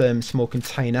that small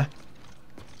container.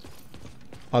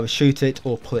 Either shoot it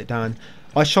or pull it down.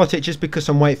 I shot it just because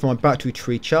I'm waiting for my battery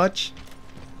to recharge.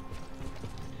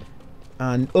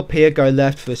 And up here, go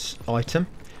left for this item.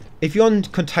 If you're on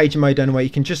contagion mode anyway, you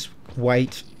can just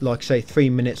wait, like say 3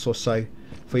 minutes or so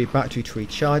for your battery to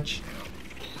recharge.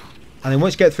 And then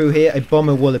once you get through here, a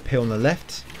bomber will appear on the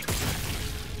left.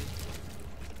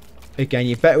 Again,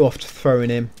 you're better off throwing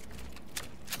him.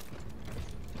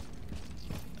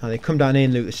 And they come down here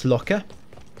and loot this locker.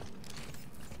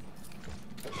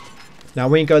 Now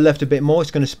when you go left a bit more,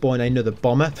 it's going to spawn another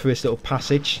bomber through this little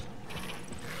passage.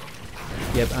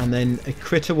 Yep, and then a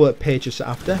critter will appear just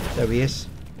after. There he is.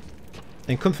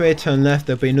 Then come through here, turn left,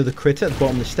 there'll be another critter at the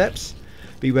bottom of the steps.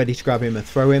 Be ready to grab him and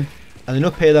throw him. And then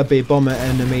up here there'll be a bomber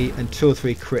enemy and 2 or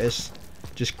 3 critters.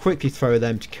 Just quickly throw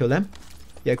them to kill them.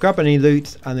 Yeah, grab any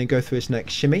loot and then go through this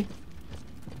next shimmy.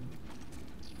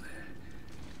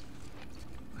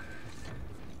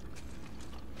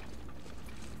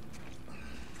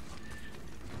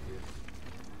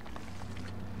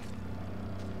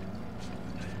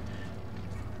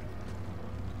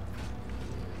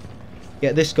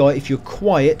 Yeah, this guy, if you're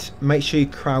quiet, make sure you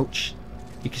crouch.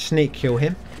 You can sneak kill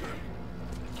him.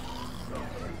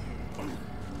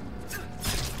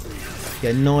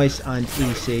 Yeah, nice and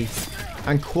easy.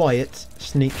 And quiet,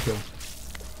 sneak kill.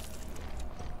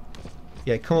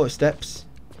 Yeah, come up steps.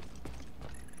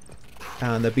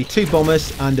 And there'll be 2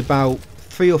 bombers and about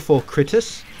 3 or 4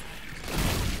 critters.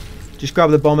 Just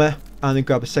grab the bomber and then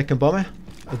grab a second bomber.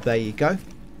 Oh, there you go.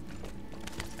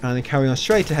 And then carry on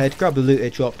straight ahead, grab the loot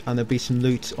it dropped, and there'll be some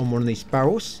loot on one of these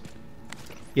barrels.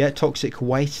 Yeah, toxic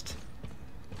waste.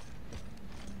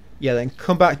 Yeah, then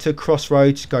come back to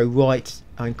crossroads, go right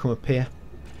and come up here.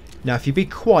 Now if you be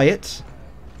quiet,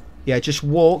 yeah, just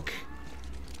walk,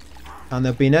 and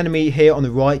there'll be an enemy here on the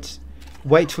right.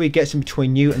 Wait till he gets in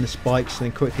between you and the spikes,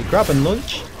 and then quickly grab and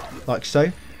launch, like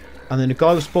so. And then the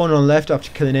guy will spawn on the left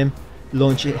after killing him,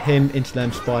 launch him into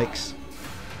them spikes.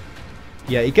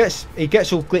 Yeah, he gets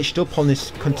all glitched up on this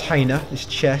container, this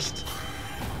chest.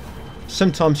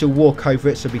 Sometimes he'll walk over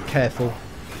it, so be careful.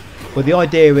 But the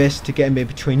idea is to get him in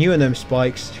between you and them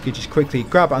spikes. You can just quickly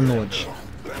grab and launch.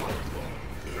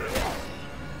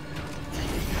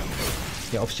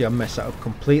 Yeah, obviously I messed that up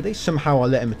completely. Somehow I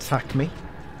let him attack me.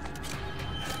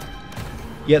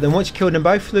 Yeah, then once you killed them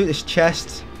both, loot this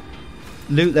chest.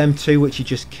 Loot them 2 which you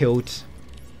just killed.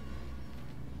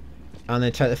 And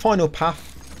then take the final path.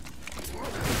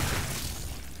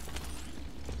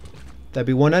 There'll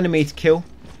be 1 enemy to kill,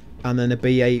 and then there'll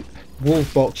be a wall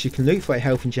box you can loot for a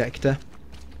health injector,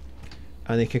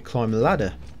 and you can climb the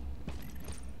ladder.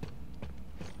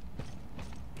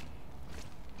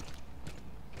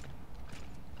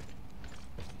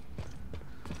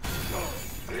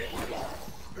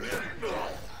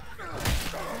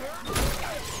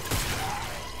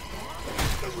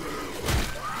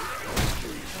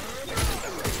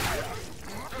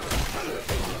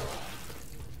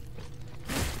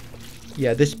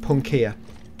 Yeah, this punk here.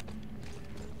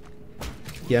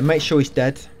 Yeah, make sure he's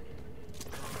dead.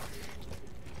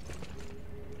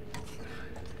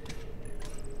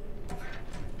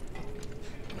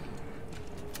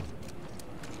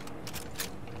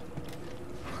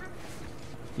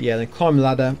 Yeah, then climb the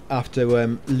ladder after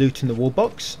looting the wall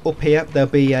box. Up here, there'll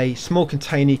be a small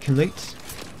container you can loot.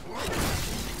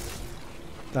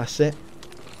 That's it.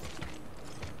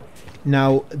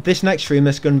 Now, this next room,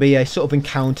 there's going to be a sort of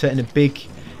encounter in a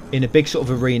big sort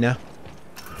of arena.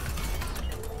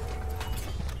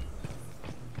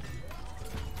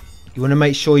 You want to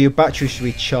make sure your batteries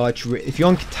recharge. If you're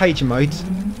on contagion mode,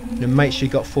 then make sure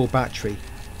you got full battery.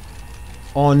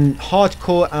 On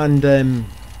hardcore and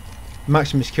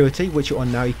maximum security, which you're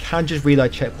on now, you can just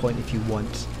reload checkpoint if you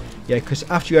want. Yeah, because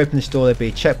after you open this door, there'll be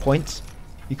a checkpoint.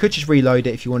 You could just reload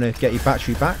it if you want to get your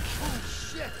battery back.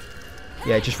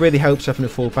 Yeah, it just really helps having a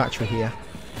full battery here.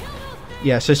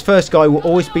 Yeah, so this first guy will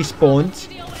always be spawned.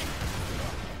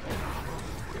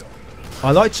 I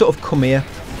like to sort of come here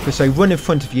because they run in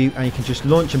front of you and you can just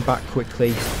launch them back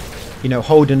quickly, you know,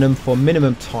 holding them for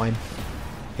minimum time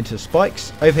into the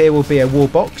spikes. Over here will be a wall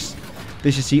box.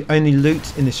 This is the only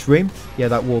loot in this room. Yeah,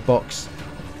 that wall box.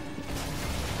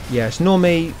 Yeah, so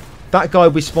normally that guy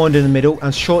will be spawned in the middle,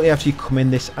 and shortly after you come in,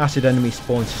 this acid enemy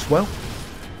spawns as well.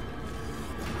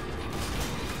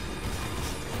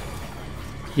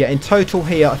 Yeah, in total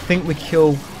here, I think we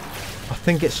kill, I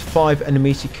think it's 5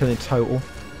 enemies you kill in total.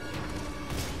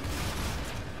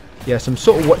 Yeah, so I'm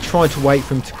sort of trying to wait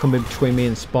for him to come in between me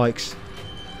and spikes.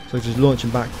 So just launch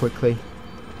him back quickly.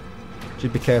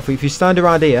 Just be careful. If you stand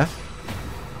around here,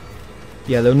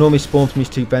 yeah, they'll normally spawn from these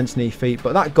 2 vents near your feet.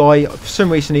 But that guy, for some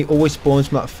reason, he always spawns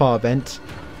from that far vent.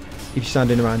 If you're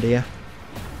standing around here.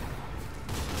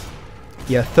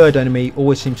 Yeah, 3rd enemy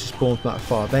always seems to spawn from that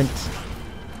far vent.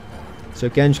 So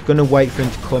again, just going to wait for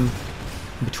him to come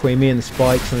between me and the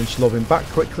spikes and then just lob him back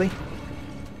quickly.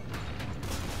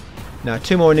 Now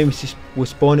 2 more enemies will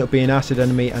spawn. It'll be an acid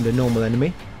enemy and a normal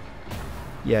enemy.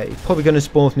 Yeah, he's probably going to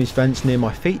spawn from these vents near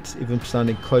my feet if I'm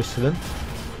standing close to them.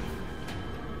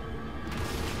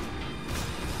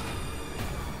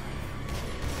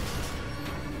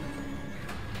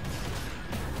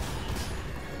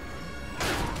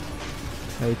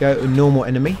 There you go, a normal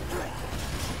enemy.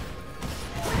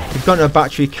 If you've got no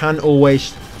battery, you can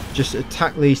always just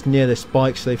attack these near the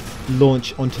spikes so they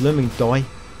launch onto them and die.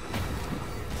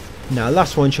 Now,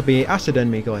 last one should be acid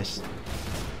enemy, guys.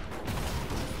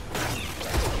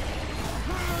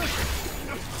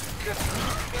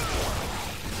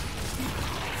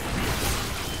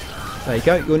 There you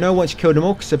go. You'll know once you kill them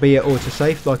all because they'll be at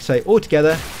autosave. Like I say,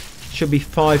 altogether should be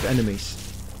 5 enemies.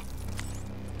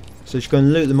 So just go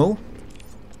and loot them all.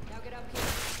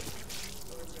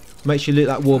 Make sure you loot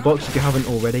that wall box if you haven't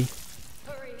already.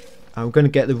 And we're going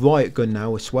to get the riot gun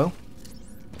now as well.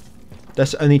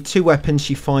 There's only 2 weapons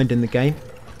you find in the game.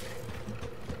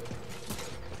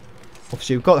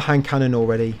 Obviously we've got the hand cannon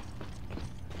already,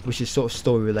 which is sort of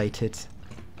story related.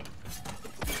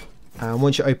 And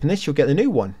once you open this, you'll get the new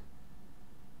one.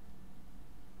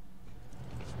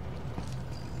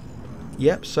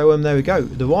 Yep, so there we go,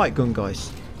 the riot gun,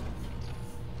 guys.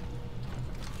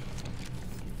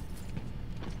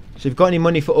 So if you've got any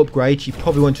money for upgrades, you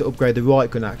probably want to upgrade the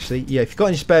riot gun actually. Yeah, if you've got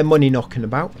any spare money knocking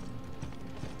about.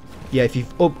 Yeah, if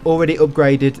you've already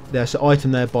upgraded, there's an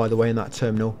item there by the way in that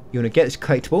terminal. You want to get this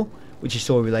collectible, which is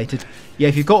story related. Yeah,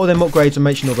 if you've got all them upgrades I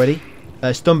mentioned already.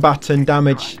 Stun baton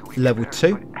damage level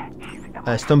 2.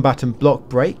 Stun baton block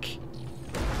break.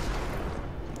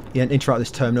 Yeah, and interact with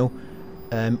this terminal.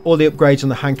 All the upgrades on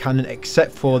the hand cannon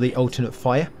except for the alternate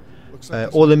fire.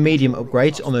 All the medium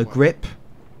upgrades on the grip.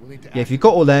 Yeah, if you've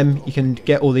got all them, you can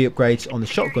get all the upgrades on the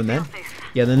shotgun then.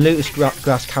 Yeah, then loot this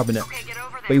glass cabinet.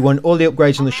 But you want all the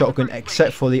upgrades on the shotgun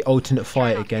except for the alternate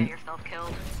fire again.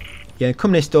 Yeah,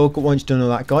 come in this door once you've done all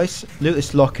that, guys. Loot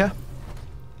this locker.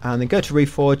 And then go to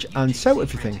Reforge and sell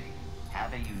everything.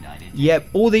 Yep,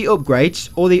 all the upgrades,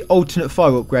 all the alternate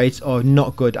fire upgrades are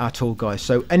not good at all, guys.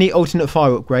 So any alternate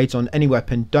fire upgrades on any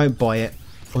weapon, don't buy it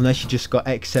unless you just got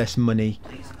excess money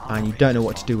and you don't know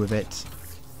what to do with it.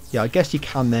 Yeah, I guess you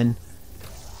can then.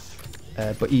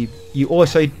 But you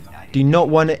also do not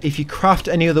want to, if you craft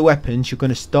any other weapons, you're going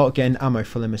to start getting ammo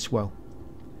for them as well.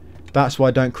 That's why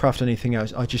I don't craft anything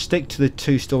else. I just stick to the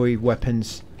 2-story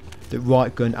weapons, the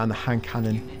riot gun and the hand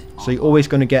cannon. So you're always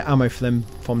going to get ammo for them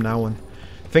from now on.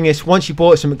 Thing is, once you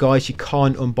bought something, guys, you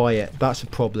can't unbuy it. That's a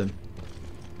problem.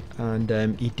 And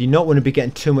you do not want to be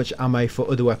getting too much ammo for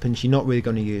other weapons you're not really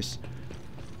going to use.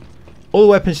 All the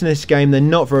weapons in this game, they're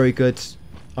not very good.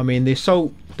 I mean, the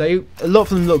assault, a lot of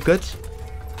them look good.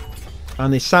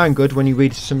 And they sound good when you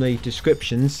read some of the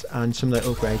descriptions and some of the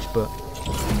upgrades, but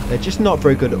they're just not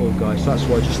very good at all, guys. That's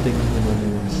why I just stick with the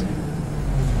normal ones.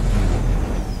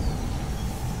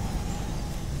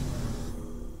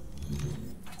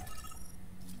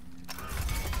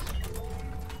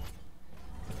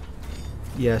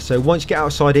 Yeah, so once you get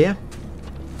outside here,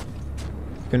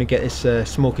 you're going to get this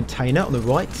small container on the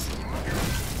right.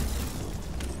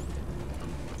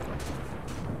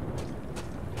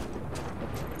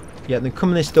 Yeah, then come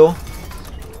in this door.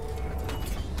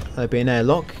 There'll be an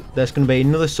airlock. There's going to be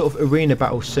another sort of arena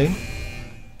battle soon,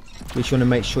 which you want to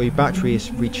make sure your battery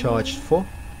is recharged for,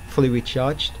 fully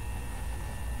recharged.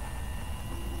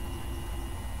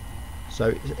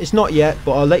 So it's not yet,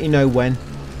 but I'll let you know when.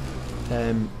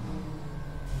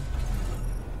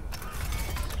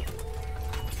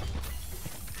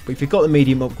 But if you've got the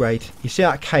medium upgrade, you see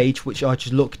that cage which I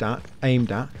just looked at,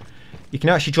 aimed at. You can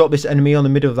actually drop this enemy on the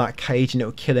middle of that cage and it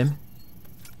will kill him.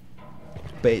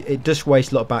 But it does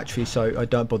waste a lot of battery, so I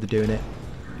don't bother doing it.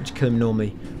 Just kill him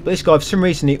normally. But this guy, for some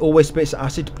reason, he always spits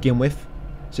acid to begin with.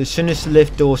 So as soon as the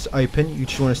lift doors open, you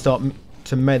just want to start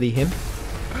to melee him.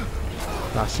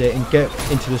 That's it, and get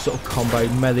into the sort of combo,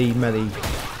 melee.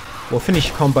 Well, finish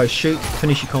your combo, shoot,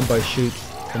 finish your combo, shoot,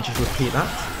 and just repeat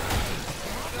that.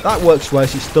 That works well,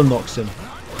 so it stun locks them.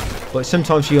 But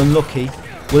sometimes you're unlucky.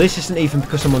 Well, this isn't even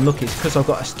because I'm unlucky, it's because I've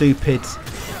got a stupid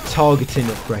targeting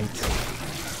upgrade.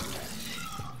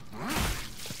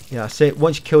 Yeah, that's it.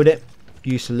 Once you killed it,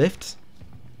 use the lift.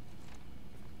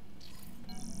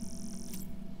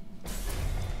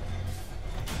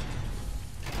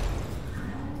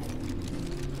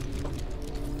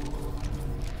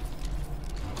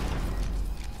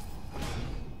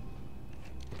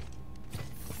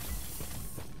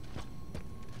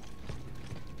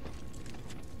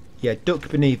 Yeah, duck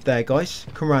beneath there, guys.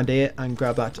 Come around here and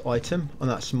grab that item on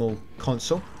that small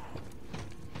console.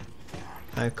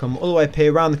 And come all the way up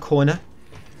here around the corner.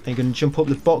 And you're going to jump up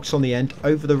the box on the end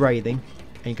over the railing.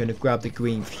 And you're going to grab the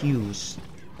green fuse.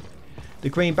 The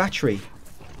green battery.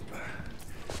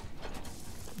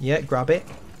 Yeah, grab it.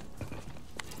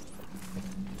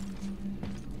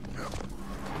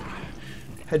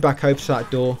 Head back over to that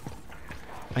door.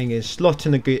 And you're going to slot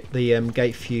in the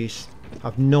gate fuse. I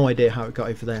have no idea how it got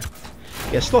over there.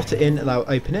 Yeah, slot it in and that'll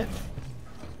open it.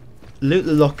 Loot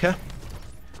the locker.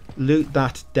 Loot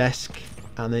that desk.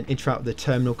 And then interact with the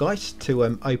terminal, guys, to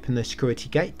open the security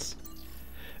gates.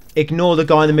 Ignore the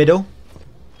guy in the middle.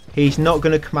 He's not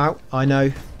going to come out. I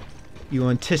know. You were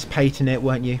anticipating it,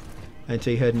 weren't you?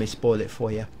 Until you heard me spoil it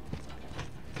for you.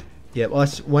 Yeah,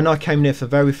 when I came in here for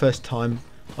the very first time,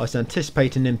 I was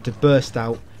anticipating him to burst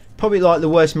out. Probably like the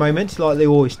worst moments, like they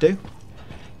always do.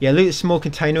 Yeah, loot the small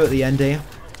container at the end here.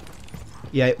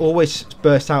 Yeah, it always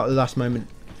bursts out at the last moment.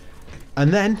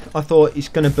 And then I thought he's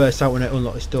going to burst out when I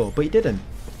unlock this door, but he didn't.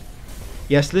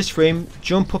 Yes, this room,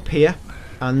 jump up here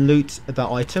and loot that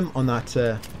item on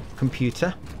that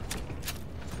computer.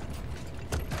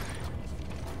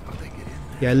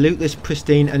 Yeah, loot this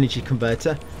pristine energy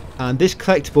converter. And this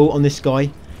collectible on this guy,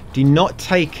 do not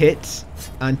take it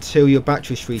until your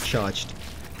battery's recharged.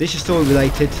 This is story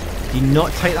related. Do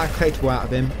not take that collectible out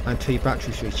of him until your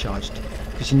battery's recharged,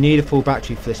 because you need a full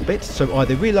battery for this bit. So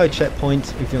either reload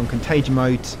checkpoint if you're on contagion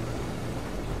mode.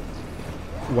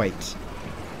 Wait.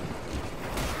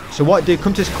 So what I do,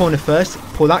 come to this corner first,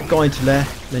 pull that guy into there,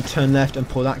 then turn left and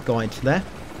pull that guy into there.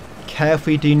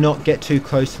 Carefully, do not get too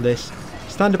close to this.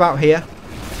 Stand about here,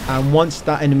 and once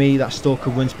that enemy, that stalker,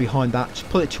 runs behind that, just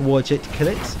pull it towards it to kill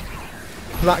it.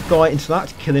 Pull that guy into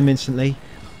that, kill him instantly,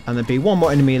 and then be one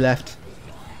more enemy left,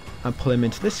 and pull him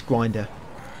into this grinder.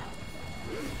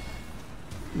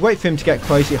 Wait for him to get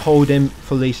close, you hold him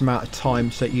for the least amount of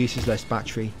time so it uses less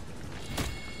battery.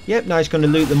 Yep, now he's going to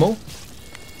loot them all.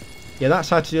 Yeah, that's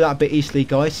how to do that a bit easily,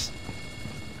 guys.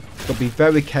 But be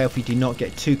very careful you do not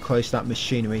get too close to that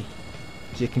machinery,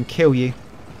 because it can kill you.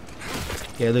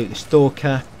 Yeah, loot the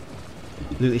stalker.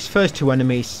 Loot his first two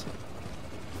enemies.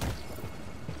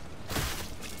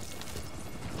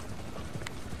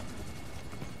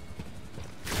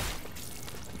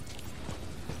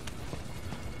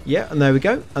 Yeah, and there we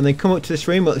go. And then come up to this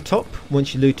room at the top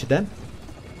once you looted them.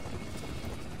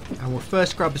 And we'll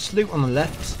first grab this loot on the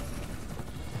left.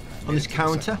 On this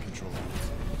counter.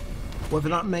 Whatever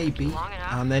that may be.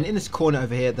 And then in this corner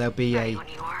over here there'll be a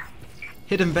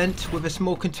hidden vent with a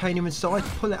small container inside.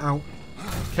 Pull it out.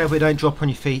 Carefully don't drop on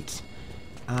your feet.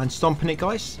 And stomp on it,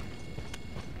 guys.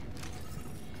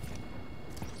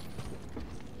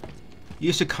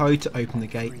 Use a code to open the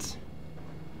gate.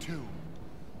 And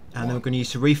then we're going to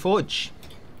use the reforge.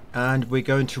 And we're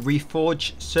going to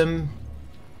reforge some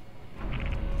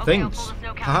things.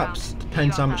 Perhaps.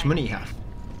 Depends how much money you have.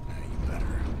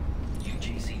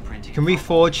 You can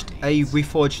reforge a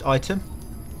reforged item.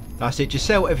 That's it, just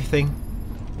sell everything.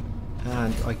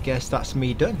 And I guess that's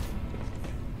me done.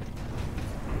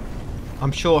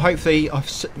 I'm sure, hopefully,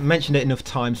 I've mentioned it enough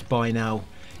times by now.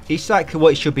 Exactly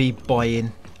what you should be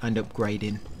buying and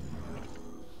upgrading.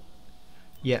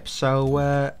 Yep,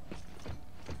 so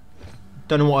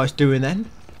don't know what I was doing then,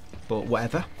 but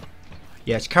whatever.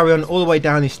 Yeah, let's carry on all the way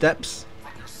down these steps.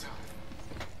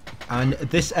 And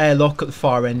this airlock at the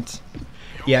far end.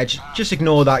 Yeah, just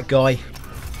ignore that guy.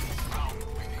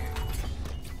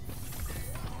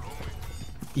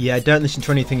 Yeah, don't listen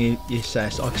to anything he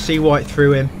says. I can see right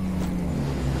through him.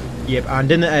 Yep,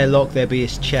 and in the airlock there'll be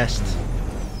his chest.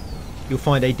 You'll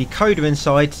find a decoder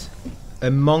inside,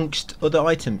 amongst other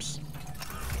items.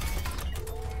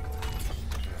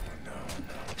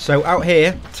 So out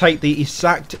here, take the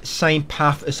exact same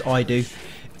path as I do.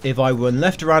 If I run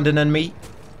left around an enemy,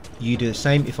 you do the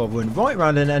same. If I run right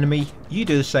around an enemy, you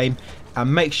do the same.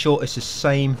 And make sure it's the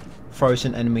same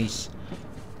frozen enemies.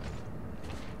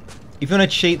 If you want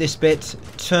to cheat this bit,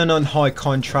 turn on high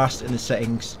contrast in the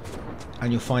settings,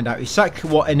 and you'll find out exactly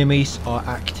what enemies are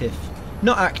active.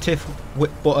 Not active,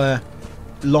 but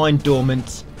line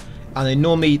dormant, and they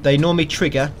normally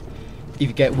trigger if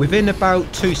you get within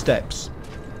about 2 steps.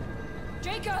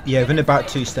 Yeah, within about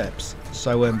 2 steps.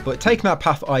 So, but taking that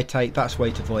path I take, that's the way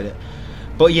to avoid it.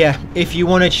 But yeah, if you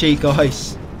want to cheat,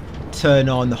 guys, turn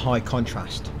on the high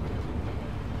contrast.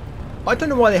 I don't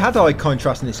know why they had high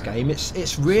contrast in this game.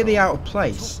 It's really out of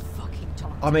place.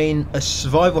 I mean, a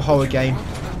survival horror game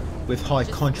with high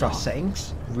contrast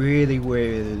settings, really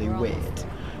weird.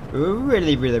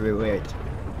 Really weird.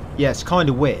 Yeah, it's kind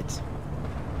of weird.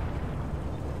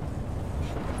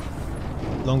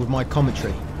 Along with my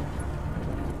commentary.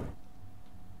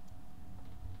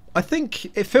 I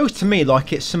think it feels to me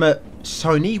like it's something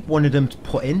Sony wanted them to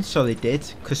put in, so they did.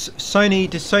 Because did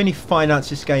Sony finance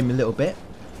this game a little bit?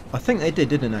 I think they did,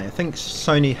 didn't they? I think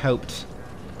Sony helped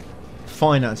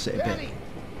finance it a bit.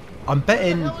 I'm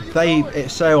betting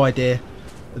it's their idea.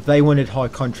 They wanted high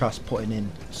contrast putting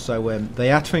in, so they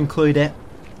had to include it.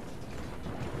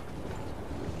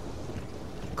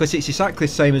 Because it's exactly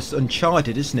the same as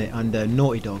Uncharted, isn't it? And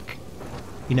Naughty Dog.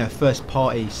 You know, first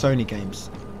party Sony games.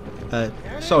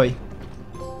 Sorry.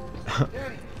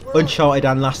 Uncharted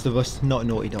and Last of Us, not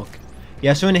Naughty Dog.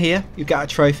 Yeah, so in here, you get a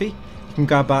trophy. You can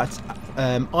grab that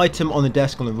item on the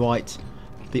desk on the right,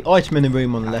 the item in the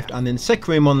room on the left, and then the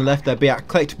second room on the left, there'll be a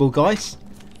collectible, guys.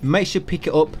 Make sure you pick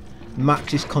it up.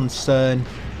 Max's concern.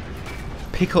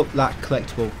 Pick up that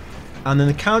collectible. And then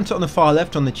the counter on the far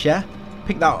left on the chair.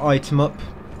 Pick that item up.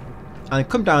 And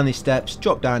come down these steps,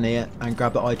 drop down here, and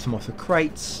grab the item off the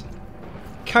crates.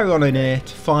 Carry on in here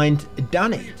to find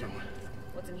Danny.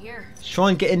 What's in here? Try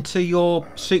and get into your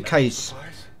suitcase.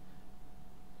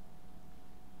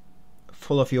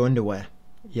 full of your underwear.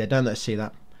 Yeah, don't let us see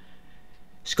that.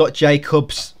 Scott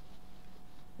Jacobs,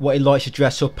 what he likes to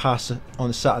dress up as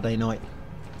on a Saturday night.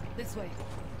 This way.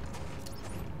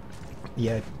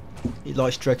 Yeah, he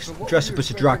likes to dress up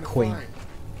as a drag queen.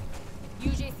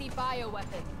 UJC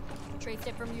bioweapon. Traced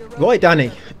it from your road. Right,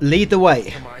 Danny, lead the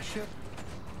way. My ship?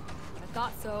 I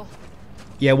thought so.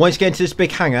 Yeah, once you get into this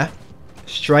big hangar,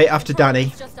 straight after Danny,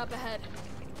 It's just up ahead.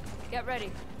 Get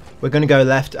ready. we're going to go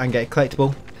left and get a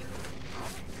collectible.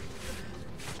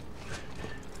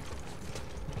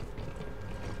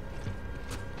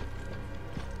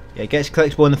 Yeah, gets a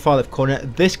collectible in the far left corner.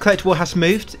 This collectible has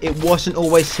moved. It wasn't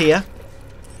always here.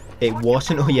 It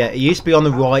wasn't. Oh yeah, it used to be on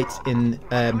the right in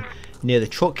near the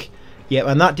truck. Yeah,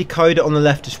 and that decoder on the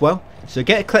left as well. So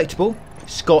get a collectible,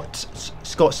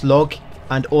 Scott's log,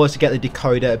 and also get the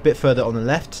decoder a bit further on the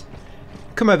left.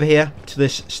 Come over here to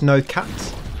this snow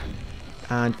cat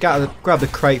and grab the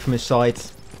crate from his side.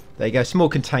 There you go, small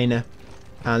container,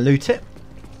 and loot it.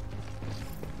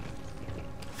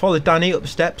 Follow Danny up the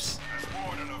steps.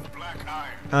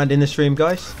 And in this room,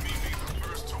 guys,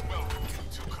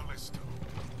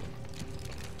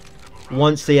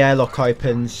 once the airlock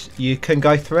opens, you can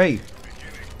go through.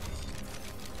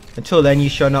 Until then, you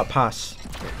shall not pass.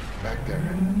 Back there.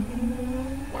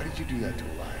 Why did you do that to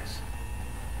Elias?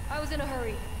 I was in a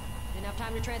hurry. Didn't have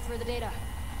time to transfer the data.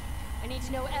 I need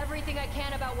to know everything I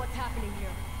can about what's happening here.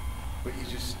 But you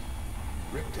just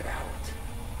ripped it out.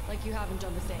 Like you haven't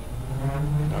done the same.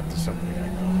 Not to somebody I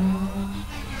know.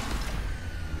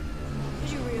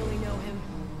 Did you really know him?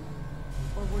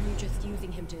 Or were you just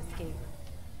using him to escape?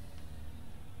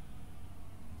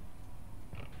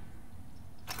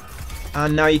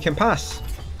 And now you can pass.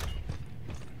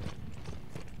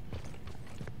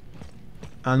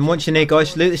 And once you're near,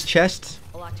 guys, loot this chest.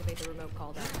 I'll activate the remote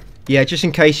call down. Yeah, just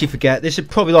in case you forget, this is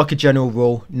probably like a general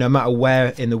rule, no matter where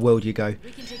in the world you go.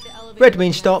 We can take the elevator. Red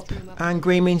means stop, and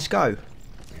green means go.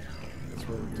 That's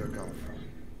where we took off from.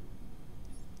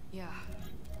 Yeah.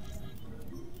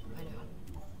 I know.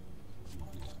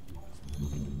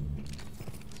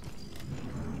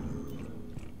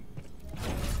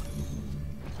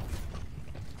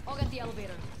 I'll get the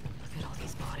elevator. Look at all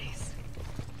these bodies.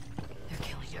 They're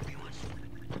killing everyone.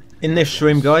 In this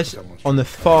room, guys, on the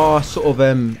far sort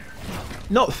of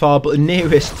not far but the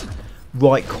nearest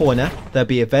right corner, there'll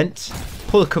be a vent.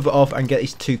 Pull the cover off and get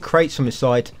these two crates from the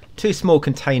side, two small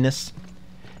containers,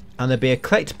 and there'll be a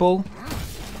collectible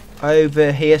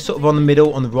over here, sort of on the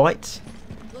middle on the right.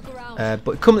 Look around.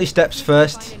 But come up these steps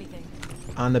first, Find anything.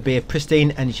 and there'll be a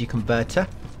pristine energy converter.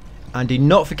 And do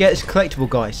not forget it's collectible,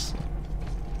 guys.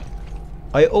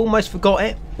 I almost forgot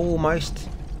it, almost,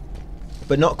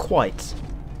 but not quite.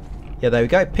 Yeah, there we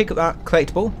go. Pick up that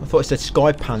collectible. I thought it said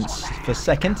Sky Pants for a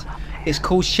second. It's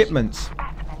called Shipments.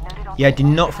 Yeah, do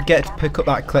not forget to pick up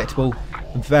that collectible.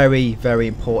 Very, very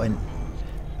important.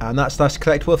 And that's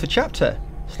collectible for chapter.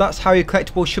 So that's how your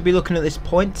collectible should be looking at this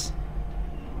point.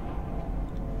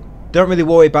 Don't really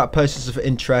worry about persons of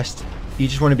interest. You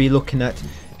just want to be looking at,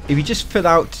 if you just fill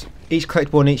out each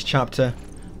collectible in each chapter,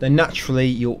 then naturally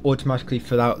you'll automatically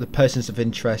fill out the persons of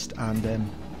interest, and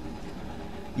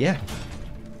yeah.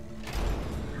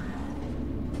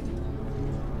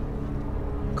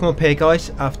 Come up here,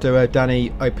 guys, after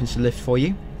Danny opens the lift for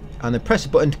you, and then press the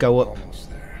button to go up. Almost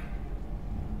there.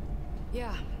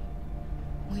 Yeah.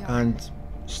 We are. And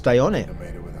stay on it I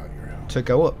made it without your help. to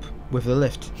go up with the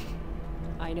lift.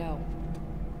 I know.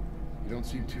 You don't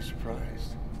seem too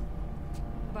surprised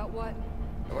About what?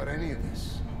 about any of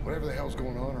this. Whatever the hell's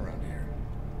going on around here.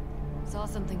 Saw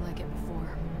something like it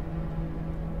before.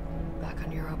 Back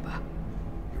on Europa.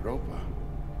 Europa.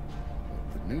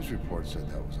 The news report said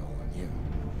that was all on you.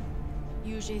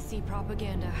 UJC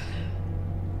propaganda.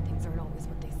 Things aren't always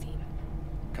what they seem.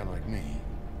 Kind of like me.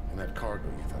 And that cargo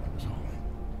you thought I was hauling.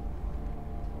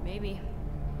 Maybe.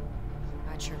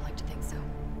 I'd sure like to think so.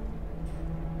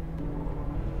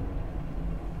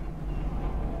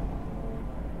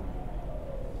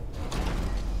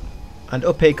 And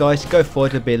up here, guys, go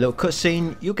forward. There'll be a little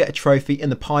cutscene. You'll get a trophy in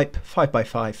the pipe,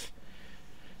 5x5,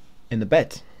 in the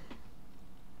bed.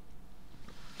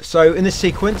 So in this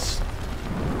sequence,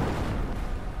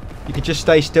 you can just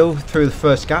stay still through the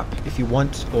first gap if you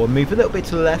want, or move a little bit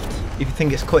to the left if you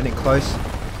think it's cutting it close.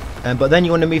 But then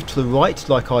you want to move to the right,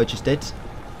 like I just did,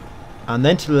 and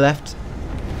then to the left.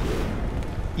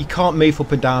 You can't move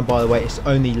up and down, by the way. It's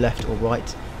only left or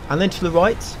right, and then to the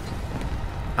right,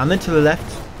 and then to the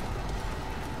left.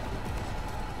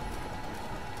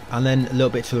 And then a little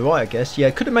bit to the right, I guess. Yeah,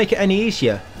 couldn't make it any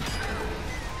easier.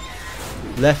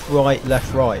 Left, right,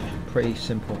 left, right. Pretty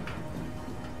simple.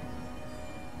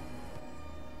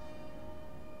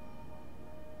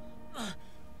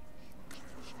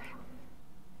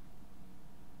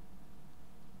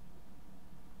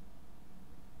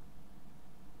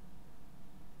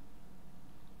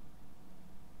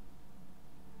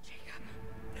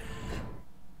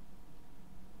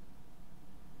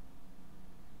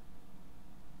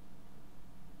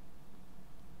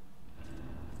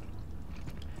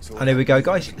 And here we go,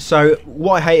 guys. So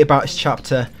what I hate about this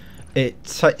chapter, it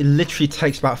literally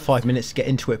takes about 5 minutes to get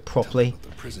into it properly,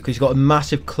 because you've got a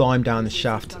massive climb down the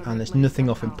shaft and there's nothing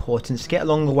of importance to get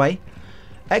along the way,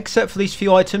 except for these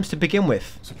few items to begin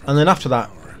with. And then after that,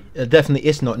 there definitely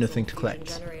is nothing to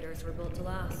collect. Generators were built to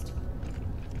last.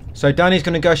 So Danny's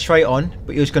going to go straight on,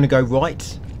 but he was going to go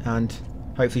right, and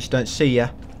hopefully she don't see you.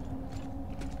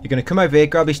 You're going to come over here,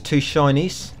 grab these 2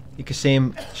 shinies. You can see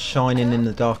them shining in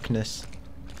the darkness.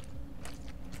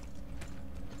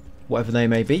 Whatever they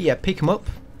may be. Yeah, pick them up.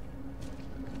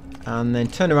 And then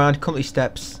turn around, come up these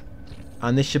steps.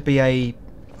 And this should be a...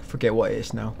 I forget what it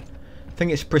is now. I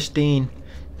think it's pristine.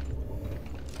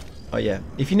 Oh yeah,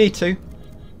 if you need to,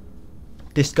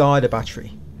 discard a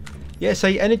battery. Yeah, it's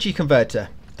a energy converter.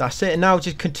 That's it. And now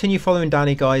just continue following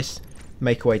Danny, guys.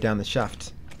 Make our way down the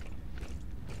shaft.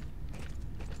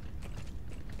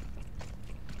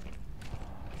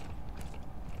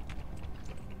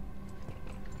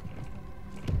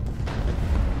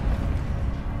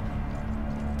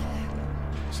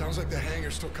 Sounds like the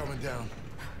hangar's still coming down.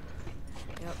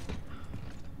 Yep.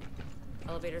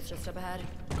 Elevator's just up ahead.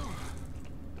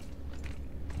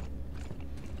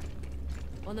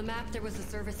 On the map, there was a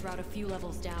service route a few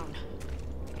levels down.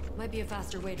 Might be a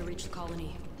faster way to reach the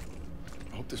colony.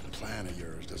 I hope this plan of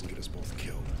yours doesn't get us both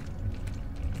killed.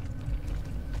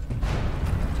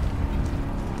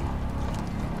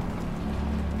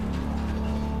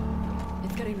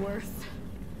 It's getting worse.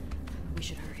 We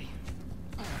should hurry.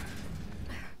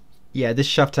 Yeah, this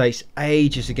shaft takes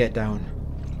ages to get down.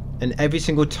 And every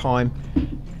single time,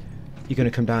 you're going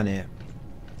to come down here.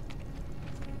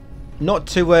 Not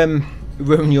to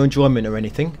ruin your enjoyment or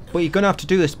anything, but you're going to have to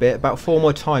do this bit about 4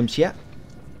 more times, yeah?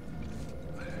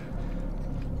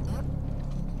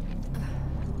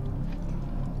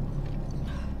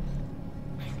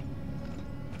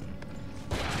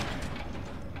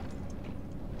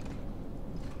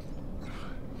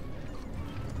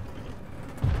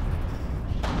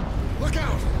 Look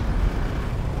out!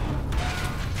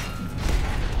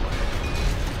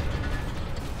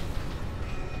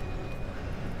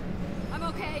 I'm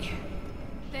okay.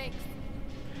 Thanks.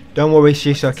 Don't worry,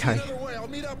 she's okay. Another way, I'll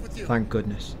meet up with you. Thank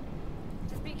goodness.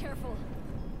 Just be careful.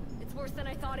 It's worse than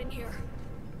I thought in here.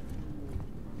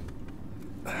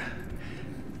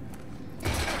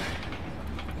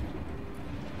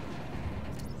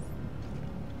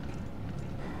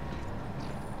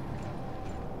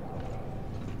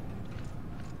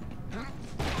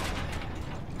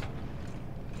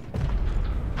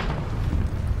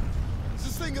 Is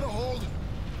this thing gonna hold?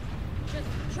 Just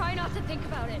try not to think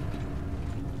about it.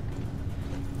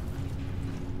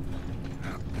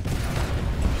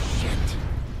 Shit.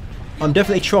 I'm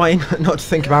definitely trying not to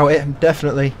think about it,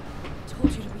 definitely.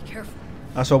 Told you to be careful.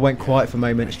 That's why I went quiet for a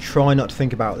moment. Just try not to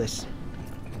think about this.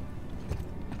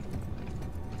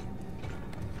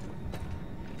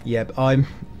 Yeah, but I'm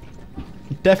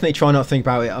definitely trying not to think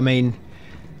about it. I mean,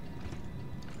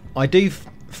 I do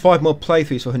 5 more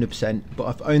playthroughs for 100%, but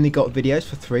I've only got videos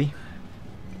for 3.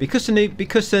 Because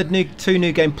the 2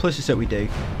 new game pluses that we do,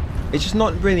 it's just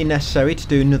not really necessary to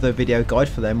do another video guide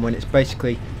for them when it's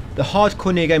basically the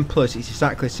hardcore new game plus is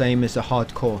exactly the same as the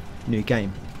hardcore new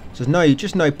game. So there's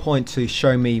just no point to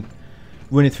show me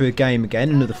running through a game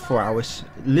again another 4 hours.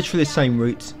 Literally the same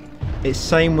route. It's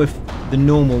same with the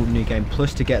normal new game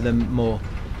plus to get them more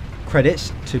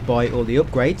credits to buy all the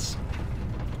upgrades.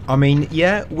 I mean,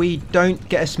 yeah, we don't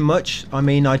get as much. I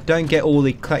mean, I don't get all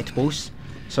the collectibles,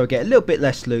 so I get a little bit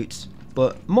less loot,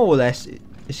 but more or less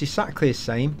it's exactly the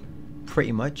same,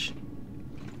 pretty much.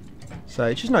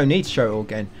 So just no need to show it all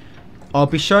again. I'll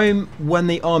be showing when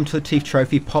the Arm to the Teeth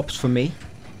trophy pops for me.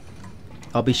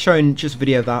 I'll be showing just a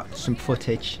video of that, some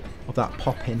footage of that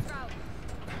popping.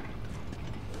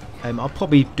 I'll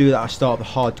probably do that at the start of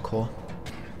the hardcore.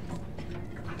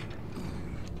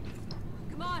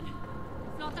 Come on.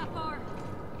 It's not that far.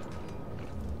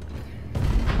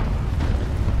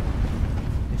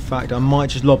 In fact, I might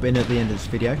just lob in at the end of this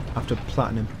video after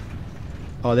platinum.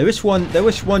 Oh, there was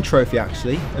one trophy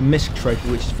actually, a misc trophy,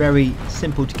 which is very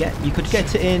simple to get. You could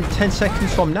get it in 10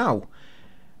 seconds from now.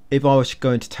 If I was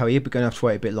going to tell you, but going to have to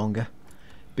wait a bit longer.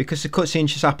 Because the cutscene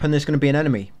just happened, there's going to be an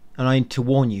enemy. And I need to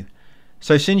warn you.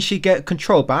 So as soon as you get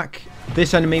control back,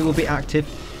 this enemy will be active.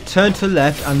 Turn to the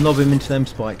left and lob him into them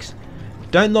spikes.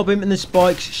 Don't lob him in the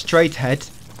spikes straight ahead.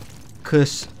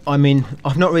 Because, I mean,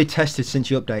 I've not really tested since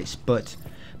the updates. But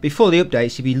before the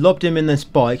updates, if you lobbed him in the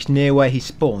spikes near where he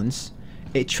spawns,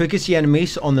 it triggers the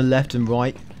enemies on the left and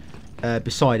right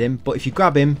beside him. But if you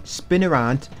grab him, spin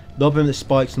around, lob him at the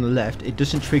spikes on the left, it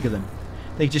doesn't trigger them.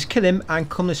 They just kill him and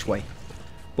come this way.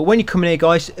 But when you come in here,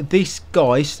 guys, these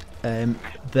guys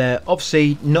They're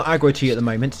obviously not aggro to you at the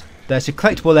moment. There's a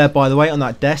collectible there, by the way, on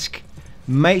that desk.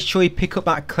 Make sure you pick up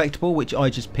that collectible, which I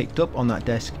just picked up on that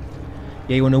desk.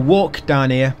 Yeah, you want to walk down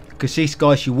here, because these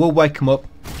guys, you will wake them up.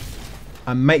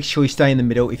 And make sure you stay in the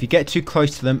middle. If you get too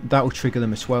close to them, that will trigger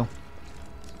them as well.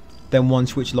 Then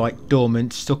ones which like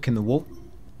dormant, stuck in the wall.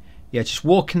 Yeah, just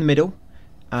walk in the middle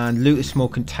and loot a small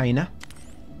container.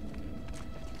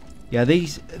 Yeah,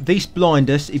 these blind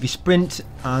us. If you sprint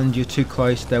and you're too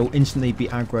close, they'll instantly be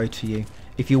aggro to you.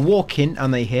 If you're walking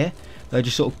and they hear, they'll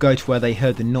just sort of go to where they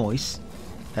heard the noise.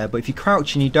 But if you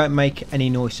crouch and you don't make any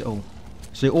noise at all.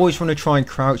 So you always want to try and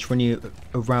crouch when you're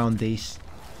around these.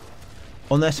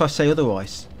 Unless I say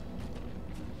otherwise.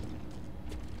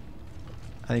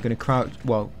 And you're going to crouch,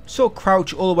 well, sort of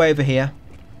crouch all the way over here.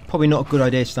 Probably not a good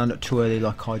idea to stand up too early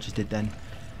like I just did then.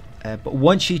 But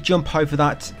once you jump over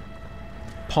that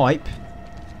pipe,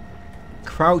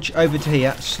 crouch over to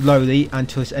here slowly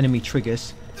until this enemy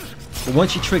triggers. But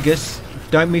once he triggers,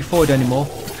 don't move forward anymore.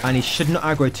 And he should not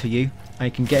aggro to you. And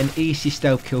you can get an easy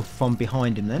stealth kill from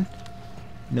behind him then.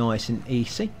 Nice and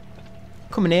easy.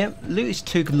 Come in here, loot his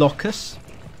 2 lockers.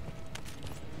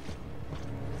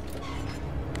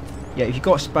 Yeah, if you've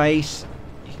got space,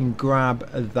 you can grab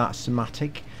that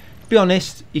somatic. To be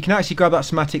honest, you can actually grab that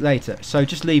somatic later, so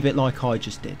just leave it like I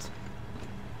just did.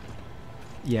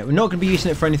 Yeah, we're not going to be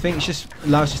using it for anything, it just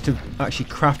allows us to actually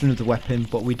craft another weapon,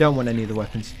 but we don't want any of the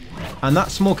weapons. And that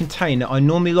small container, I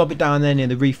normally lob it down there near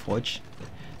the reforge.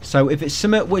 So if it's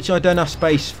something which I don't have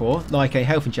space for, like a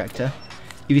health injector,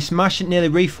 if you smash it near the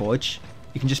reforge,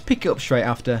 you can just pick it up straight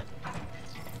after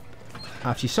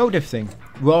you sold everything,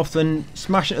 rather than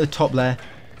smashing it at the top there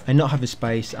and not having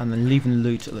space and then leaving the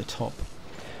loot at the top.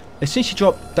 As soon as you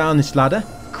drop down this ladder,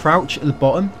 crouch at the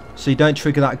bottom so you don't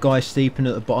trigger that guy sleeping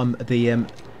at the bottom of the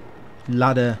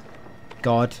ladder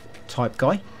guard type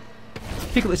guy.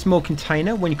 Pick up this small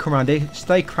container when you come around here,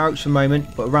 stay crouched for a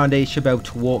moment, but around here you should be able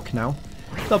to walk now.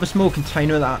 Love a small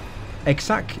container of that egg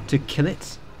sac to kill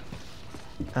it.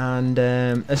 And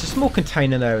there's a small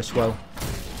container there as well.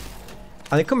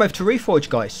 And then come over to Reforge,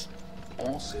 guys.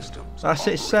 That's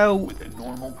it, sell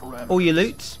all your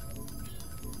loot.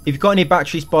 If you've got any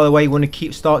batteries, by the way, you want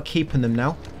to start keeping them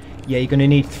now. Yeah, you're going to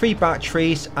need 3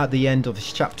 batteries at the end of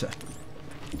this chapter.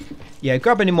 Yeah,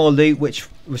 grab any more loot which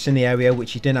was in the area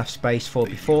which you didn't have space for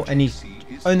before.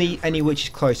 Only any which is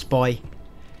close by.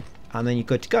 And then you're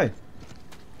good to go.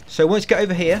 So once you get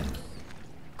over here,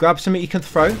 grab something you can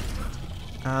throw.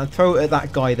 And throw it at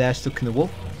that guy there stuck in the wall.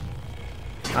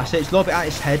 That's it, just lob it at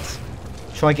his head.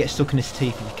 Try and get stuck in his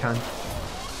teeth if you can.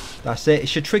 That's it, it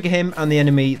should trigger him and the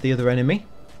other enemy.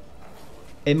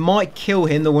 It might kill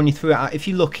him, the one you threw it at, if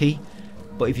you're lucky.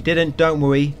 But if you didn't, don't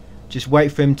worry. Just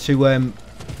wait for him to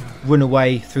run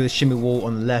away through the shimmy wall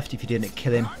on the left if you didn't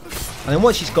kill him. And then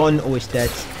once he's gone or he's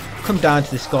dead, come down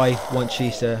to this guy once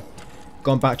he's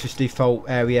gone back to his default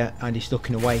area and he's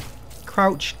looking away.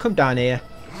 Crouch, come down here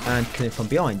and kill him from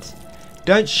behind.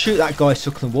 Don't shoot that guy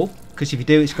stuck in the wall, because if you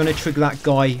do, it's going to trigger that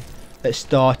guy that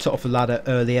started off the ladder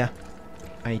earlier,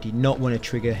 and you do not want to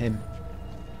trigger him.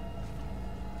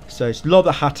 So just lob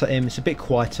the hat at him, it's a bit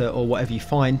quieter, or whatever you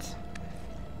find.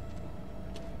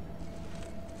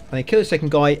 And then kill the second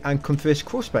guy and come through this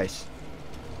crawl space.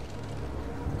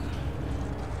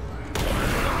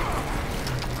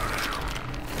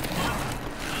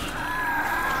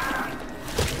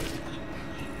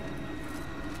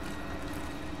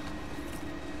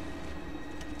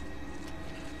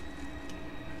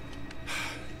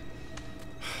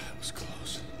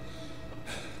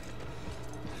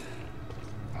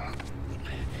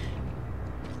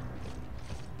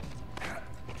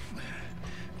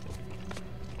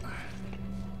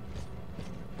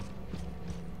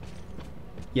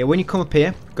 Yeah, when you come up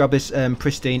here, grab this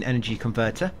pristine energy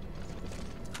converter.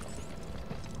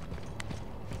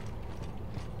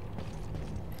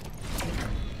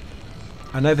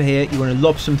 And over here, you want to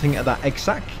lob something at that egg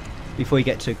sac before you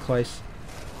get too close.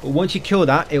 But once you kill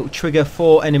that, it will trigger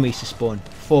 4 enemies to spawn,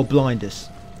 4 blinders.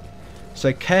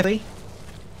 So carefully,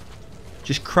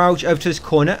 just crouch over to this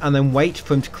corner and then wait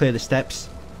for him to clear the steps.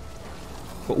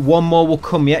 But one more will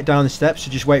come yet down the steps,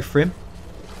 so just wait for him.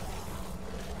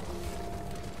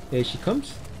 Here she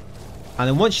comes. And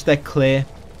then once they're clear,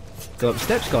 go up the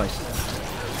steps, guys.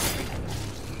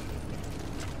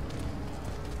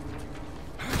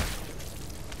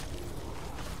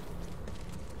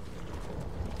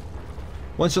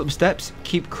 Once up the steps,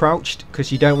 keep crouched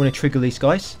because you don't want to trigger these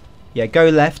guys. Yeah, go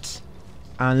left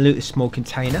and loot a small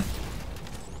container.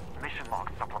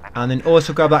 And then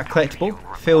also grab that collectible,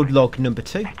 field log number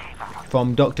 2,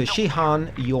 from Dr.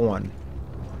 Shihan Yuan.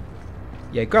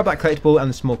 Yeah, grab that collectible and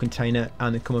the small container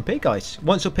and then come up here, guys.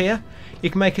 Once up here, you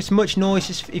can make as much noise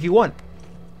as if you want.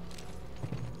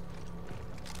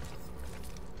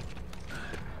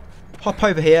 Hop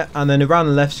over here and then around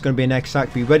the left is going to be an egg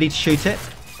sack. Be ready to shoot it.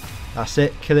 That's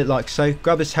it. Kill it like so.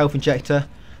 Grab this health injector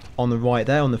on the right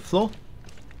there on the floor.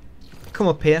 Come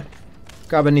up here.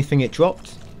 Grab anything it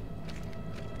dropped.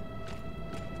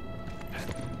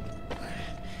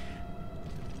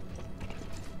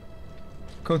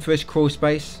 Come through this crawl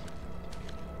space.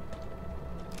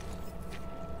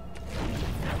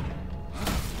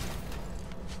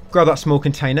 Grab that small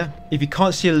container. If you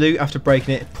can't see the loot after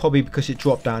breaking it, probably because it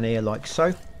dropped down here like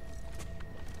so.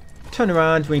 Turn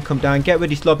around when you come down. Get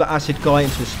ready to lob that acid guy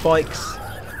into the spikes.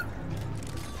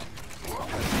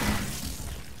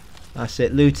 That's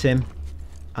it. Loot him.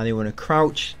 And you want to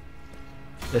crouch.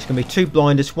 There's going to be 2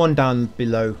 blinders. One down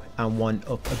below and one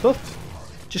up above.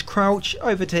 Just crouch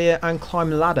over to here and climb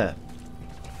the ladder.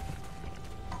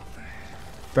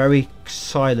 Very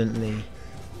silently.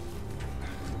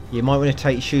 You might want to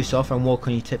take your shoes off and walk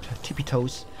on your tippy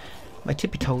toes. My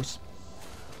tippy toes.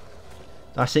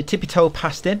 That's it. Tippy toe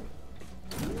past him.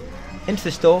 Into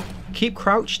this door. Keep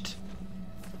crouched.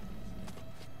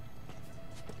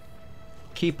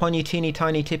 Keep on your teeny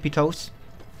tiny tippy toes.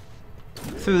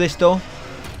 Through this door.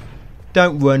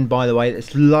 Don't run, by the way.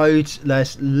 There's loads.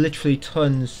 There's literally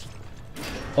tons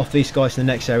of these guys in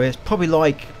the next area. It's probably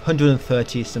like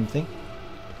 130 or something.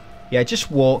 Yeah,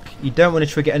 just walk. You don't want to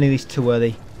trigger any of these too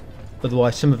early.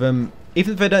 Otherwise, some of them,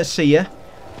 even if they don't see you,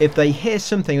 if they hear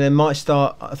something, they might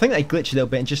start, I think they glitch a little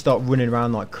bit and just start running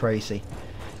around like crazy.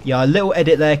 Yeah, a little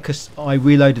edit there because I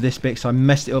reloaded this bit, so I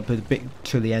messed it up a bit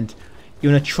to the end.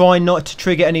 You want to try not to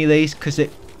trigger any of these because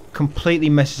it completely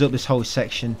messes up this whole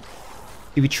section.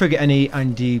 If you trigger any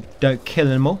and you don't kill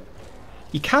them all,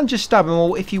 you can just stab them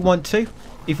all if you want to,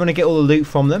 if you want to get all the loot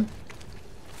from them.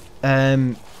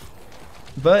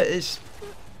 But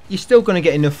you're still going to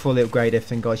get enough for the upgrade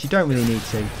everything, guys. You don't really need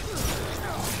to.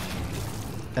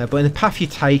 But in the path you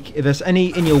take, if there's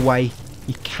any in your way,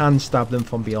 you can stab them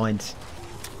from behind.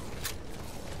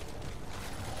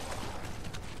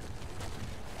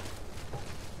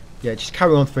 Yeah, just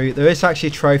carry on through. There is actually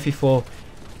a trophy for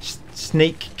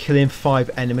sneak killing 5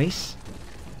 enemies.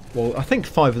 Well, I think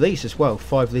 5 of these as well.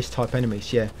 5 of these type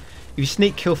enemies, yeah. If you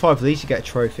sneak kill 5 of these, you get a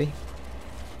trophy.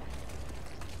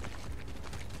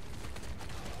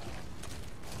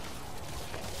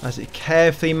 As you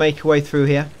carefully make your way through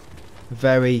here.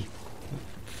 Very,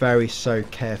 very so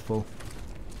careful.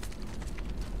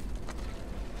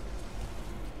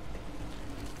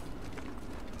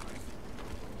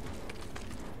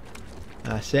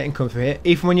 That's it, and come through here.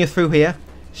 Even when you're through here,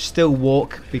 still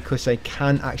walk because they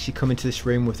can actually come into this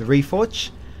room with the reforge.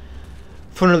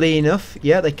 Funnily enough,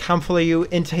 yeah, they can follow you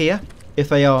into here if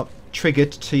they are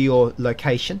triggered to your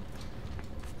location.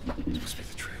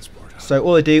 So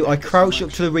all I do, I crouch up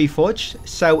to the reforge,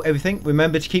 sell everything.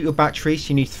 Remember to keep your batteries.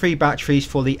 You need 3 batteries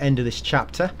for the end of this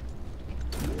chapter.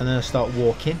 And then I start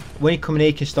walking. When you come in here,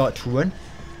 you can start to run.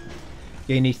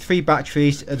 You need 3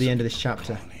 batteries at the end of this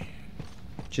chapter.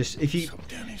 Just if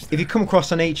you come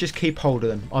across any, just keep hold of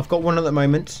them. I've got one at the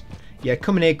moment. Yeah,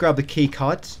 come in here, grab the key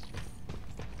cards.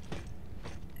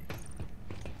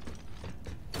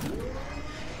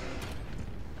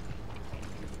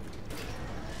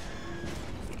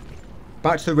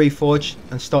 Back to the reforge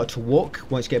and start to walk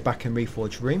once you get back in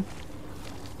reforge room.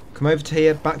 Come over to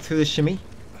here, back through the shimmy.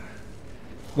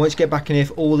 Once you get back in here,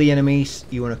 for all the enemies,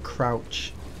 you want to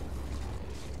crouch.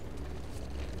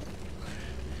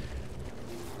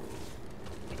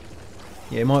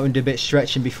 Yeah, you might want to do a bit of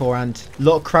stretching beforehand. A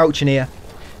lot of crouching here,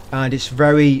 and it's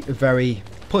very, very,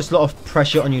 puts a lot of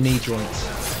pressure on your knee joints.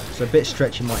 So a bit of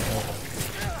stretching might help.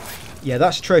 Yeah,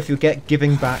 that's a trophy you'll get,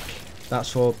 giving back. That's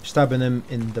for stabbing them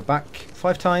in the back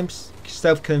 5 times.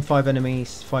 Stealth killing 5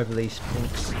 enemies, 5 of these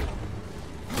punks.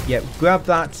 Yeah, grab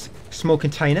that small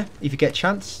container if you get a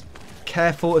chance.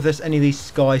 Careful if there's any of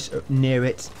these guys near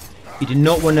it. You do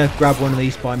not want to grab one of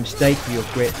these by mistake with your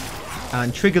grip.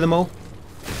 And trigger them all.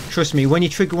 Trust me, when you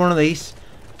trigger one of these,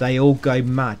 they all go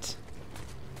mad.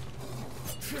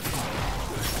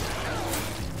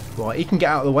 Right, he can get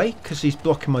out of the way because he's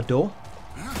blocking my door.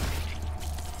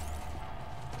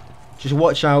 Just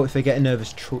watch out if they get a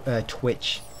nervous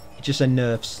twitch. It just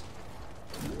unnerves.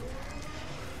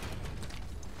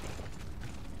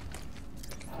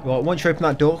 Right, once you open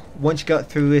that door, once you get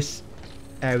through this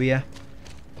area,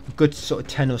 a good sort of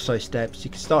 10 or so steps,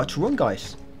 you can start to run,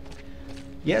 guys.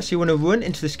 Yeah, so you want to run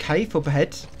into this cave up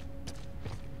ahead.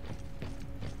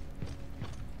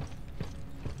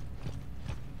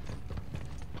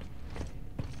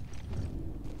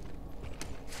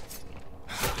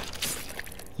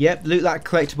 Yep, loot that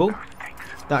collectible.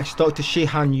 That's Dr.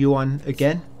 Shihan Yuan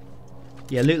again.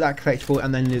 Yeah, loot that collectible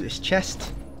and then loot this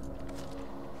chest.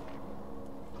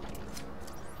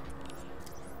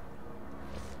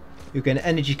 You'll get an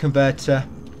energy converter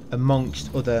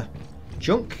amongst other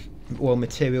junk or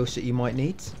materials that you might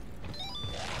need.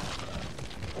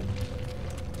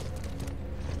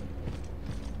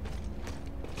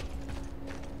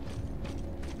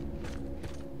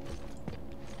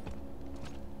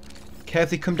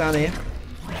 Carefully come down here.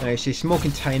 Now you see a small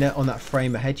container on that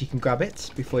frame ahead. You can grab it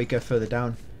before you go further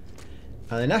down.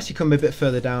 And then as you come a bit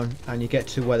further down and you get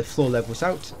to where the floor level's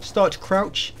out, start to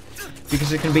crouch because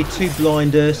there can be 2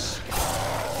 blinders.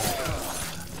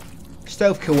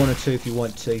 Stealth kill 1 or 2 if you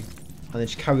want to, and then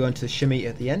just carry on to the shimmy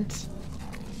at the end.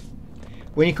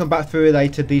 When you come back through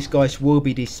later, these guys will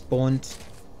be despawned.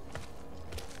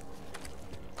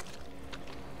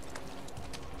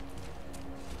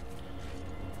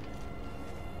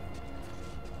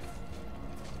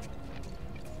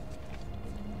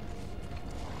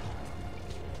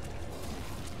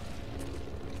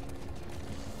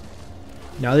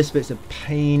 Now this bit's a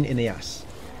pain in the ass.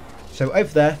 So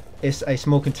over there is a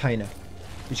small container.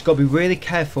 You've got to be really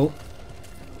careful.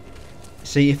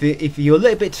 See, if you're a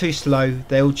little bit too slow,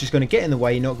 they're all just going to get in the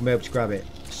way. You're not going to be able to grab it.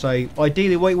 So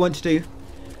ideally what you want to do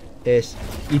is,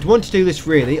 you'd want to do this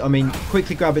really, I mean,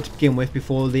 quickly grab it to begin with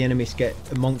before the enemies get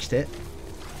amongst it.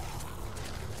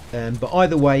 But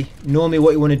either way, normally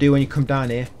what you want to do when you come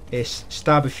down here is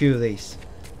stab a few of these.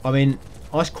 I mean,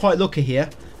 I was quite lucky here.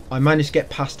 I managed to get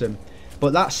past them.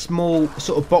 But that small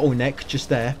sort of bottleneck just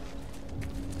there,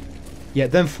 yeah,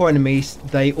 them 4 enemies,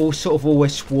 they all sort of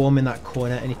always swarm in that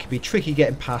corner and it can be tricky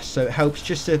getting past, so it helps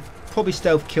just to probably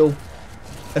stealth kill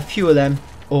a few of them,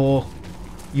 or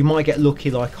you might get lucky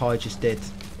like I just did.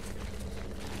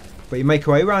 But you make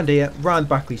your way around here, round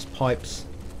back these pipes,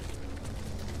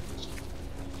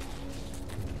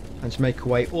 and just make your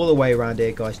way all the way around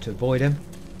here, guys, to avoid them.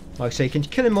 Like I say, you can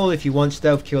kill them all if you want,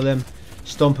 stealth kill them,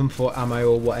 stomp them for ammo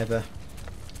or whatever.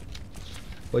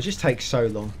 But it just takes so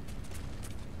long.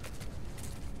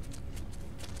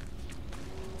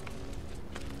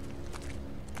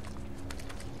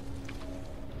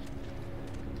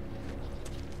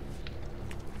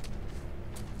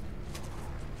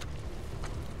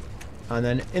 And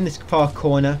then in this far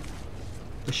corner,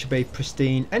 there should be a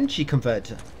pristine energy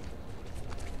converter.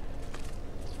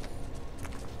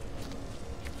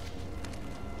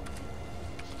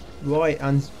 Right,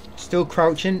 and still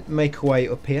crouching, make our way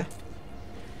up here.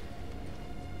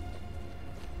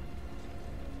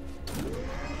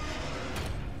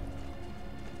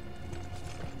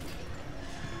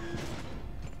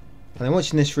 And then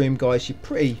once in this room, guys,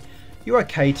 you're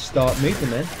okay to start moving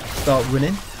then, start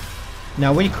running.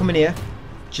 Now when you come in here,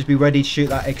 just be ready to shoot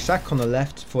that exec on the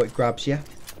left before it grabs you.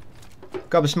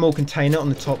 Grab a small container on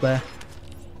the top there,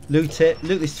 loot it,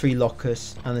 loot these 3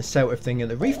 lockers, and then sell everything in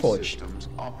the reforge. Systems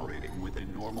operating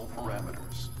within normal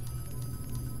parameters.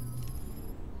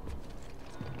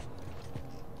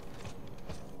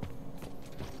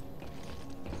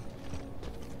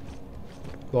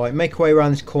 Right, make our way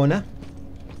around this corner.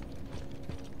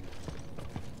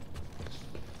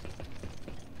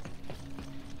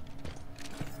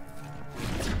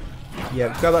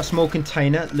 Yeah, grab that small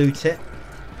container, loot it,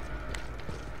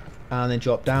 and then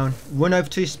drop down. Run over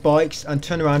to spikes and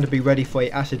turn around and be ready for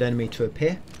an acid enemy to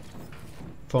appear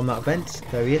from that vent.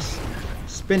 There he is.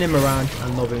 Spin him around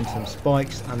and lob him into some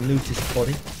spikes and loot his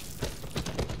body.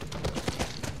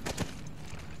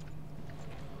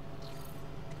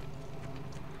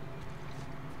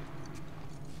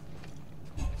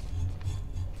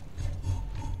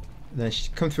 And then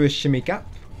come through a shimmy gap.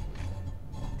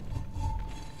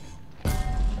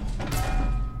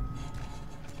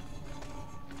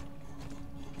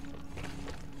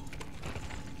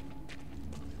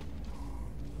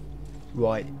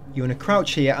 Right, you want to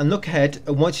crouch here and look ahead,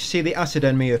 and once you see the acid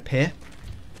enemy appear,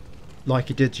 like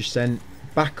you did just then,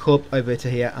 back up over to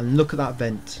here and look at that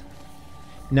vent.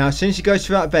 Now as soon as he goes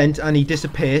through that vent and he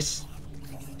disappears,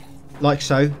 like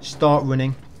so, start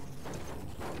running.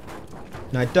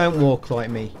 Now don't walk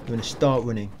like me, you want to start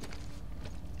running.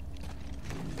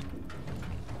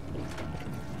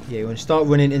 Yeah, you want to start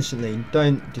running instantly,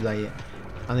 don't delay it.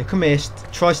 And then come here,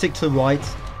 try stick to the right,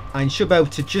 and you should be able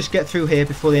to just get through here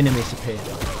before the enemies appear.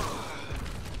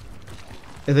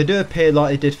 If they do appear like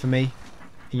they did for me,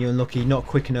 and you're unlucky, not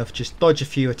quick enough, just dodge a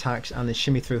few attacks and then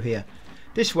shimmy through here.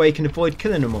 This way you can avoid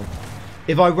killing them all.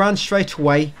 If I ran straight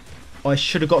away, I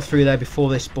should have got through there before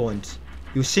they spawned.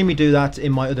 You'll see me do that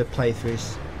in my other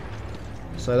playthroughs.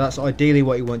 So that's ideally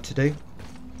what you want to do.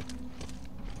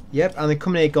 Yep, and then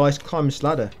come in here, guys, climb this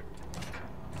ladder.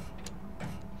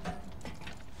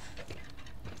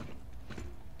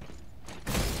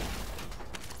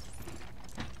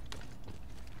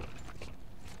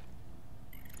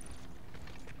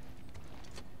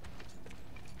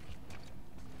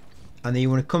 and then you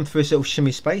want to come through this little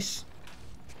shimmy space.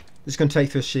 This is going to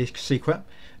take you through a secret.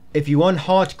 If you want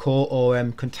hardcore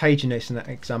or contagion, in that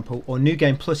example, or new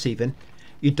game plus even,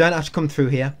 you don't have to come through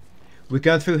here. We're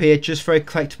going through here just for a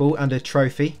collectible and a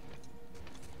trophy.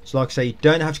 So like I say, you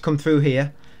don't have to come through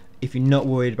here if you're not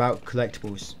worried about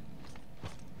collectibles.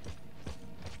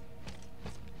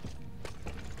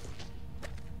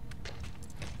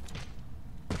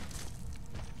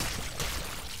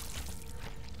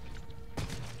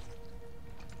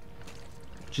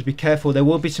 Just be careful, there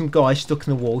will be some guys stuck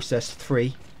in the walls. There's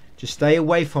 3. Just stay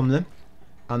away from them,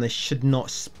 and they should not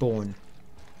spawn.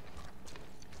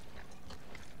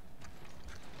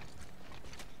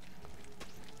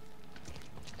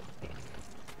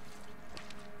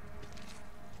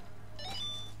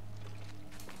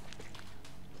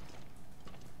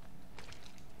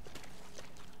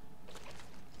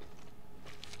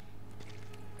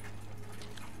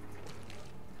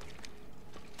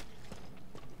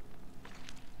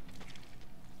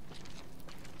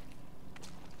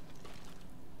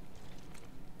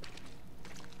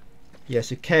 Yeah,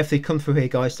 so carefully come through here,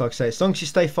 guys. Like I say, as long as you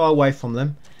stay far away from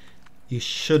them, you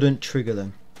shouldn't trigger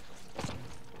them.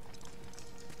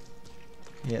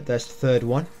 Yeah, there's the 3rd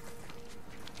one.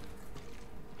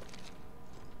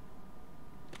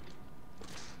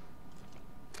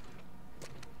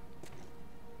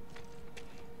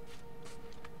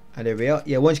 And there we are.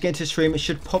 Yeah, once you get into the stream, it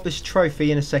should pop this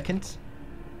trophy in a second.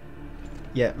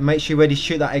 Yeah, make sure you're ready to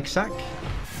shoot that egg sack.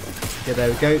 Yeah, there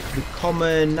we go. The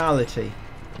commonality.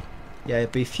 Yeah,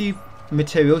 it'll be a few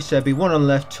materials, so there'll be 1 on the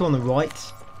left, 2 on the right.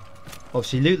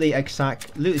 Obviously, loot the egg sack,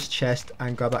 loot his chest,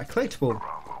 and grab that collectible.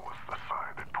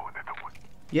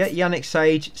 Yeah, Yannick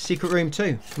Sage, secret room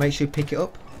 2. Make sure you pick it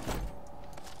up.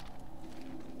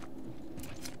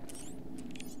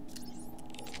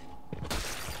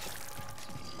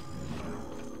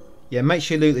 Yeah, make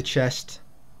sure you loot the chest.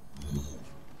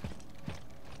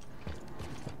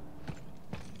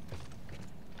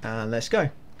 And let's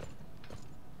go.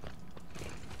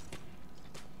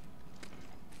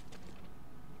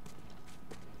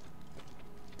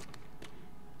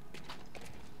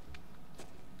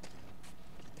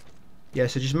 Yeah,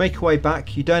 so just make your way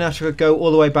back. You don't have to go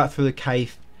all the way back through the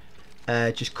cave.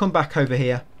 Just come back over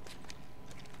here.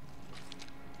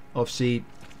 Obviously,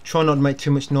 try not to make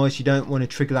too much noise. You don't want to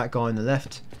trigger that guy on the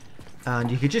left. And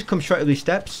you could just come straight up these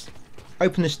steps.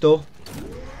 Open this door.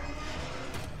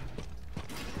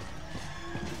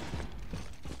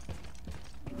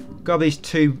 Grab these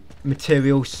 2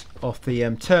 materials off the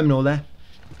terminal there.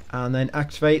 And then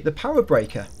activate the power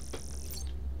breaker.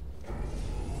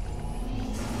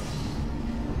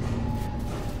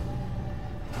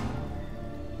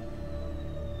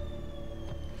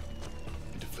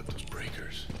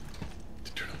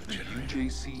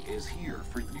 JC is here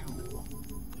for you.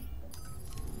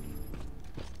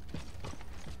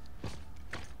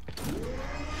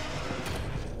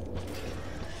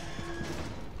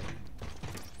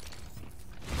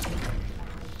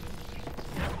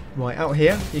 Right, out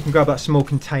here, you can grab that small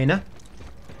container.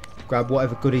 Grab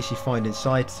whatever goodies you find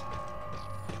inside.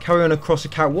 Carry on across the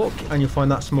catwalk and you'll find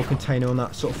that small container on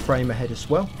that sort of frame ahead as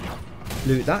well.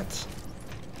 Loot that.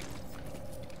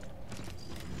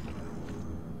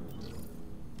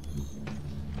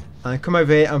 And come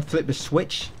over here and flip the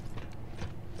switch.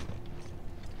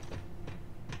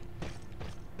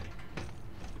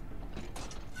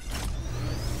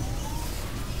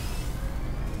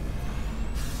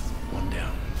 One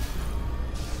down.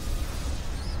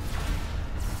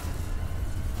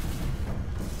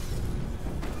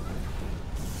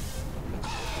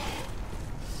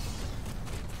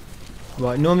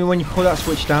 Right, normally when you pull that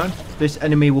switch down, this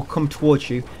enemy will come towards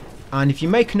you. And if you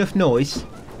make enough noise,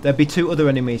 there'll be 2 other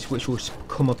enemies which will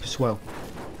come up as well.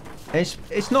 And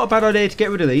it's not a bad idea to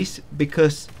get rid of these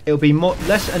because it'll be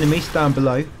less enemies down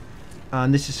below,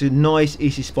 and this is a nice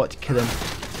easy spot to kill them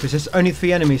because there's only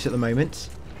 3 enemies at the moment.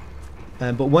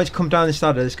 But once you come down this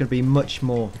ladder, there's going to be much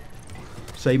more.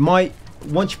 So you might,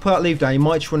 once you put that lever down, you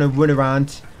might just want to run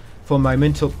around for a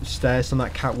moment up the stairs on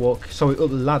that catwalk. Sorry,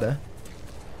 up the ladder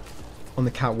on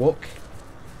the catwalk,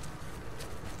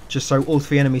 just so all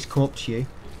 3 enemies come up to you.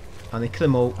 And they kill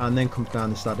them all and then come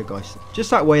down this ladder, guys. Just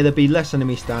that way there'll be less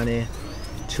enemies down here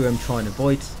to try and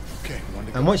avoid. Okay,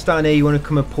 and once down here, you want to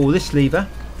come and pull this lever.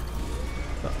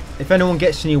 If anyone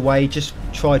gets in your way, just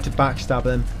try to backstab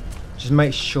them. Just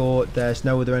make sure there's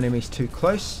no other enemies too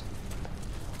close.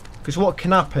 Because what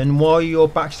can happen while you're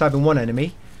backstabbing one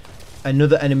enemy,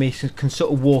 another enemy can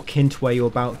sort of walk into where you're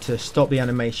about to stop the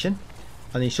animation.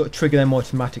 And you sort of trigger them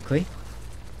automatically.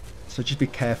 So just be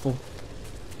careful.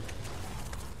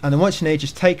 And then once you're near,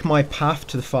 just take my path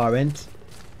to the far end.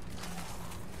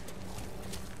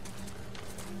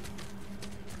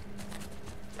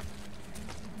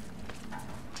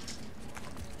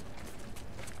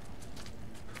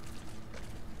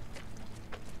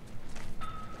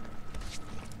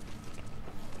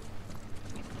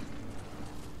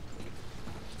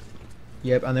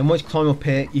 Yep, and then once you climb up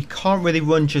here, you can't really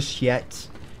run just yet.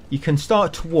 You can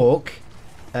start to walk,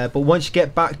 but once you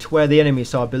get back to where the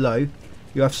enemies are below,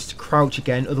 you have to crouch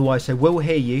again, otherwise they will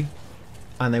hear you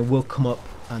and they will come up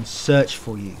and search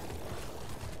for you.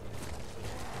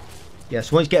 Yeah,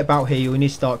 so once you get about here, you will need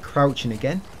to start crouching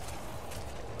again.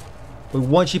 But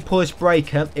once you pull this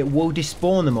breaker, it will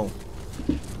despawn them all.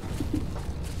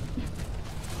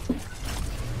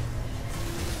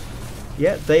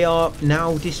 Yeah, they are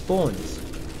now despawned.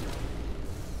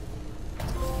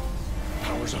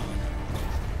 Power's on.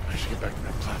 I should get back to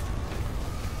that platform.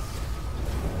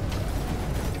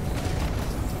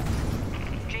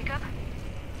 Jacob?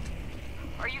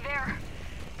 Are you there?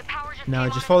 The power just Now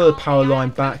came just on follow and the power all the line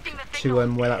ads back boosting the to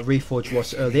signal. where that reforge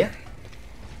was earlier.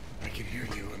 I can hear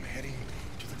you. I'm heading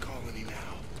to the colony now.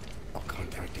 I'll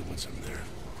contact you once I'm there.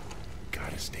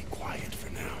 Gotta stay quiet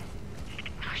for now.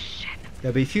 Oh, shit.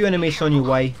 There'll be a few enemies on your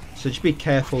way, so just be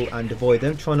careful and avoid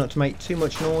them. Try not to make too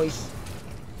much noise.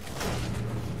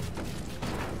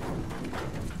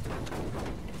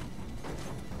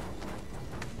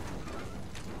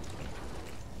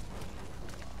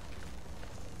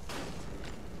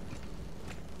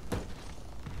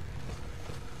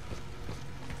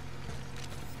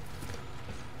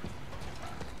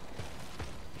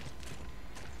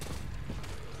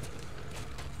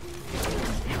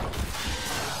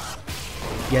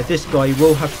 Yeah, this guy, you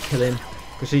will have to kill him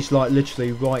because he's like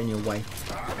literally right in your way.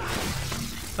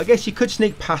 I guess you could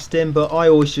sneak past him, but I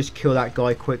always just kill that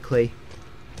guy quickly.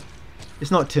 It's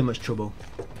not too much trouble.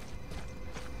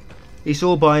 He's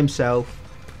all by himself.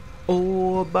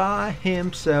 All by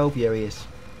himself. Yeah, he is.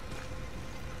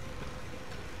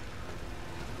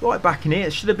 Right back in here.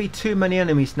 There shouldn't be too many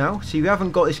enemies now. So you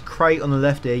haven't got this crate on the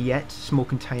left here yet. Small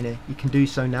container. You can do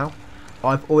so now.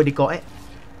 I've already got it.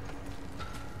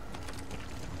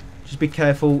 Just be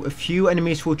careful, a few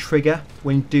enemies will trigger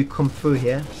when you do come through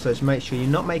here, so just make sure you're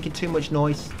not making too much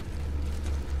noise.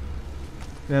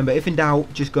 Remember, if in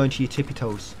doubt, just go into your tippy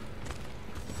toes.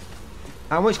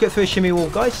 And once you get through a shimmy wall,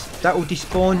 guys, that will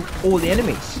despawn all the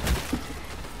enemies.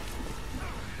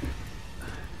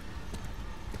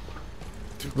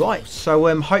 Right,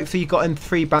 so hopefully you got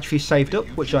 3 batteries saved up,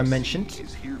 which I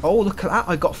mentioned. Oh, look at that,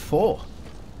 I got 4.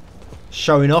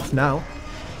 Showing off now.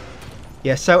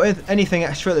 Yeah, so anything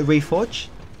extra at the reforge,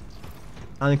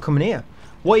 and then come in here.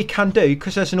 What you can do,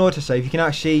 because there's an autosave, you can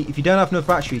actually, if you don't have enough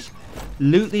batteries,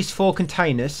 loot these 4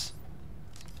 containers,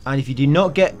 and if you do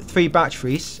not get 3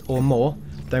 batteries or more,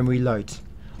 then reload.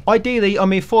 Ideally, I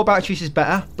mean 4 batteries is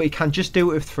better, but you can just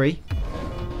do it with 3.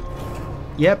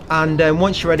 Yep, and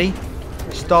once you're ready,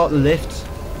 start the lift.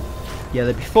 Yeah,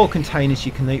 there'll be 4 containers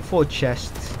you can loot, 4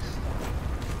 chests.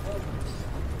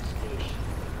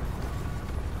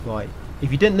 Right.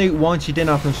 If you didn't loot once, you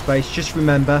didn't have enough space, just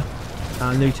remember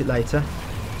and loot it later.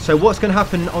 So what's going to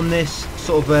happen on this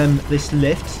sort of this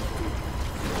lift?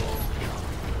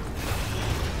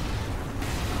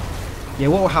 Yeah,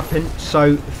 what will happen?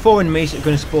 So 4 enemies are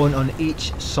going to spawn on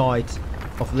each side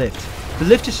of the lift. The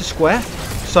lift is a square,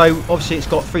 so obviously it's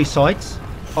got 3 sides.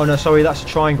 Oh no, sorry, that's a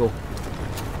triangle.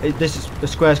 The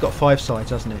square's got 5 sides,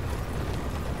 hasn't it?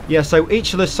 Yeah, so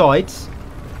each of the sides,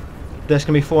 there's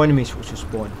going to be 4 enemies which will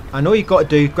spawn, and all you've got to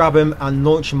do, grab them and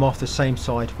launch them off the same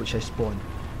side which they spawn.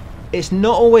 It's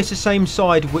not always the same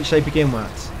side which they begin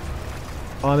with.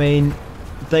 I mean,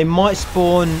 they might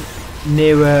spawn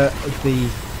nearer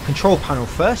the control panel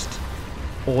first,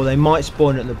 or they might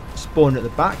spawn at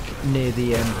the back near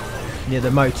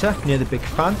the motor, near the big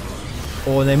fan,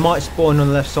 or they might spawn on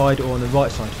the left side or on the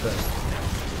right side first.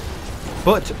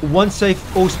 But once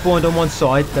they've all spawned on one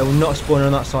side, they will not spawn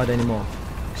on that side anymore.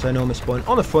 So normally spawn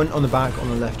on the front, on the back, on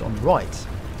the left, on the right.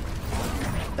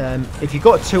 If you've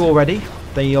got 2 already,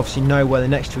 then you obviously know where the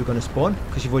next 2 are going to spawn,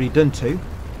 because you've already done 2.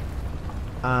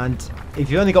 And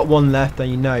if you've only got 1 left, then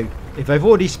you know, if they've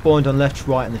already spawned on left,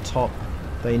 right and the top,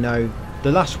 they know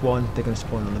the last one, they're going to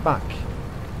spawn on the back.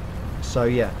 So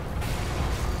yeah.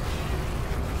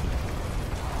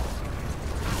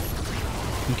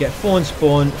 You get 4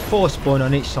 spawn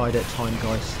on each side at a time,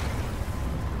 guys.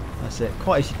 That's it.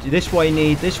 Quite easy. This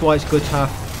is why it's good to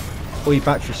have all your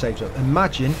batteries saved up.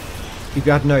 Imagine if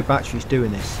you had no batteries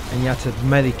doing this and you had to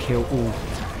melee kill all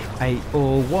 8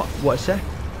 or what is that?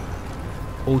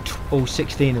 All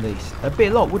 16 of these. That'd be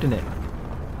a lot, wouldn't it?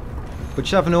 But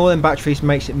just having all them batteries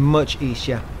makes it much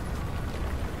easier.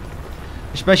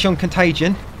 Especially on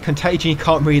Contagion. Contagion you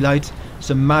can't reload.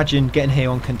 So imagine getting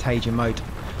here on Contagion mode.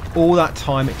 All that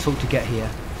time it took to get here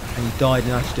and you died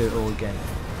and had to do it all again.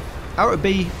 That would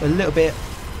be a little bit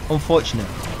unfortunate.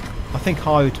 I think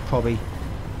I would probably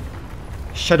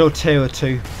shed a tear or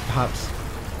 2, perhaps.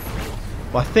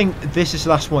 But I think this is the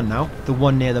last one now. The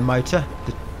one near the motor.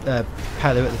 The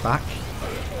propeller at the back.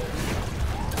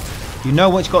 You know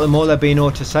once you've got them all, they're being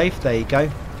autosave. There you go.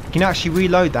 You can actually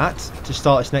reload that to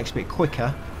start this next bit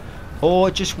quicker.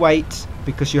 Or just wait,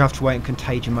 because you have to wait in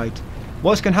contagion mode.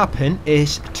 What's going to happen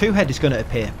is 2 head is going to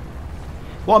appear.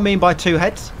 What I mean by 2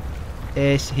 heads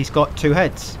is he's got 2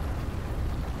 heads.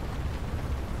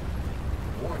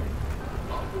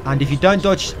 And if you don't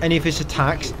dodge any of his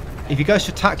attacks, if he goes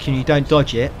to attack you and you don't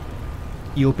dodge it,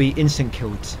 you'll be instant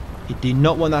killed. You do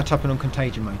not want that to happen on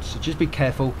contagion mode, so just be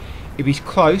careful. If he's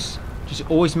close, just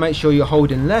always make sure you're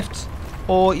holding left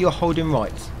or you're holding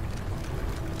right.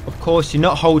 Of course, do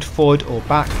not hold forward or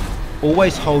back,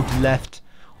 always hold left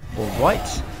or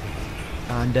right.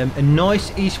 And a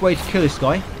nice easy way to kill this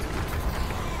guy.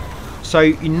 So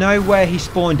you know where he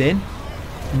spawned in,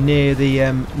 near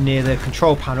the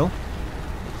control panel.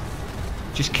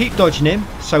 Just keep dodging him,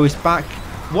 so his back.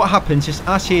 What happens is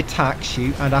as he attacks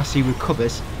you and as he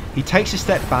recovers, he takes a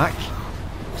step back.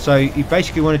 So you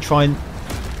basically want to try and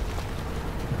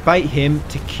bait him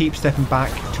to keep stepping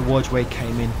back towards where he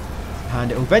came in,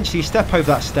 and it will eventually step over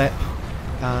that step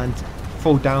and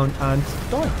fall down and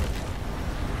die.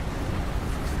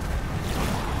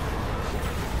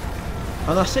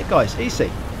 And that's it, guys.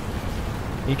 Easy.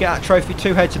 You get that trophy.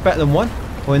 2 heads are better than 1,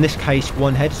 or in this case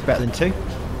 1 head is better than 2,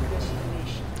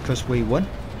 because we won.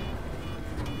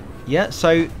 Yeah,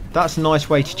 so that's a nice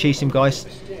way to cheese him, guys.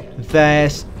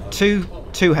 There's two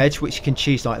heads which you can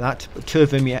cheese like that, but 2 of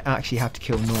them you actually have to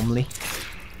kill normally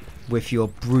with your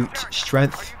brute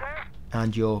strength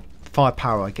and your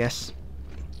firepower, I guess.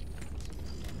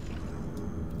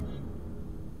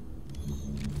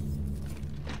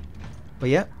 But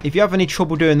yeah, if you have any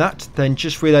trouble doing that, then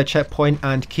just reload checkpoint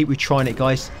and keep retrying it,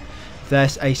 guys.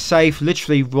 There's a save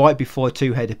literally right before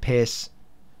 2 head appears,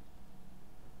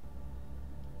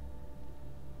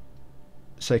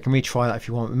 so you can retry that if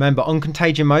you want. Remember, on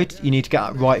contagion mode, you need to get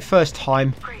that right first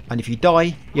time, and if you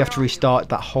die, you have to restart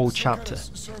that whole chapter.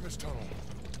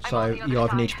 So you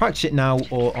either need to practice it now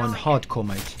or on hardcore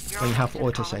mode, when you have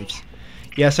autosaves.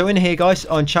 Yeah, so in here, guys,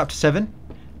 on chapter 7,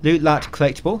 loot that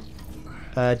collectible.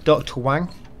 Dr. Wang,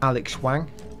 Alex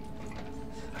Wang.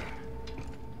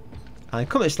 And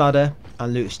come up this ladder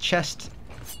and loot his chest.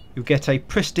 You'll get a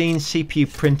pristine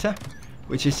CPU printer,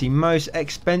 which is the most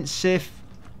expensive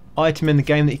item in the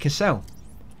game that you can sell.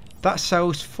 That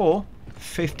sells for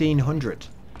 1500.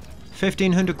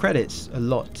 1500 credits, a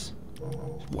lot.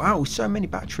 Wow, so many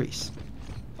batteries.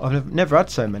 I've never had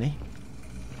so many.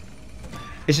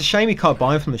 It's a shame you can't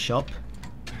buy them from the shop.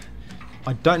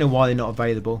 I don't know why they're not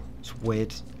available. It's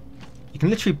weird. You can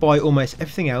literally buy almost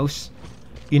everything else,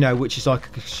 you know, which is like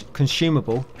a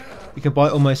consumable. You can buy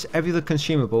almost every other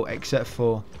consumable except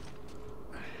for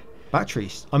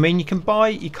batteries. I mean, you can't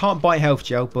buy health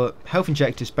gel, but health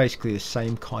injector is basically the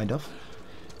same kind of.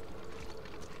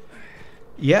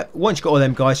 Yeah, once you've got all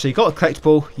them, guys, so you got a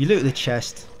collectible, you loot the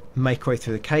chest, make your way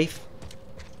through the cave,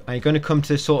 and you're going to come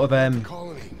to sort of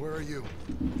Colony, where are you?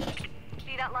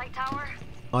 See that light tower?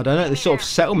 I don't know, the sort of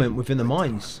settlement within the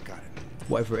mines,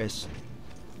 whatever it is.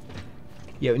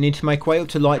 Yeah, we need to make our way up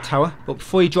to Light Tower, but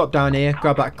before you drop down here,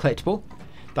 grab that collectible.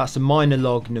 That's the miner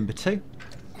log number 2.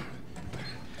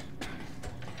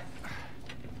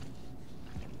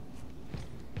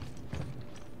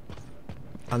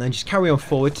 And then just carry on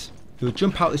forward. You'll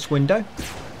jump out this window,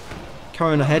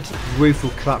 carry on ahead, the roof will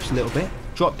collapse a little bit,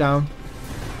 drop down,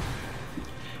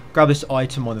 grab this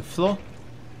item on the floor,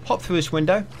 hop through this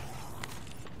window,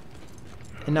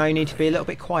 and now you need to be a little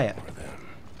bit quiet.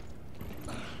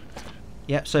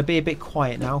 Yep, so be a bit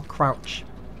quiet now, crouch,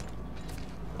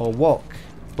 or walk,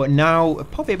 but now,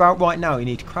 probably about right now, you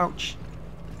need to crouch.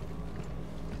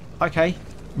 Okay,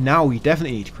 now you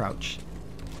definitely need to crouch.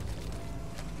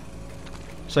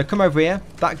 So come over here.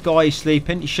 That guy is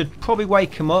sleeping. You should probably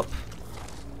wake him up.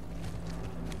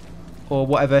 Or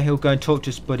whatever. He'll go and talk to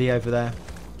his buddy over there.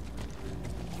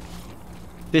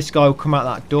 This guy will come out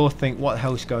that door, think, what the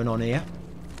hell's going on here?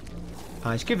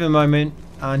 And just give him a moment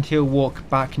and he'll walk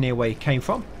back near where he came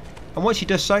from. And once he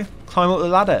does so, climb up the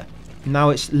ladder.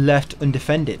 Now it's left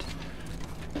undefended.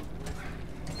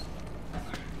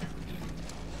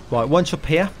 Right, once up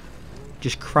here,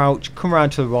 just crouch, come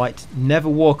around to the right, never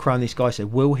walk around these guys, they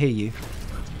will hear you.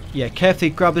 Yeah,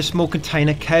 carefully grab the small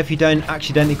container, carefully don't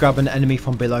accidentally grab an enemy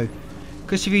from below.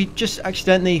 Because if you just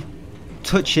accidentally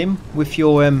touch him with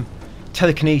your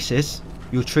telekinesis,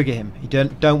 you'll trigger him. You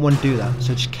don't want to do that,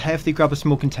 so just carefully grab a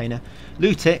small container,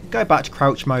 loot it, go back to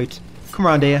crouch mode, come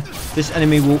around here. This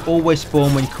enemy will always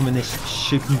spawn when you come in this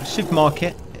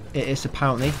supermarket, it is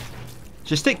apparently.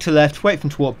 Just stick to the left, wait for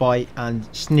him to walk by and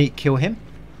sneak kill him.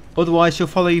 Otherwise he'll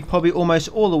follow you probably almost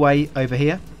all the way over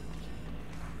here.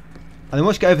 And then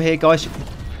once you get over here, guys,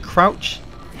 crouch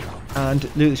and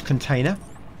loot this container.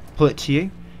 Pull it to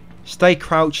you. Stay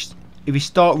crouched. If you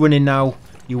start running now,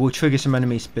 you will trigger some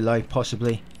enemies below,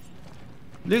 possibly.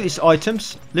 Loot these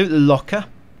items. Loot the locker.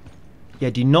 Yeah,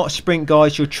 do not sprint,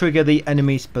 guys. You'll trigger the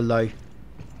enemies below.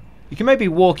 You can maybe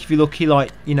walk if you're lucky,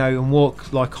 like, you know, and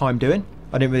walk like I'm doing.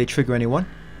 I didn't really trigger anyone.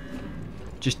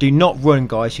 Just do not run,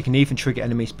 guys. You can even trigger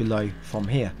enemies below from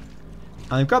here.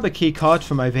 And grab a key card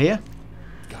from over here.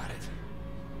 Got it.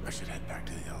 I should head back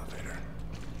to the elevator.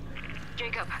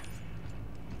 Jacob.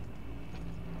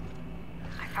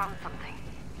 I found something.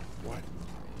 What?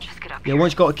 Just get up Yeah, here.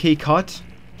 once you've got a key card,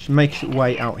 just make your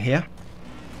way out here.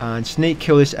 And sneak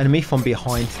kill this enemy from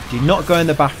behind. Do not go in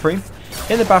the bathroom.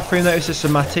 In the bathroom there is a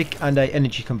somatic and a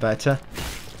energy converter.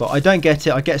 But I don't get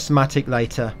it. I get somatic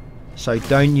later. So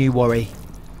don't you worry.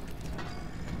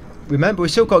 Remember, we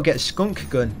still got to get skunk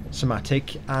gun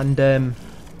somatic. And,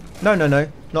 no,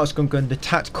 not skunk gun. The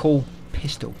tactical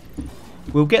pistol.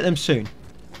 We'll get them soon.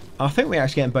 I think we're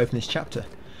actually getting both in this chapter.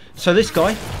 So this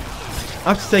guy,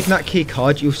 after taking that key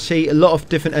card, you'll see a lot of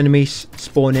different enemies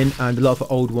spawn in and a lot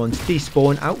of old ones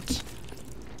despawn out.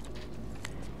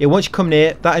 Yeah, once you come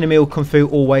near, that enemy will come through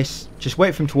always. Just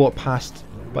wait for him to walk past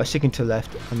by sticking to the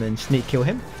left and then sneak kill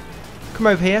him. Come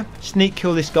over here, sneak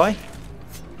kill this guy.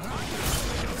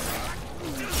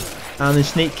 And then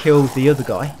sneak kill the other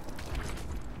guy.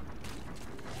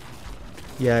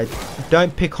 Yeah,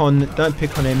 don't pick on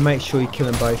him, make sure you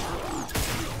kill them both.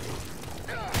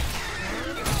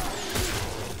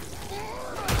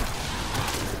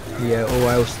 Yeah,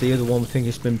 or else the other one think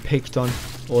it's been picked on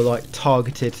or like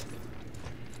targeted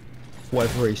for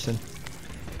whatever reason.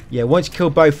 Yeah, once you kill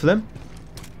both of them,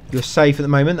 you're safe at the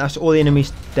moment. That's all the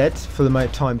enemies dead for the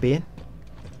time being.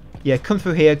 Yeah, come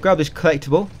through here, grab this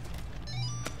collectible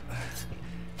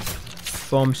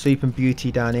from Sleeping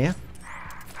Beauty down here,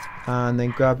 and then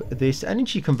grab this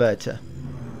energy converter.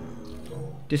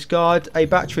 Discard a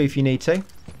battery if you need to.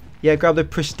 Yeah, grab the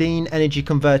pristine energy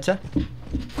converter.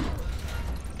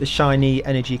 The shiny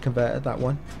energy converter, that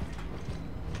one.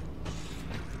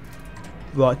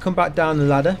 Right, come back down the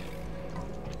ladder.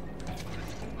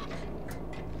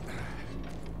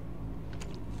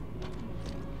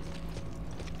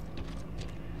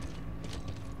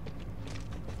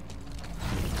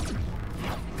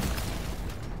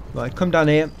 Right, come down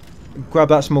here. Grab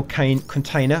that small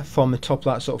container from the top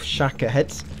of that sort of shack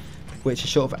ahead, which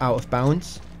is sort of out of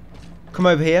bounds. Come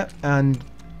over here and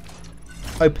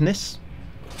open this.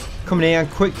 Come in here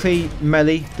and quickly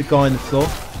melee the guy on the floor,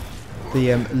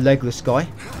 the legless guy,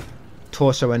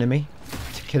 torso enemy,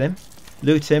 to kill him.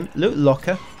 Loot him, loot the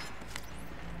locker.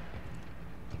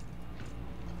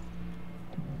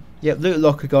 Yep, loot the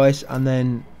locker, guys, and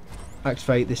then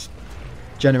activate this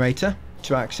generator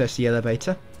to access the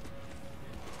elevator.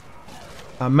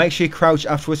 And make sure you crouch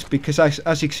afterwards, because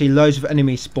as you can see, loads of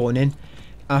enemies spawn in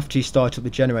after you start up the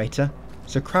generator.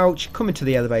 So crouch, come into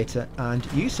the elevator and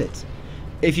use it.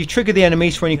 If you trigger the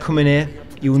enemies when you come in here,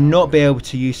 you will not be able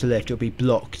to use the lift. It will be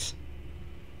blocked.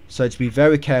 So to be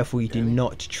very careful, you do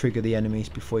not trigger the enemies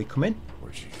before you come in.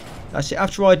 That's it.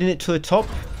 After riding it to the top,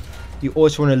 you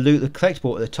also want to loot the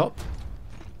collectible at the top.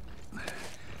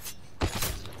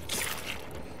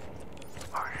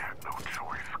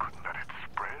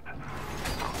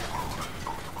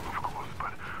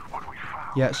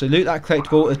 Yeah, so loot that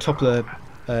collectible at the top of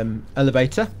the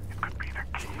elevator.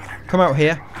 Come out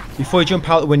here. Before you jump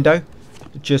out the window,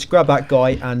 just grab that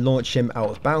guy and launch him out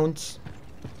of bounds.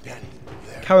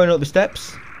 Carrying up the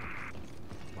steps.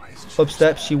 Up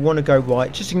steps, you want to go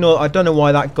right. Just ignore, I don't know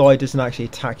why that guy doesn't actually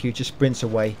attack you, just sprints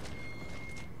away.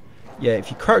 Yeah, if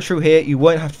you crouch through here, you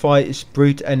won't have to fight this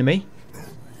brute enemy.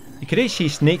 You could actually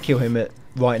sneak kill him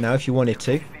right now if you wanted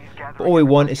to. But all we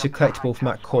want is a collectible from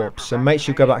that corpse, so make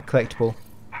sure you grab that collectible.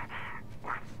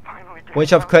 Once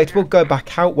you have a collectible, go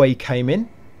back out where you came in.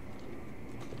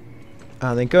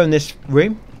 And then go in this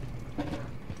room.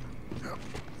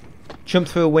 Jump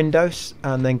through the windows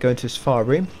and then go into this far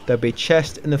room. There'll be a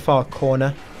chest in the far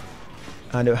corner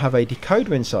and it'll have a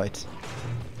decoder inside.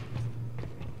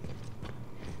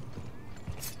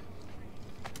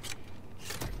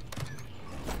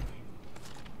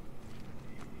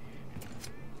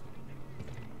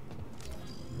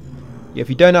 Yeah, if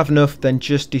you don't have enough, then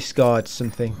just discard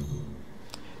something.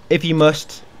 If you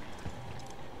must.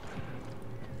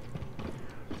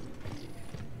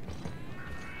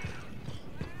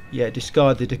 Yeah,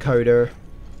 discard the decoder.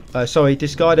 Sorry,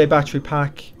 discard a battery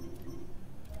pack.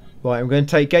 Right, I'm going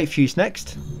to take gate fuse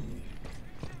next.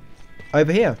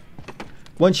 Over here.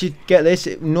 Once you get this,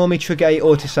 it will normally trigger a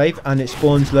autosave and it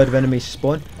spawns a load of enemies to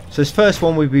spawn. So this first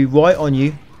one will be right on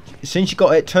you. As soon as you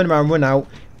got it, turn around, run out,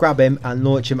 grab him and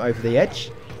launch him over the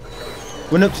edge.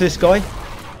 Run up to this guy.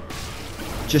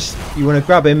 Just, you want to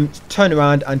grab him, turn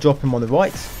around and drop him on the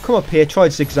right. Come up here, try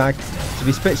to zigzag, so if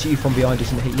he spits at you from behind,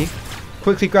 doesn't hit you.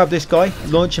 Quickly grab this guy,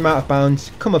 launch him out of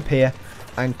bounds, come up here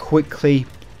and quickly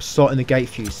start in the gate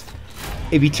fuse.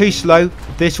 If you're too slow,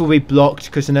 this will be blocked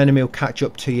because an enemy will catch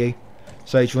up to you.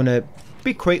 So you want to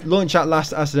be quick, launch that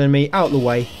last acid enemy out of the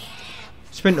way,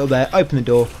 sprint up there, open the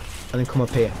door and then come up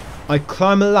here. I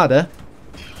climb a ladder.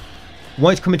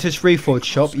 Once you come into this reforged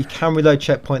shop, you can reload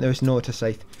checkpoint, there is an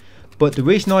autosave. But the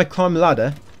reason I climb a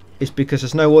ladder is because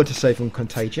there's no autosave on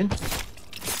Contagion.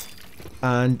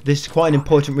 And this is quite an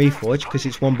important reforge because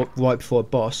it's one right before a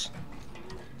boss.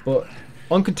 But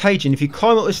on Contagion, if you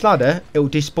climb up this ladder, it will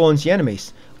despawn the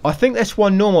enemies. I think there's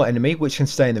one normal enemy which can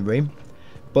stay in the room.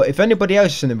 But if anybody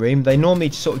else is in the room, they normally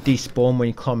sort of despawn when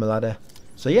you climb a ladder.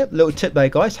 So yeah, little tip there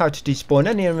guys, how to despawn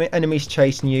any enemies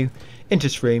chasing you into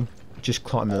this room. Just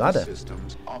climb the ladder.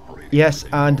 Yes,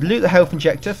 and loot the health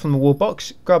injector from the wall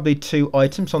box. Grab the 2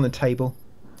 items on the table.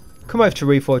 Come over to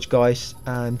Reforge guys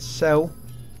and sell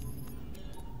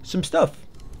some stuff.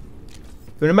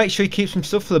 You want to make sure you keep some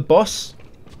stuff for the boss.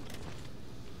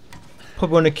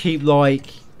 Probably want to keep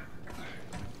like...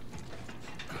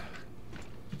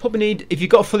 You probably need, if you've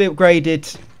got fully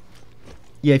upgraded...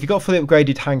 Yeah, if you've got fully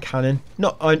upgraded hand cannon.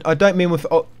 Not, I don't mean with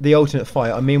the alternate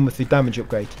fire, I mean with the damage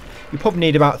upgrade. You probably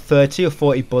need about 30 or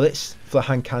 40 bullets for the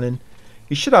hand cannon.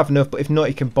 You should have enough, but if not,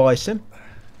 you can buy some.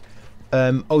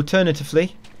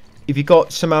 Alternatively, if you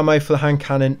got some ammo for the hand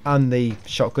cannon and the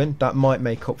shotgun, that might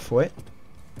make up for it.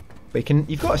 But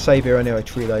you've got a save here anyway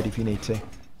to reload if you need to. But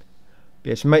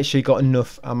yeah, so make sure you got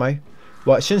enough ammo.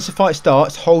 Right, as soon as the fight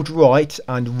starts, hold right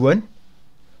and run.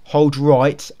 Hold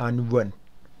right and run.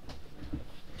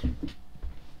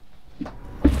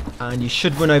 And you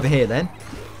should run over here then.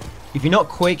 If you're not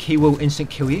quick, he will instant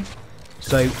kill you.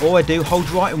 So all I do, hold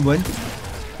right and run.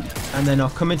 And then I'll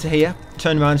come into here,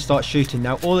 turn around and start shooting.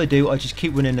 Now all I do, I just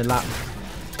keep running a lap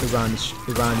around this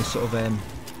sort of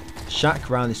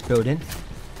shack, around this building.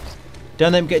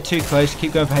 Don't let them get too close,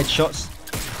 keep going for headshots.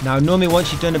 Now normally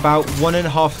once you've done about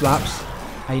 1.5 laps,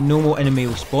 a normal enemy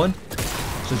will spawn.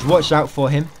 So just watch out for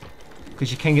him, because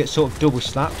you can get sort of double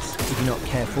slapped if you're not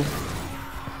careful.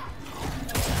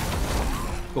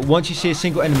 But once you see a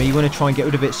single enemy, you want to try and get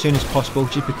rid of it as soon as possible,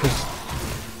 just because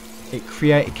it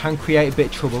can create a bit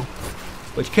of trouble.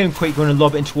 But to kill him quick, you want to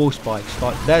lob it into wall spikes.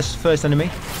 Like, there's the first enemy.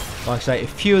 Like I say, a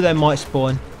few of them might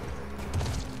spawn.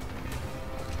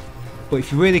 But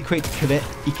if you're really quick to kill it,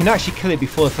 you can actually kill it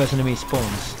before the first enemy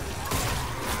spawns.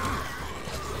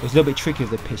 It's a little bit tricky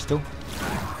with the pistol.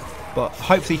 But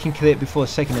hopefully you can kill it before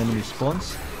the second enemy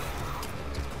spawns.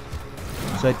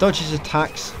 So dodge his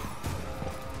attacks.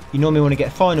 You normally want to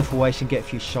get far enough away so you can get a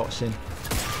few shots in.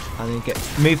 And then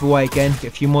move away again, get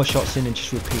a few more shots in and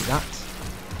just repeat that.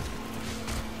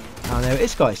 And there it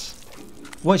is guys.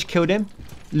 Once you killed him,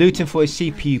 loot him for his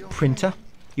CPU printer.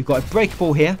 You've got a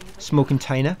breakable here, small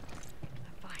container.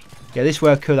 Yeah, this is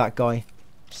where I'll kill that guy.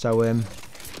 So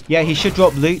yeah, he should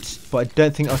drop loot, but I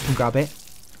don't think I can grab it.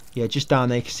 Yeah, just down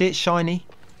there. You can see it's shiny.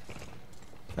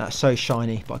 That's so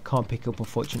shiny, but I can't pick up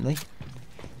unfortunately.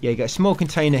 Yeah, you got a small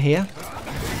container here.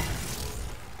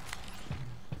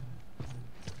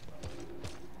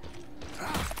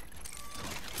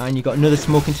 And you got another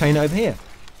small container over here.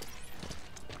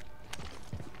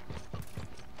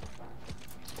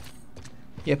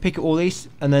 Yeah, pick up all these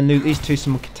and then loot these 2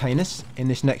 small containers in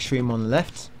this next room on the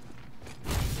left.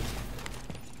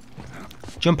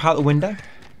 Jump out the window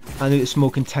and loot the small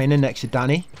container next to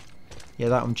Danny. Yeah,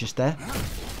 that one just there.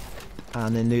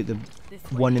 And then loot the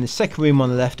one in the second room on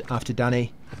the left after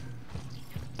Danny.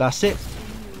 That's it.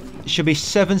 There should be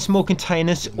 7 small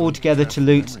containers altogether to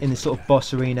loot in the sort of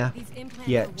boss arena.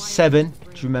 Yeah, 7. Do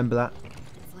you remember that?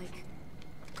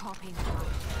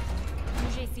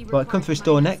 Right, come through this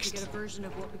door next. So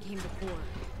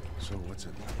what's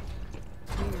it like?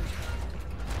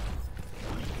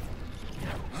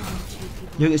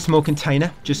 Loot the small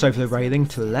container just over the railing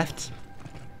to the left.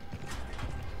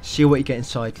 See what you get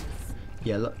inside.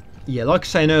 Yeah, like I was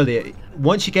saying earlier,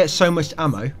 once you get so much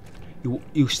ammo,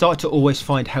 you'll start to always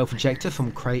find health injector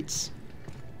from crates.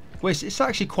 Well, it's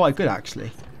actually quite good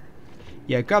actually.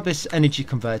 Yeah, grab this energy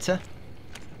converter.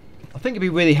 I think it'd be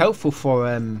really helpful for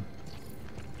on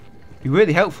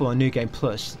New Game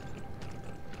Plus.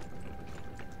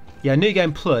 Yeah, New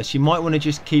Game Plus, you might want to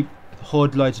just keep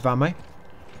hoard loads of ammo.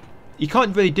 You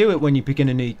can't really do it when you begin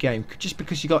a new game, just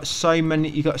because you got so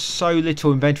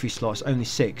little inventory slots, only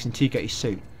 6 until you get your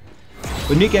suit.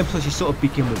 But New Game Plus, you sort of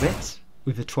begin with it,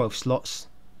 with the 12 slots.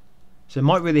 So it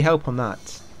might really help on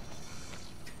that.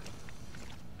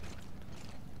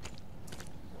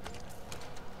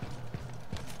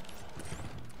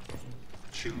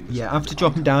 Yeah, after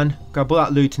dropping down, grab all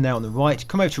that loot in there on the right,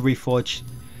 come over to Reforge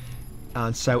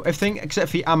and sell everything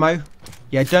except for your ammo.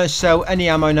 Yeah, don't sell any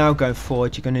ammo now going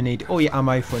forward. You're going to need all your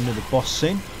ammo for another boss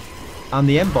soon. And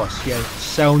the end boss, yeah,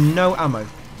 sell no ammo.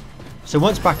 So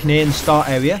once back in here in the start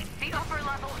area, The upper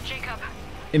level, Jacob.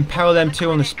 impale them two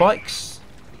on the spikes.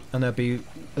 And there'll be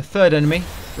a third enemy,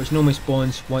 which normally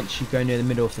spawns once you go near the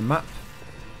middle of the map.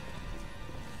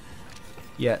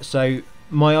 Yeah, so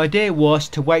my idea was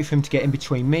to wait for him to get in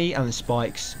between me and the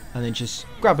spikes and then just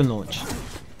grab and launch.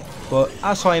 But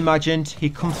as I imagined,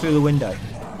 he'd come through the window,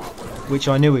 which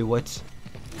I knew he would.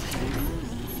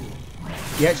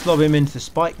 Yeah, let's lob him into the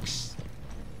spikes.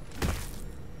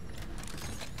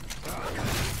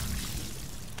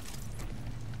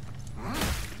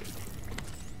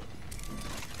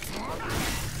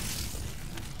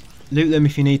 Loot them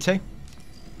if you need to.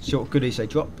 See what goodies they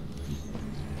drop.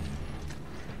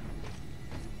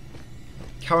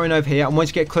 Carrying over here, and once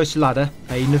you get close to the ladder,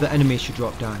 another enemy should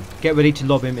drop down. Get ready to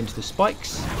lob him into the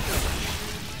spikes.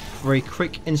 Very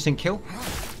quick, instant kill.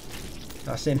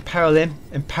 That's it,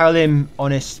 impale him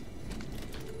on his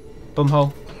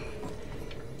bumhole.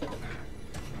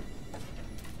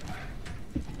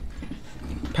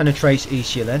 Penetrates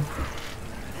easier then,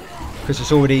 because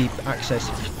it's already access,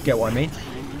 if you get what I mean.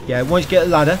 Yeah, once you get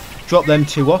the ladder, drop them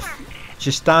two off.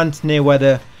 Just stand near where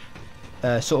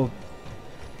the sort of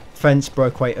fence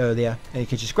broke away earlier, and you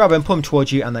can just grab them, pull them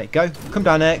towards you, and there you go. Come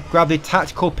down there, grab the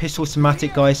tactical pistol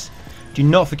somatic, guys. Do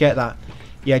not forget that.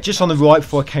 Yeah, just on the right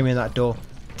before I came in that door.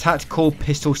 Tactical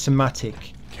pistol somatic.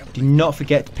 Do not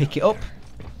forget to pick it up.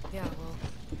 Yeah, well,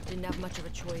 didn't have much of a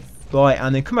choice. Right,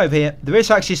 and then come over here. There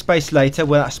is actually space later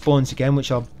where that spawns again,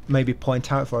 which I'll maybe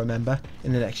point out if I remember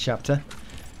in the next chapter.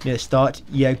 Near the start.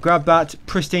 Yeah, grab that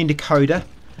pristine decoder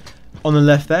on the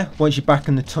left there once you're back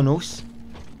in the tunnels.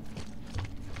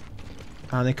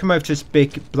 And then come over to this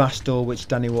big blast door which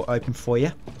Danny will open for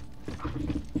you.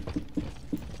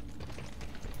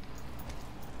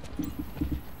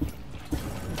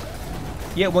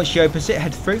 Yeah, once she opens it,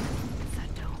 head through.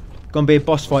 Gonna be a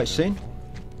boss fight soon.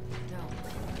 No,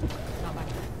 not back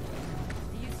then.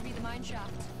 It used to be the mine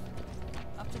shaft.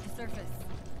 Up to the surface.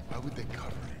 Why would they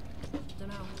cover it?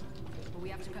 Dunno. But we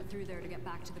have to cut through there to get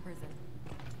back to the prison.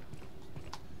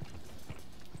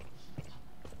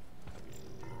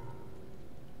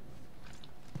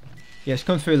 Yes,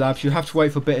 come through, labs. You have to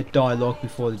wait for a bit of dialogue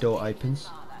before the door opens.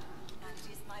 And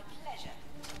it is my pleasure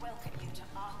to welcome you to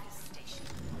Arcus Station.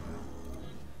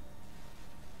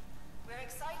 We're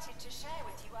excited to share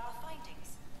with you our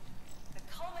findings, the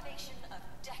culmination of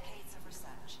decades of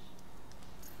research.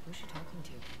 Who's she talking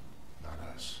to? Not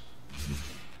us.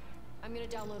 I'm gonna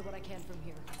download what I can from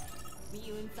here. Meet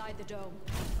you inside the dome.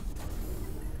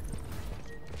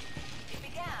 It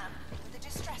began with a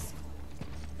distress call.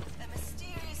 A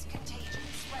mysterious contagion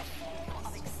spread form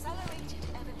of accelerated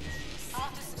evolution.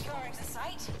 After securing the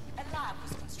site, a lab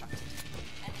was constructed.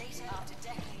 And later, after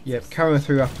decades, Yep, carry on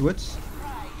through afterwards. the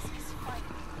prize is finally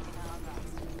in our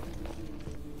grasp.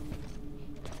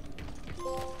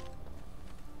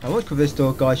 And once you cover this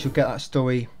door, guys, you'll get that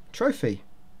story trophy.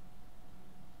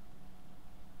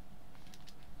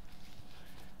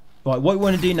 Right, what we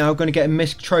want to do now, we're going to get a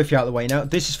misc trophy out of the way now.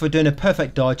 This is for doing a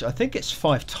perfect dodge. I think it's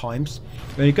 5 times.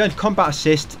 When you go into combat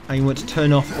assist and you want to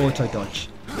turn off auto dodge.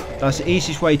 That's the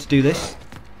easiest way to do this.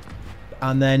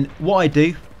 And then what I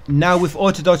do, now with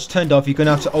auto dodge turned off, you're going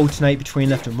to have to alternate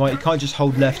between left and right. You can't just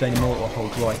hold left anymore or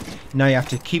hold right. Now you have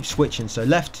to keep switching. So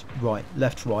left, right,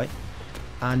 left, right.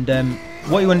 And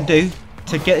what you want to do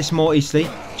to get this more easily,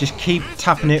 just keep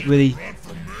tapping it really.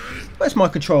 Where's my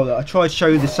controller? I tried to show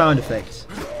you the sound effects.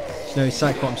 So you know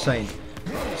exactly what I'm saying.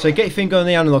 So get your finger on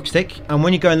the analog stick, and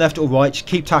when you're going left or right, just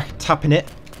keep tapping it.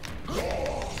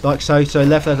 Like so. So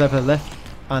left, left, left, left, left.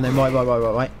 And then right, right, right,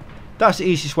 right, right. That's the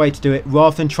easiest way to do it,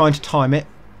 rather than trying to time it.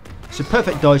 So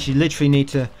perfect dodge, you literally need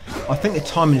to. I think the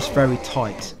timing is very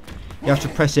tight. You have to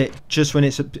press it just when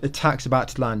its attack's about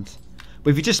to land. But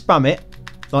if you just spam it,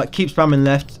 like keep spamming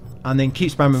left and then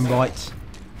keep spamming right,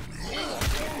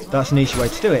 that's an easy way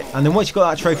to do it. And then once you've got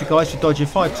that trophy, guys, for dodging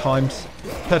 5 times,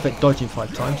 perfect dodging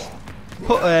 5 times,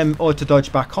 put auto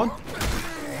dodge back on,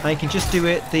 and you can just do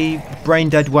it the brain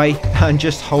dead way and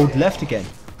just hold left again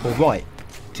or right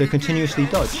to continuously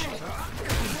dodge.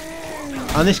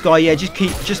 And this guy, yeah,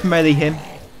 just melee him.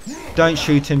 Don't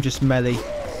shoot him, just melee.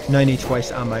 No need to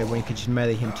waste ammo when you can just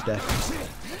melee him to death.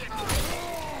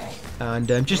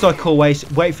 And just like always,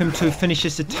 wait for him to finish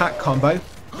this attack combo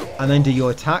and then do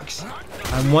your attacks.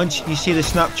 And once you see the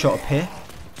snapshot appear,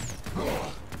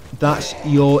 that's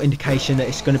your indication that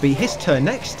it's going to be his turn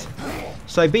next.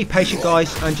 So be patient,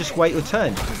 guys, and just wait your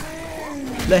turn.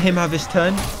 Let him have his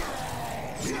turn.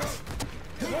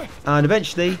 And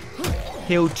eventually,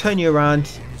 he'll turn you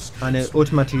around and it'll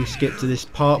automatically skip to this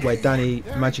part where Danny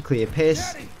magically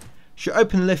appears. She'll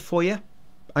open the lift for you,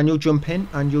 and you'll jump in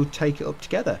and you'll take it up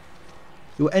together.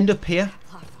 You'll end up here.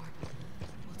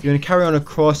 You're going to carry on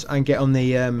across and get on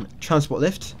the transport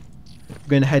lift. We're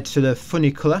going to head to the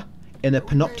funicular in the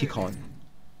panopticon.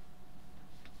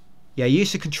 Yeah,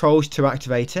 use the controls to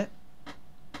activate it.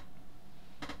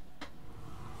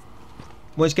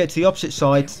 Once you get to the opposite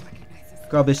side,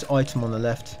 grab this item on the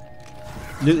left.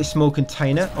 Loot the small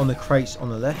container on the crates on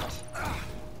the left.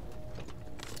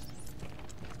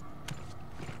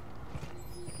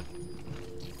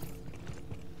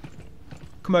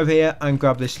 Come over here and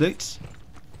grab this loot.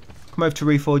 Come over to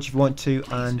Reforge if you want to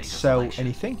and sell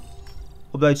anything.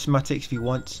 Upload schematics if you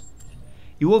want.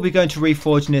 You will be going to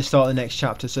Reforge near the start of the next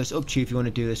chapter, so it's up to you if you want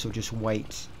to do this or just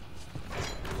wait.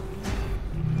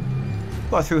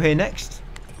 Right through here next.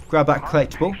 Grab that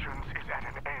collectible.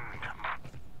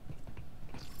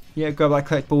 Yeah, grab that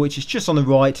collectible, which is just on the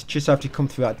right, just after you come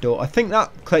through that door. I think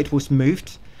that collectible's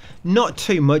moved. Not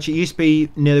too much. It used to be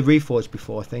near the Reforge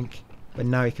before, I think. But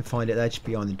now you can find it there just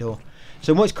behind the door.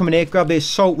 So once you come in here, grab the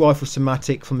assault rifle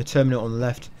schematic from the terminal on the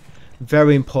left.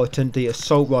 Very important, the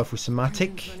assault rifle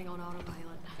schematic.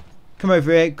 Come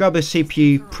over here, grab a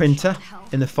CPU printer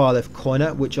in the far left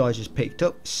corner, which I just picked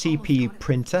up. CPU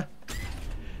printer.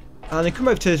 And then come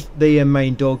over to the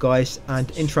main door, guys,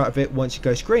 and interact with it once it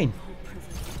goes green.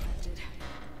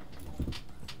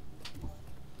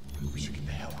 We should get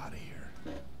the hell out of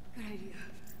here. Good idea.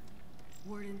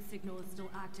 Warden signal is still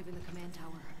active in the command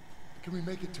tower. Can we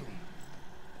make it to him?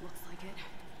 Looks like it.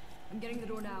 I'm getting the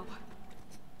door now.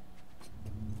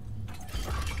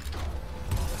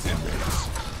 Inmates,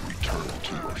 return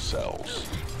to your cells.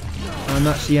 And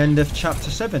that's the end of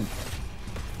chapter 7.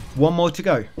 One more to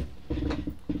go.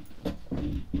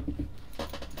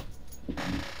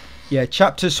 Yeah,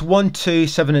 chapters 1, 2,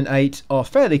 7 and 8 are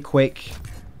fairly quick.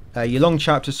 Your long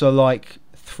chapters are like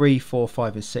 3, 4,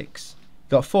 5 and 6. You've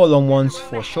got 4 long ones,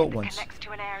 4 short ones.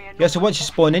 Yeah, so once you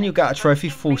spawn in, you'll get a trophy,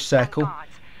 full circle.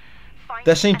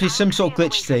 There seems to be some sort of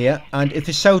glitch here, and if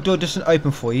the cell door doesn't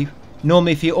open for you,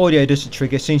 normally if your audio doesn't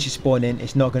trigger, as soon as you spawn in,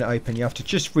 it's not going to open. You have to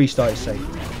just restart it safe.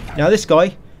 Now this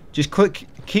guy, just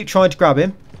keep trying to grab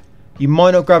him. You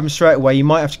might not grab him straight away, you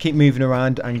might have to keep moving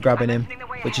around and grabbing him.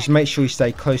 But just make sure you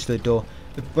stay close to the door.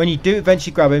 But when you do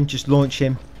eventually grab him, just launch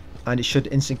him and it should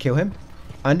instant kill him.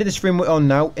 And in this room we're on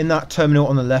now, in that terminal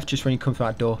on the left, just when you come through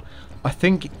that door, I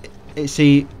think it's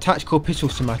the tactical pistol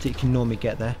schematic you can normally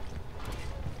get there,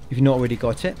 if you've not already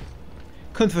got it.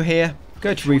 Come through here,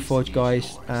 go to Reforge,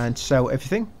 guys, and sell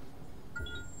everything.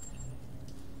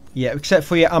 Yeah, except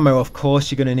for your ammo, of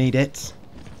course, you're going to need it.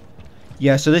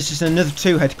 Yeah, so this is another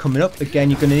 2-head coming up. Again,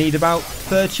 you're going to need about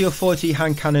 30 or 40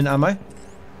 hand cannon ammo.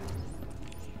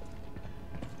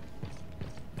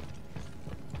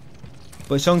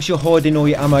 But as long as you're hoarding all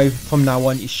your ammo from now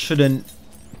on, it shouldn't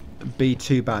be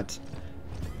too bad.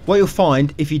 What you'll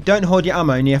find, if you don't hoard your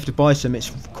ammo and you have to buy some, it's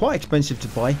quite expensive to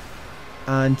buy.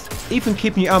 And even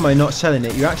keeping your ammo, not selling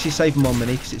it, you're actually saving more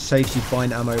money because it saves you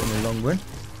buying ammo in the long run.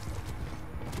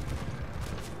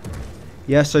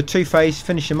 Yeah, so Two-Face,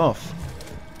 finish him off.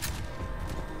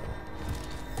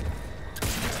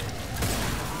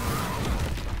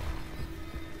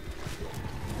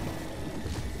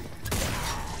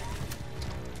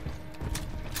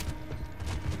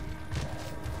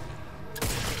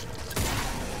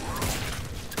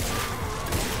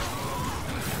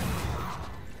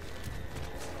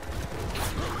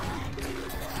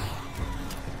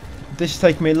 This is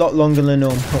taking me a lot longer than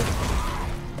normal.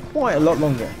 Quite a lot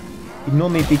longer. You'd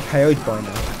normally be KO'd by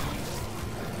now.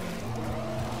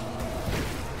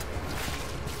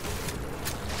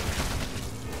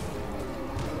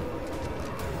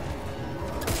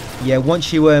 Yeah,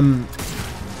 once you I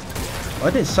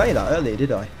didn't say that earlier,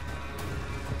 did I?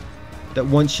 That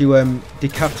once you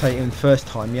decapitate him the first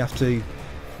time, you have to,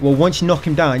 well, once you knock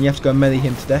him down, you have to go melee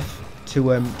him to death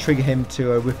to trigger him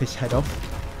to rip his head off.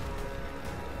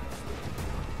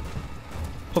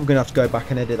 Probably going to have to go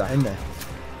back and edit that in there.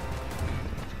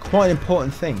 Quite an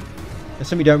important thing. That's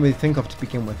something you don't really think of to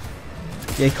begin with.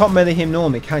 Yeah, you can't melee him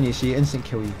normally, can you? So you instant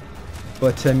kill you.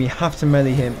 But you have to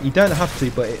melee him. You don't have to,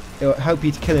 but it'll help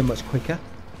you to kill him much quicker.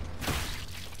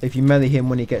 If you melee him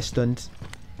when he gets stunned,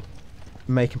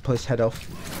 make him pull his head off.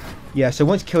 Yeah, so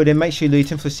once killed him, make sure you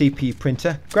loot him for the CPU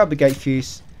printer, grab the gate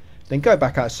fuse, then go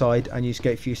back outside and use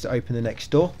gate fuse to open the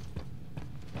next door.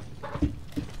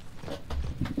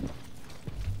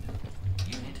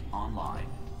 Unit online.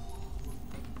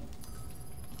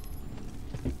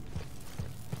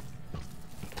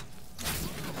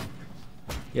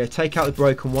 Yeah, take out the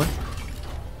broken one.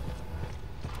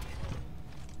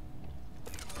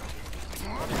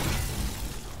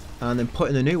 And then put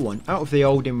in the new one. Out of the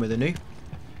old, in with the new.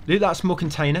 Loot that small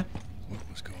container. What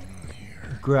was going on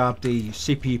here? Grab the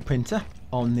CPU printer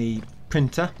on the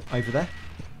printer over there.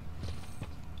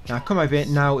 Now come over here.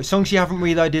 Now, as long as you haven't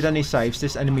reloaded any saves,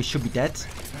 this enemy should be dead.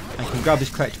 And you can grab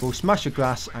this collectible, smash the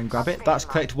glass and grab it. That's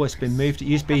collectible, it's been moved. It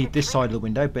used to be this side of the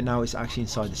window, but now it's actually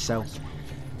inside the cell.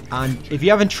 And if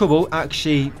you're having trouble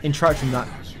actually interacting with that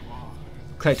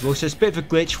collectible, so it's a bit of a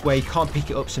glitch where you can't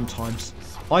pick it up sometimes.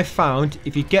 I found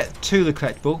if you get to the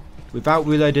collectible without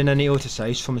reloading any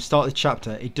autosaves from the start of the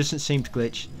chapter, it doesn't seem to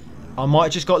glitch. I might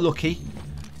have just got lucky,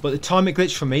 but the time it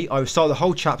glitched for me, I would start the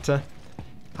whole chapter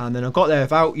and then I got there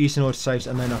without using autosaves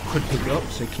and then I could pick it up,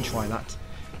 so you can try that.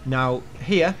 Now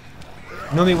here,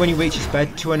 normally when you reach this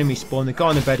bed, 2 enemies spawn, the guy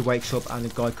on the bed wakes up and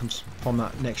the guy comes from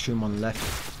that next room on the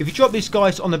left. If you drop these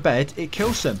guys on the bed, it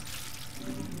kills them.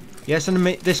 Yes, and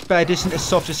this bed isn't as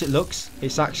soft as it looks,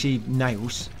 it's actually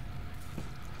nails,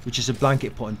 which is a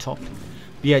blanket put on top.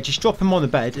 But yeah, just drop them on the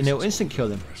bed and it'll instant kill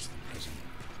them.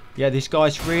 Yeah, these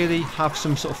guys really have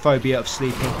some sort of phobia of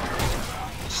sleeping.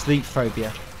 Sleep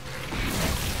phobia.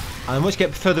 And once you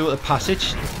get further up the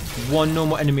passage, 1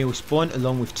 normal enemy will spawn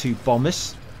along with 2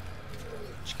 bombers.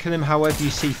 Just kill them however you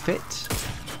see fit.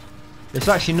 There's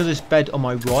actually another bed on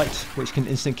my right which can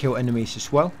instant kill enemies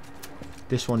as well.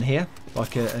 This one here,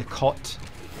 like a cot.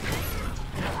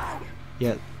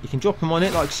 Yeah, you can drop them on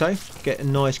it like so, get a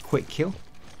nice quick kill.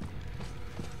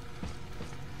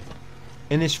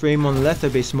 In this room on the left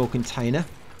there'll be a small container,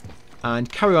 and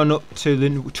carry on up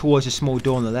to towards a small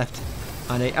door on the left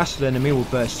and a acid enemy will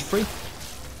burst free.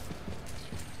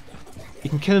 You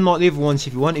can kill them like the other ones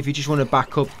if you want, if you just want to back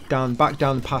down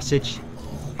the passage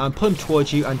and pull them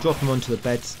towards you and drop them onto the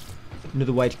beds.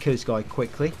 Another way to kill this guy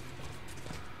quickly.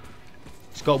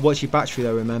 It's got to watch your battery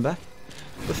though, remember.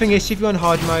 The thing is, if you're on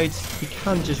hard mode, you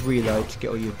can just reload to get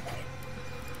all your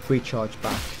recharge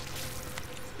back.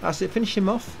 That's it, finish him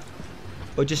off.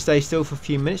 Or just stay still for a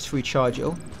few minutes to recharge it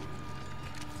all.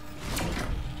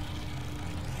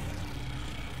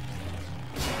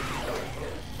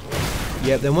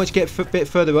 Yeah, then once you get a bit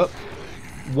further up,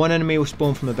 1 enemy will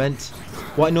spawn from a vent.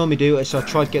 What I normally do is I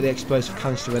try to get the explosive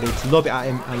canister ready to lob it at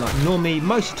him, and like normally,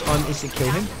 most of the time, instant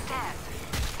kill him.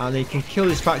 And then you can kill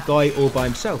this fat guy all by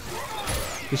himself.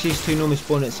 Because these 2 normally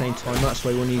spawn at the same time, that's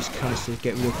why you want to use canister to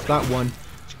get rid of that one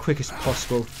as quick as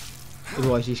possible.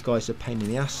 Otherwise these guys are a pain in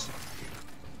the ass.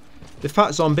 The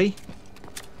fat zombie.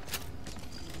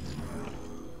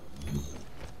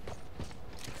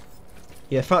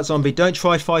 Yeah, fat zombie, don't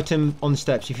try fight him on the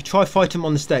steps. If you try fight him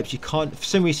on the steps, you can't, for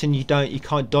some reason you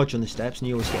can't dodge on the steps and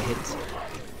you always get hit.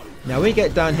 Now when you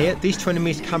get down here, these 2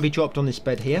 enemies can be dropped on this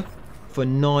bed here for a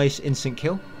nice instant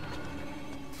kill.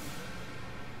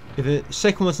 If the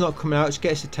second one's not coming out, just get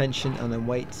his attention and then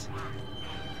wait.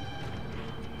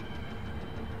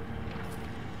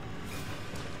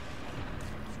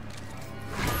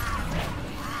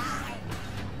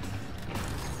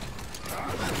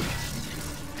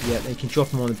 Yeah, then you can drop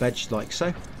them on the bed just like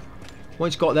so.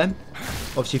 Once you've got them,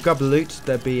 obviously grab the loot.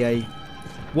 There'll be a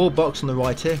wall box on the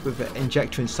right here with an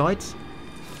injector inside.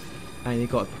 And you've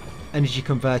got an energy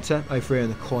converter over here in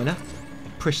the corner.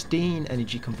 Pristine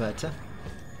energy converter.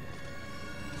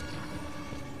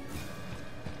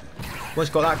 Once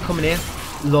you've got that coming here,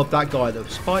 lob that guy that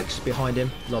spikes behind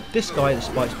him. Lob this guy that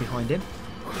spikes behind him.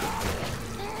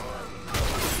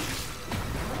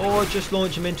 Or just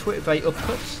launch him into it with 8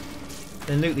 uppercuts.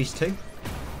 Then loot these 2.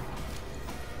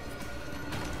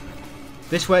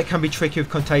 This way it can be tricky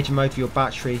with contagion mode for your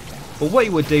battery. But what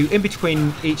you would do in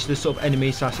between each of the sort of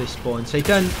enemies as they spawn, so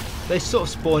they sort of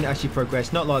spawn as you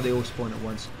progress, not like they all spawn at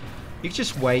once. You can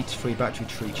just wait for your battery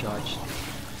to recharge.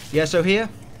 Yeah, so here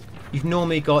you've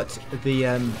normally got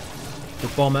the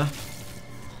bomber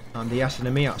and the acid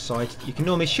enemy outside. You can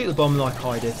normally shoot the bomber like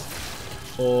I did.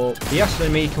 Or the acid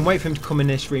enemy, you can wait for him to come in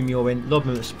this room you're in, lob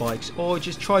him with spikes, or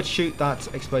just try to shoot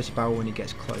that explosive barrel when he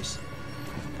gets close.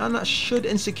 And that should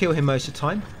insta kill him most of the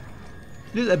time.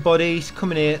 Loot their bodies,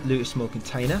 come in here, loot a small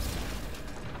container.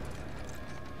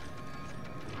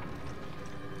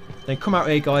 Then come out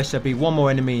here guys, there'll be 1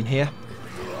 more enemy in here.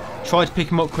 Try to pick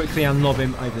him up quickly and lob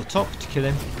him over the top to kill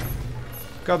him.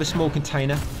 Grab a small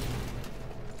container.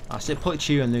 That's it, put it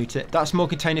to you and loot it. That small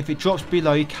container, if it drops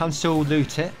below, you can still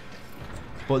loot it.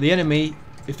 But the enemy,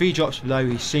 if he drops below,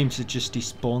 he seems to just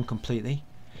despawn completely.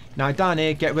 Now down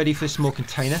here, get ready for a small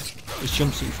container which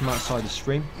jumps at you from outside the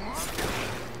stream.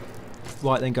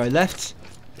 Right, then go left.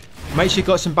 Make sure you've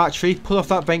got some battery. Pull off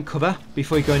that vent cover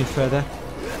before you go any further.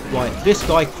 Right, this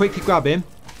guy, quickly grab him,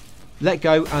 let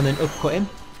go, and then upcut him.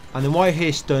 And then while you're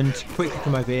here stunned, quickly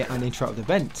come over here and interrupt the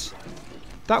vent.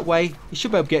 That way, you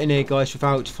should be able to get in here, guys,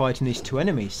 without fighting these two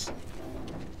enemies.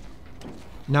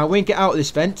 Now, when you get out of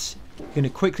this vent, you're going to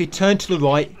quickly turn to the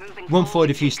right, run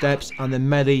forward a few steps, and then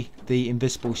melee the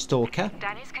invisible stalker.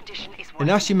 And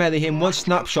as you melee him, once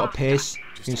snapshot appears,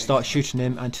 you can start shooting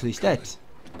him until he's dead.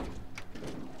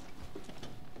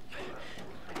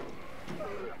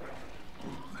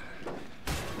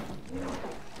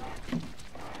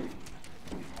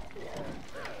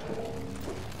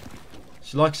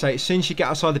 So like I say, as soon as you get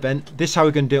outside the vent, this is how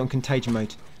we're going to do it on contagion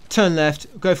mode. Turn left,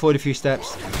 go forward a few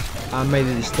steps, and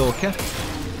melee the stalker.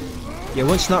 Yeah,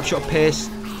 once snapshot appears,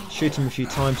 shoot him a few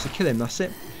times to kill him, that's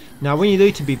it. Now when you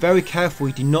loot him, be very careful,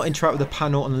 you do not interact with the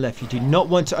panel on the left. You do not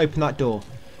want to open that door.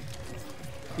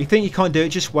 You think you can't do it,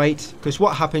 just wait, because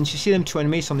what happens, you see them two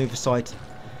enemies on the other side.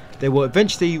 They will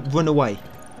eventually run away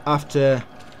after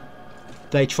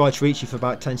they try to reach you for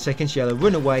about 10 seconds. Yeah, they'll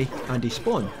run away and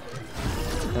despawn.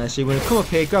 So you want to come up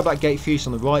here, grab that gate fuse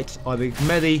on the right, either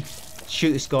melee,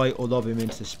 shoot this guy, or lob him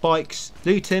into the spikes.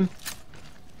 Loot him,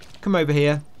 come over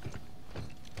here,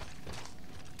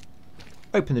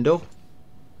 open the door.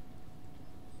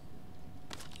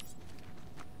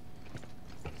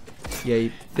 Yeah,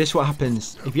 this is what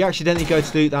happens. If you accidentally go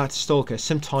to loot that stalker,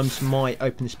 sometimes you might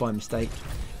open this by mistake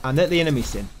and let the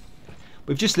enemies in.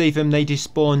 But just leave them, they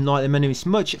despawn like the enemies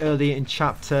much earlier in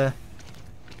chapter...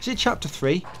 Is it chapter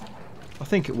 3? I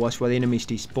think it was, where the enemies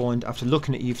despawned after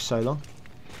looking at you for so long.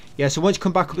 Yeah, so once you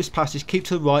come back up this passage, keep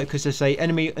to the right, because there's an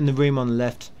enemy in the room on the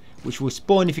left, which will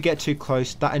spawn if you get too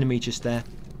close. That enemy just there.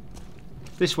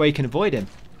 This way you can avoid him.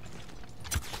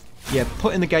 Yeah,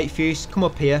 put in the gate fuse, come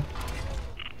up here,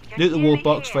 loot the wall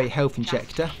box for a health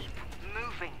injector,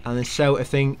 and then sell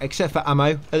everything except for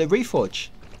ammo at the reforge.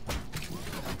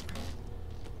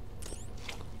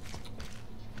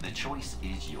 The choice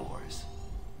is yours.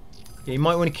 Yeah, you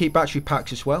might want to keep battery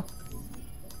packs as well.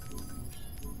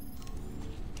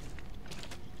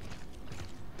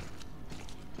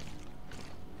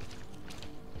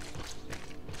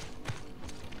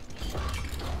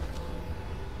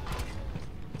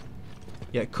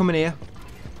 Yeah, come in here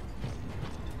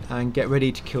and get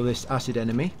ready to kill this acid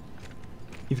enemy.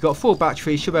 You've got 4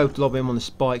 batteries, you should be able to lob him on the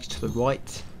spikes to the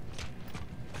right.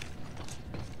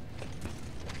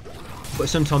 But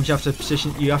sometimes you have to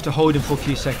position, you have to hold him for a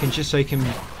few seconds just so you can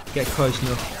get close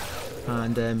enough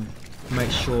and make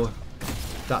sure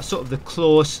that sort of the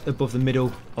claws above the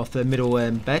middle of the middle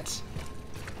bed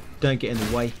don't get in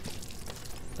the way.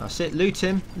 That's it, loot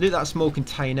him, loot that small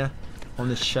container on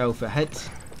the shelf ahead.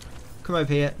 Come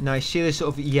over here. Now you see this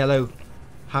sort of yellow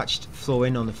hatched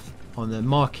flooring on the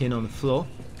marking on the floor.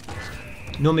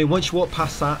 Normally once you walk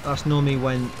past that, that's normally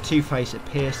when Two-Face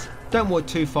appears. Don't walk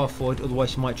too far forward,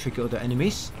 otherwise you might trigger other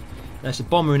enemies. There's a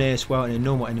bomber in here as well and a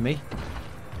normal enemy.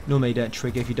 Normally you don't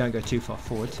trigger if you don't go too far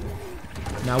forward.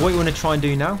 Now what you want to try and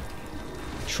do now,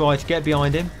 try to get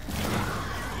behind him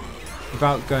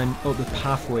without going up the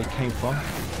path where he came from.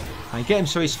 And get him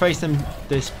so he's facing them,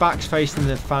 his back's facing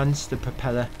the fans, the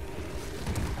propeller.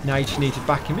 Now you just need to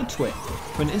back him into it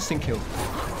for an instant kill.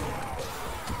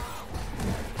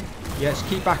 Yes,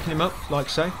 keep backing him up like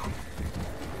so.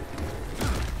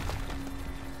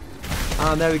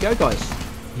 And there we go, guys.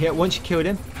 Yeah, once you killed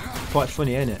him, quite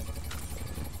funny, ain't it?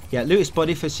 Yeah, loot his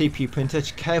body for CPU printer.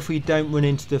 Just careful you don't run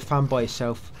into the fan by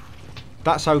yourself.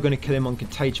 That's how we're going to kill him on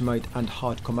contagion mode and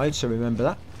hardcore mode, so remember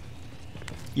that.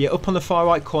 Yeah, up on the far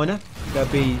right corner,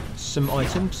 there'll be some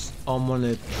items on one of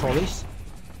the trolleys.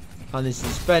 And there's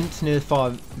this vent near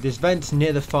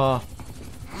the far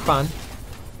fan.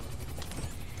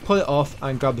 Pull it off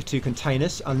and grab the 2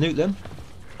 containers and loot them.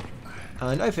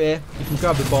 And over here, you can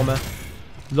grab the bomber,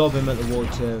 lob him at the wall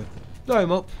to blow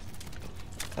him up.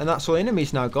 And that's all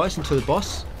enemies now, guys, until the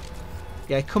boss.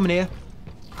 Yeah, come in here,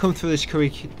 come through the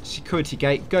security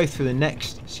gate, go through the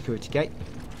next security gate,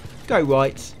 go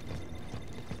right,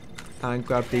 and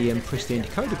grab the pristine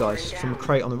decoder, guys, from the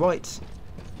crate on the right.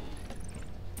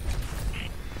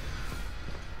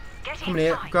 Come in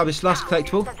here, grab this last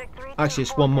collectible. Actually,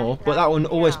 it's one more, but that one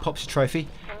always pops a trophy.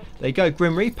 There you go,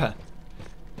 Grim Reaper.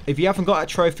 If you haven't got that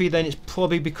trophy, then it's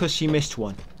probably because you missed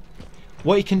one.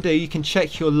 What you can do, you can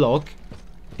check your log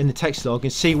in the text log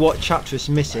and see what chapter is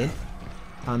missing.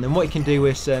 And then what you can do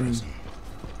is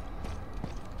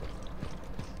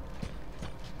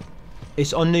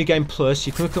it's on New Game Plus.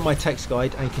 You can look at my text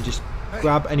guide and you can just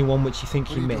grab anyone which you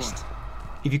think you missed.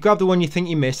 If you grab the one you think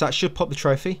you missed, that should pop the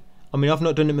trophy. I mean, I've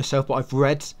not done it myself, but I've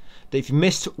read that if you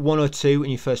missed 1 or 2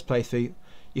 in your first playthrough,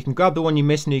 you can grab the one you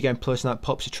missed in New Game Plus and that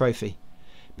pops a trophy.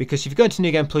 Because if you go into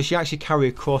New Game Plus, you actually carry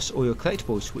across all your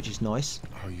collectibles, which is nice.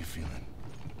 How are you feeling?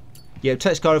 Yeah,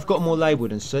 text guide, I've got them all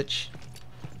labelled and such.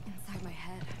 Inside my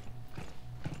head.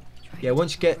 Yeah,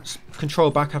 once you get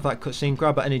control back, have that cutscene,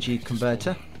 grab that energy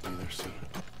converter. I'll be there soon.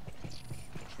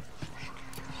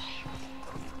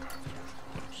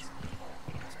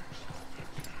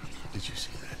 Did you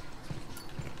see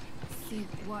that? See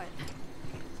what?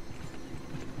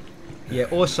 Yeah,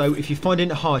 also, if you're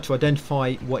finding it hard to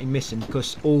identify what you're missing,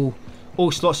 because all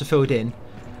slots are filled in,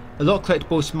 a lot of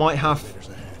collectibles might have,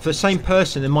 for the same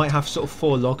person, they might have sort of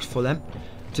 4 logs for them.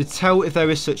 To tell if there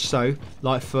is such so,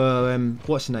 like for,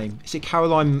 what's her name? Is it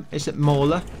Caroline, is it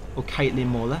Mauler? Or Caitlin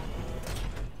Mauler?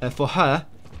 For her,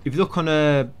 if you look on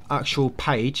her actual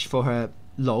page for her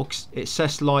logs, it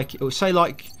says like, it will say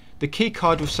like, the key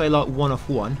card will say like 1 of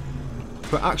 1,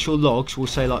 but actual logs will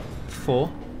say like 4.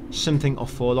 Something of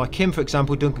 4, like him for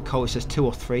example, Duncan Cole, it says 2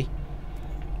 or 3.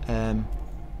 There,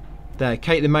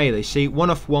 Caitlin Maley, see 1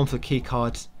 of 1 for the key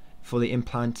cards for the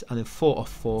implant, and then 4 of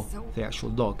 4 for the actual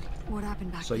log. What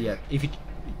happened back So there? yeah, if you're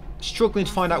struggling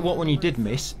to find out what one you did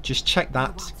miss, just check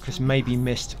that, because maybe you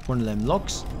missed one of them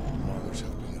logs. Mother's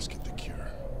helping us get the cure.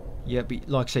 Yeah, but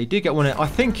like I say, you do get one of, I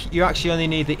think you actually only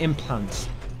need the implants.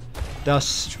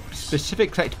 There's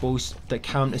specific collectibles that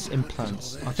count as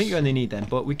implants. I think you only need them,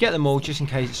 but we get them all just in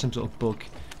case it's some sort of bug.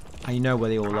 And you know where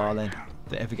they all are then,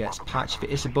 if it ever gets patched. If it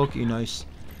is a bug, who knows.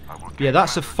 But yeah,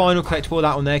 that's the final collectible,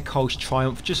 that one there, Cole's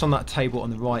Triumph, just on that table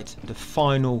on the right. The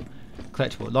final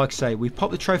collectible. Like I say, we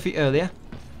popped the trophy earlier.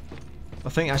 I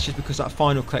think that's just because that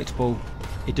final collectible,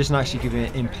 it doesn't actually give you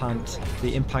an implant.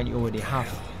 The implant you already have.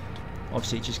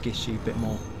 Obviously, it just gives you a bit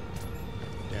more.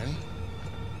 Danny?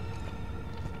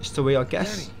 Story, I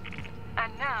guess. Danny?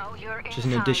 And now you're Which is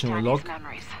an inside additional Danny's log.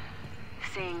 memories,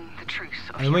 seeing the truth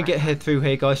of And then we your get own. here through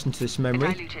here, guys, into this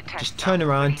memory. diluted test Just turn cell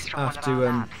around released from one of after our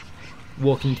labs.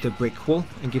 walking into the brick wall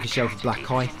and give yourself a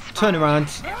black eye. Turn around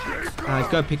and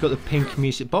go pick up the pink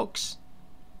music box,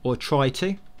 or try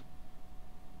to.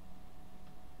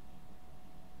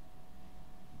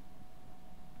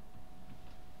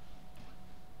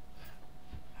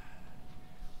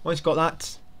 Once you've got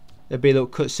that, there'll be a little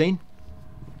cutscene.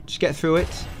 Just get through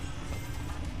it.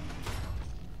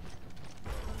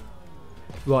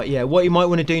 Right, yeah, what you might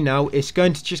want to do now is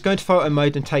just go into photo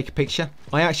mode and take a picture.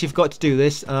 I actually forgot to do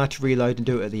this and I had to reload and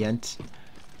do it at the end.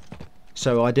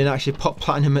 So I didn't actually pop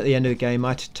platinum at the end of the game, I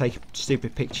had to take a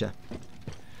stupid picture.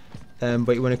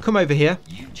 But you want to come over here.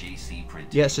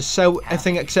 Yeah, so sell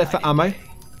everything except for ammo.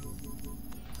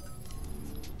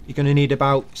 You're going to need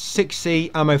about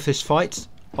 60 ammo for this fight.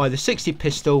 Either 60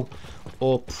 pistol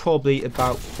or probably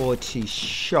about 40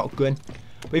 shotgun.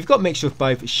 But if you've got a mixture of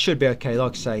both, it should be okay.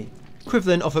 Like I say,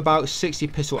 equivalent of about 60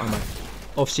 pistol ammo.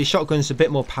 Obviously shotgun's a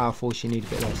bit more powerful, so you need a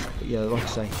bit less. But yeah, like I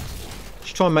say,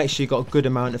 just try and make sure you've got a good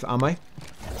amount of ammo.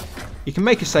 You can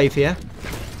make a save here.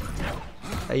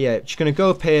 Yeah, just going to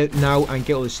go up here now and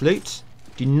get all this loot.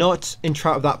 Do not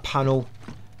interact with that panel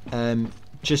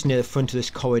just near the front of this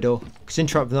corridor, because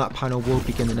interrupting that panel will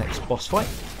begin the next boss fight.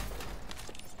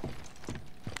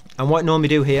 And what I normally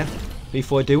do here,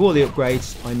 before I do all the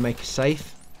upgrades, I make a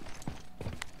save.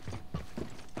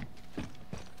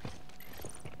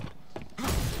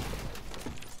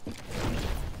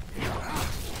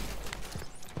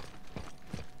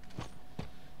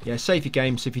 Yeah, save your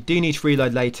game, so if you do need to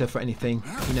reload later for anything,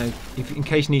 you know, if in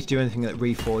case you need to do anything like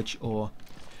Reforge or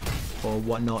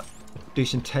whatnot, do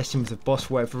some testing with the boss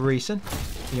for whatever reason,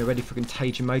 and you're ready for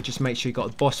Contagion mode, just make sure you got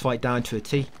the boss fight down to a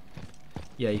T.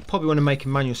 Yeah, you probably want to make a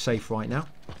manual save right now.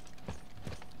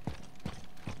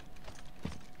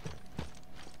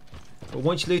 But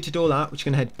once you looted all that, we're just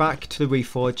going to head back to the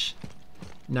Reforge.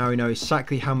 Now we know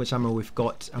exactly how much ammo we've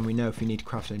got, and we know if we need to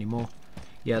craft any more.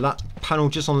 Yeah, that panel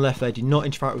just on the left there, do not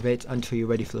interact with it until you're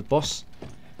ready for the boss.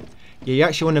 Yeah, you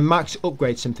actually want to max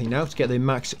upgrade something now to get the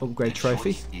max upgrade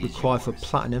trophy required for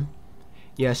platinum.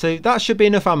 Yeah, so that should be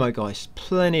enough ammo, guys.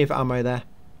 Plenty of ammo there.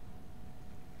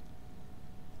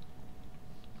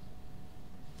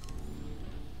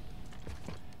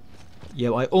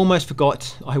 Yeah, I almost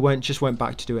forgot. I just went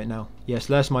back to do it now. Yes,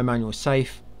 there's my manual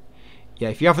save. Yeah,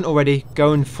 if you haven't already,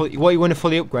 go and what you want to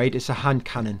fully upgrade is a hand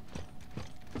cannon.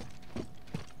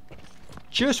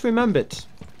 Just remembered.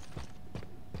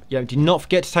 Yeah, do not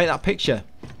forget to take that picture.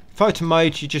 Photo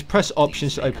mode, you just press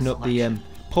options to open up the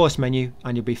pause menu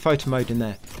and you'll be photo mode in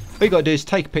there. All you got to do is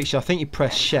take a picture. I think you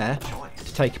press share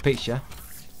to take a picture.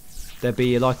 there'll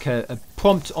be like a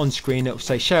prompt on screen that will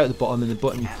say share at the bottom, and the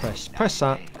button you press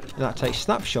that, and that takes a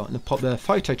snapshot and pop the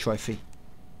photo trophy.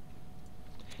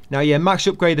 Now yeah, max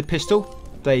upgrade the pistol.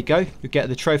 There you go, you get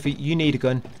the trophy. You need a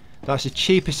gun. That's the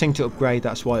cheapest thing to upgrade,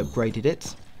 that's why I upgraded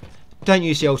it. Don't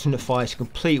use the alternate fire, it's a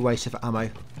complete waste of ammo.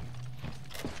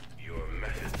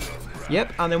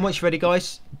 Yep, and then once you're ready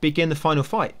guys, begin the final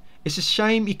fight. It's a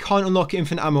shame you can't unlock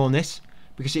infinite ammo on this,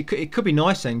 because it could be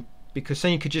nice then, because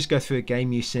then you could just go through a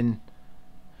game using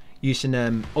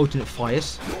alternate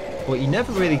fires, but you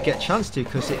never really get a chance to,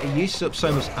 because it uses up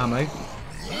so much ammo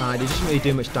and it doesn't really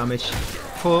do much damage.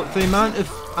 For the amount of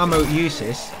ammo it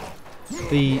uses,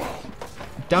 the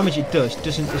damage it does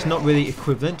is not really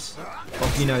equivalent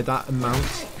of, you know, that amount,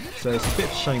 so it's a bit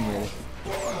of a shame really.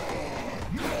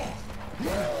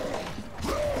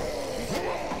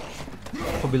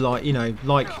 Probably like, you know,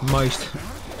 like most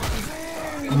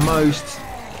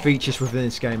features within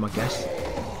this game, I guess.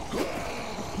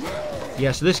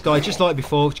 Yeah, so this guy, just like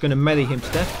before, is going to melee him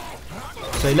to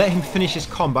death. So let him finish his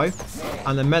combo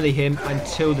and then melee him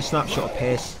until the snapshot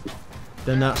appears.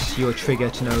 Then that's your trigger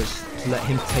to know to let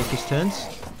him take his turns.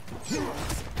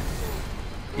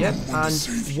 Yep,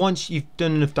 and once you've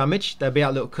done enough damage, there'll be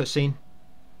a little cutscene.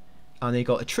 And then you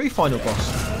got a true final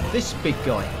boss, this big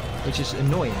guy, which is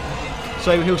annoying.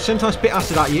 So he'll sometimes spit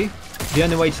acid at you. The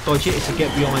only way to dodge it is to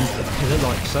get behind a pillar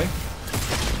like so.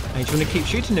 And you just want to keep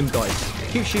shooting him guys.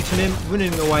 Keep shooting him,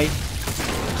 running away,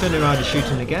 turning around and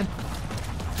shooting again.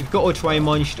 If you've got auto aim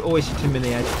on, you should always hit him in the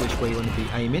head, which way you want to be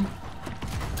aiming.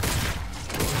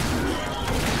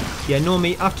 Yeah,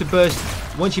 normally after burst,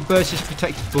 once you burst his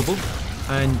protective bubble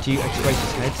and you expose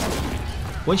his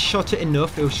head, once you shot it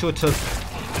enough, it will sort of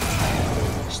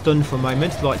stun for a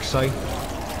moment, like so.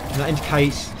 And that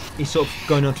indicates he's sort of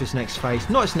going on to his next phase.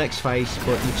 Not his next phase,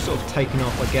 but you've sort of taken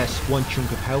off, I guess, one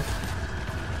chunk of health.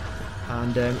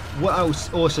 And what I will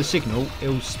also signal, it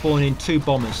will spawn in 2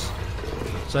 bombers.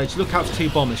 So to look out for 2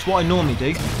 bombers. What I normally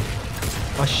do,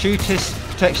 I shoot his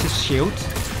protective shield,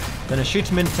 then I shoot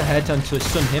him into the head until I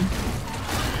stun him.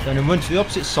 Then I run to the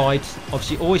opposite side.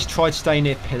 Obviously, always try to stay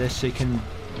near pillars so you can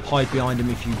hide behind him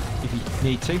if you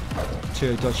need to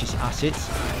dodge his acids.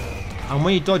 And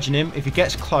when you're dodging him, if he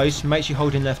gets close, make sure you're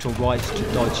holding left or right to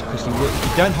dodge, because if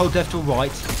you don't hold left or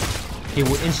right, he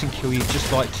will instant kill you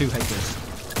just like 2 headers.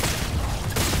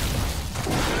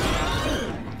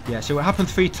 Yeah, so it will happen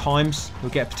 3 times.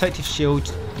 You'll get a protective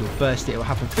shield, you'll burst it will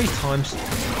happen 3 times.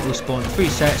 You'll spawn 3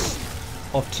 sets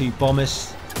of 2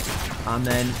 bombers, and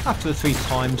then after the 3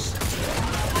 times,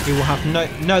 he will have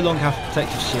no longer have a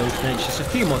protective shield, then it's just a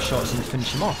few more shots and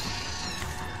finish him off.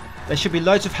 There should be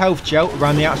loads of health gel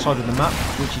around the outside of the map,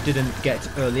 which you didn't get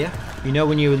earlier. You know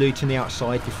when you were looting the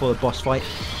outside before the boss fight?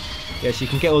 Yeah, so you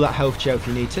can get all that health gel if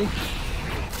you need to.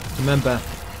 Remember,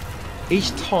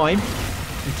 each time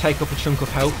you take up a chunk of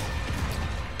health,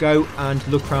 go and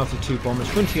look around for 2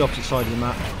 bombers, run to the opposite side of the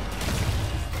map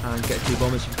and get 2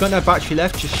 bombers. If you've got no battery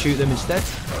left, just shoot them instead.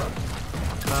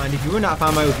 And if you run out of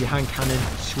ammo with your hand cannon,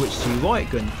 switch to your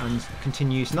riot gun and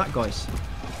continue using that, guys.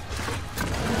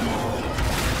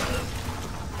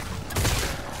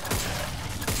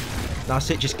 That's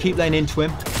it, just keep laying into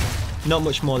him. Not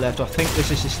much more left. I think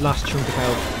this is his last chunk of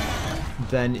health.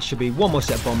 Then it should be 1 more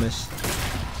set of bombers.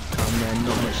 And then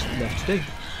not much left to do.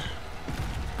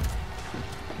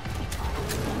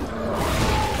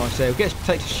 Like I say, it gets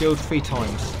protective shield 3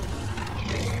 times.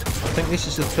 I think this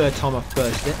is the 3rd time I've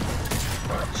burst it.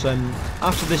 So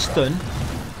after this stun,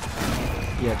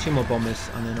 yeah, 2 more bombers,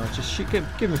 and then I'll just give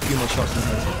him a few more shots in the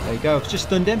head. There you go, I've just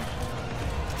stunned him.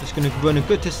 Just going to run a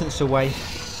good distance away.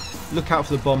 Look out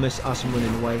for the bombers as I'm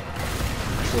running away.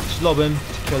 So just lob him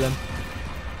to kill him.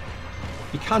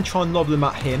 You can try and lob them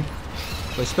at him,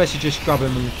 but especially just grab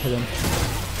him and kill him,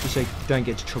 just so you don't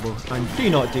get into trouble. And do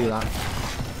not do that.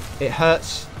 It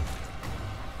hurts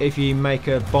if you make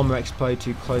a bomber explode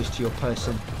too close to your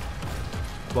person.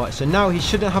 Right, so now he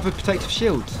shouldn't have a protective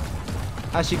shield,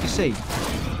 as you can see.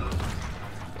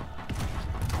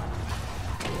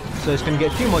 So it's going to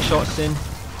get a few more shots in,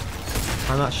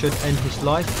 and that should end his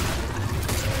life.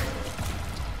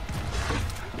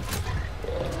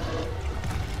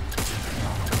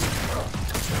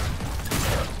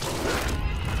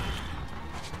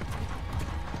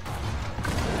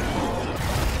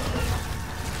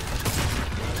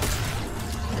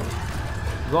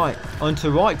 Right, onto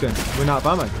right gun. Run out of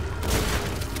ammo.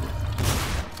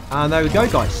 And there we go,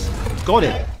 guys. Got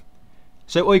it.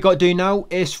 So all you got to do now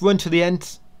is run to the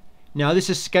end. Now this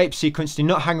escape sequence, do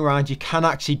not hang around. You can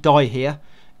actually die here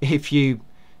if you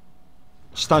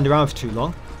stand around for too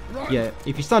long. Yeah,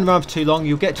 if you stand around for too long,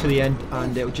 you'll get to the end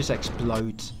and it will just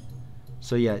explode.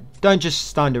 So yeah, don't just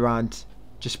stand around,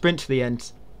 just sprint to the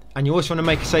end. And you always want to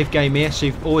make a safe game here, so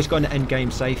you've always got an end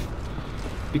game safe.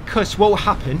 Because what will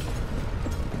happen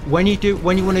when you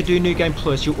want to do New Game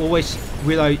Plus, you always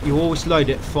load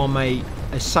it from a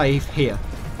save here,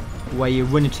 where you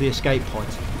run into the escape point.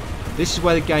 This is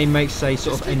where the game makes a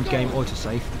sort of end game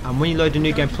autosave, and when you load a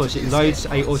New Game Plus, it loads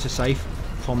a autosave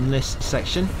from this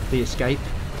section, the escape.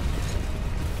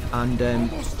 And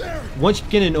once you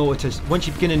begin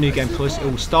a New Game Plus, it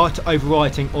will start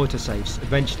overwriting autosaves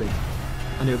eventually,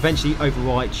 and it eventually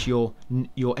overwrites your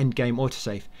end game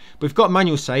autosave. But if you've got a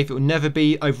manual save, it will never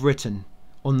be overwritten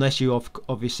unless you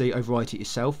obviously overwrite it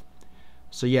yourself.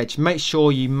 So yeah, just make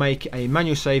sure you make a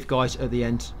manual save, guys, at the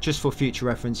end, just for future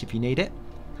reference if you need it.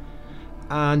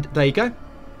 And there you go.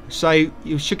 So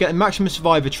you should get a maximum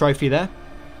survivor trophy there,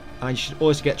 and you should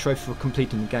also get a trophy for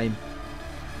completing the game.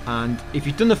 And if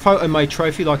you've done the photo mode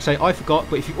trophy, like I say, I forgot,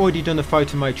 but if you've already done the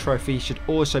photo mode trophy, you should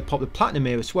also pop the platinum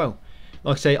here as well.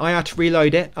 Like I say, I had to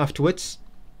reload it afterwards.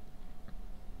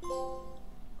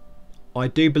 I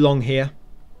do belong here.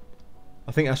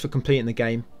 I think that's for completing the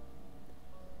game.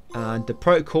 And the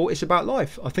protocol is about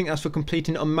life. I think that's for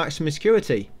completing it on maximum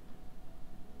security.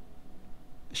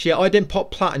 So yeah, I didn't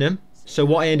pop platinum, so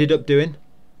what I ended up doing,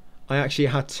 I actually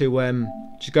had to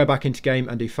just go back into game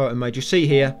and do photo mode. You'll see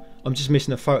here, I'm just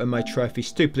missing a photo mode trophy.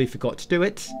 Stupidly forgot to do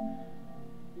it.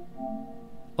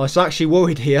 I was actually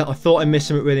worried here. I thought I missed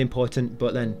something really important,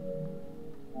 but then,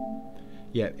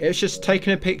 yeah, it was just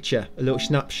taking a picture, a little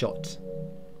snapshot.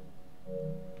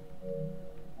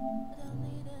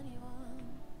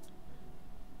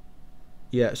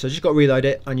 Yeah, so I just got to reload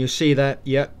it, and you'll see that,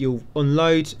 yeah, you'll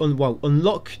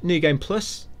unlock New Game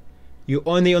Plus. You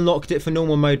only unlocked it for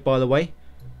normal mode, by the way.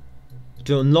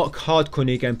 To unlock Hardcore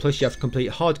New Game Plus, you have to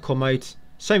complete Hardcore mode.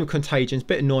 Same with Contagions,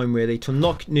 bit annoying really. To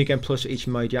unlock New Game Plus for each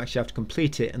mode, you actually have to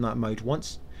complete it in that mode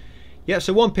once. Yeah,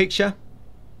 so one picture.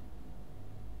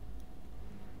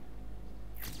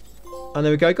 And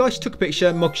there we go, guys. Took a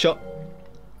picture, mugshot,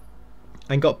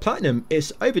 and got platinum.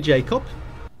 It's over, Jacob.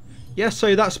 Yeah,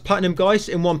 so that's platinum, guys,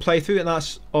 in one playthrough, and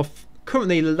that's of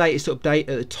currently the latest update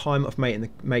at the time of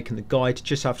making the guide,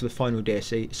 just after the final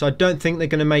DLC. So I don't think they're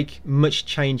going to make much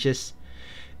changes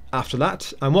after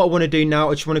that. And what I want to do now,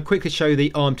 I just want to quickly show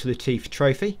the Arm to the Teeth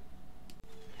trophy.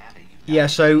 Yeah,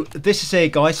 so this is here,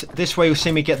 guys. This way you'll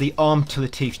see me get the Arm to the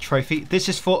Teeth trophy. This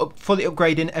is for fully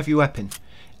upgrading every weapon.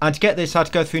 And to get this, I had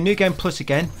to go through New Game Plus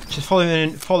again, just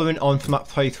following on from that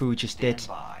playthrough we just did.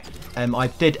 I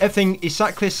did everything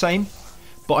exactly the same,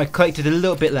 but I collected a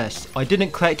little bit less. I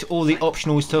didn't collect all the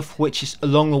optional stuff, which is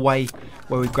along the way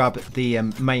where we grab the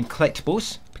main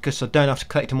collectibles, because I don't have to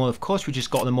collect them all, of course. We just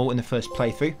got them all in the first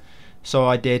playthrough. So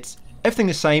I did everything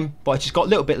the same, but I just got a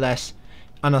little bit less,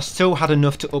 and I still had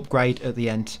enough to upgrade at the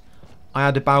end. I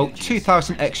had about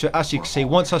 2,000 extra, as you can see.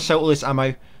 Once I sold all this ammo,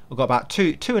 I got about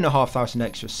 2,500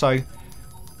 extra. So if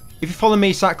you follow me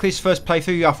exactly this first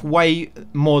playthrough, you have way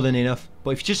more than enough.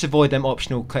 But if you just avoid them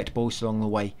optional collectibles along the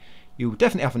way, you'll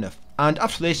definitely have enough. And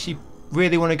after this, you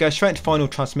really want to go straight into Final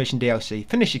Transmission DLC.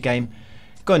 Finish your game,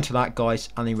 go into that, guys,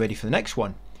 and then you're ready for the next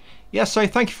one. Yeah, so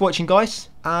thank you for watching, guys,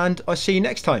 and I'll see you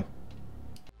next time.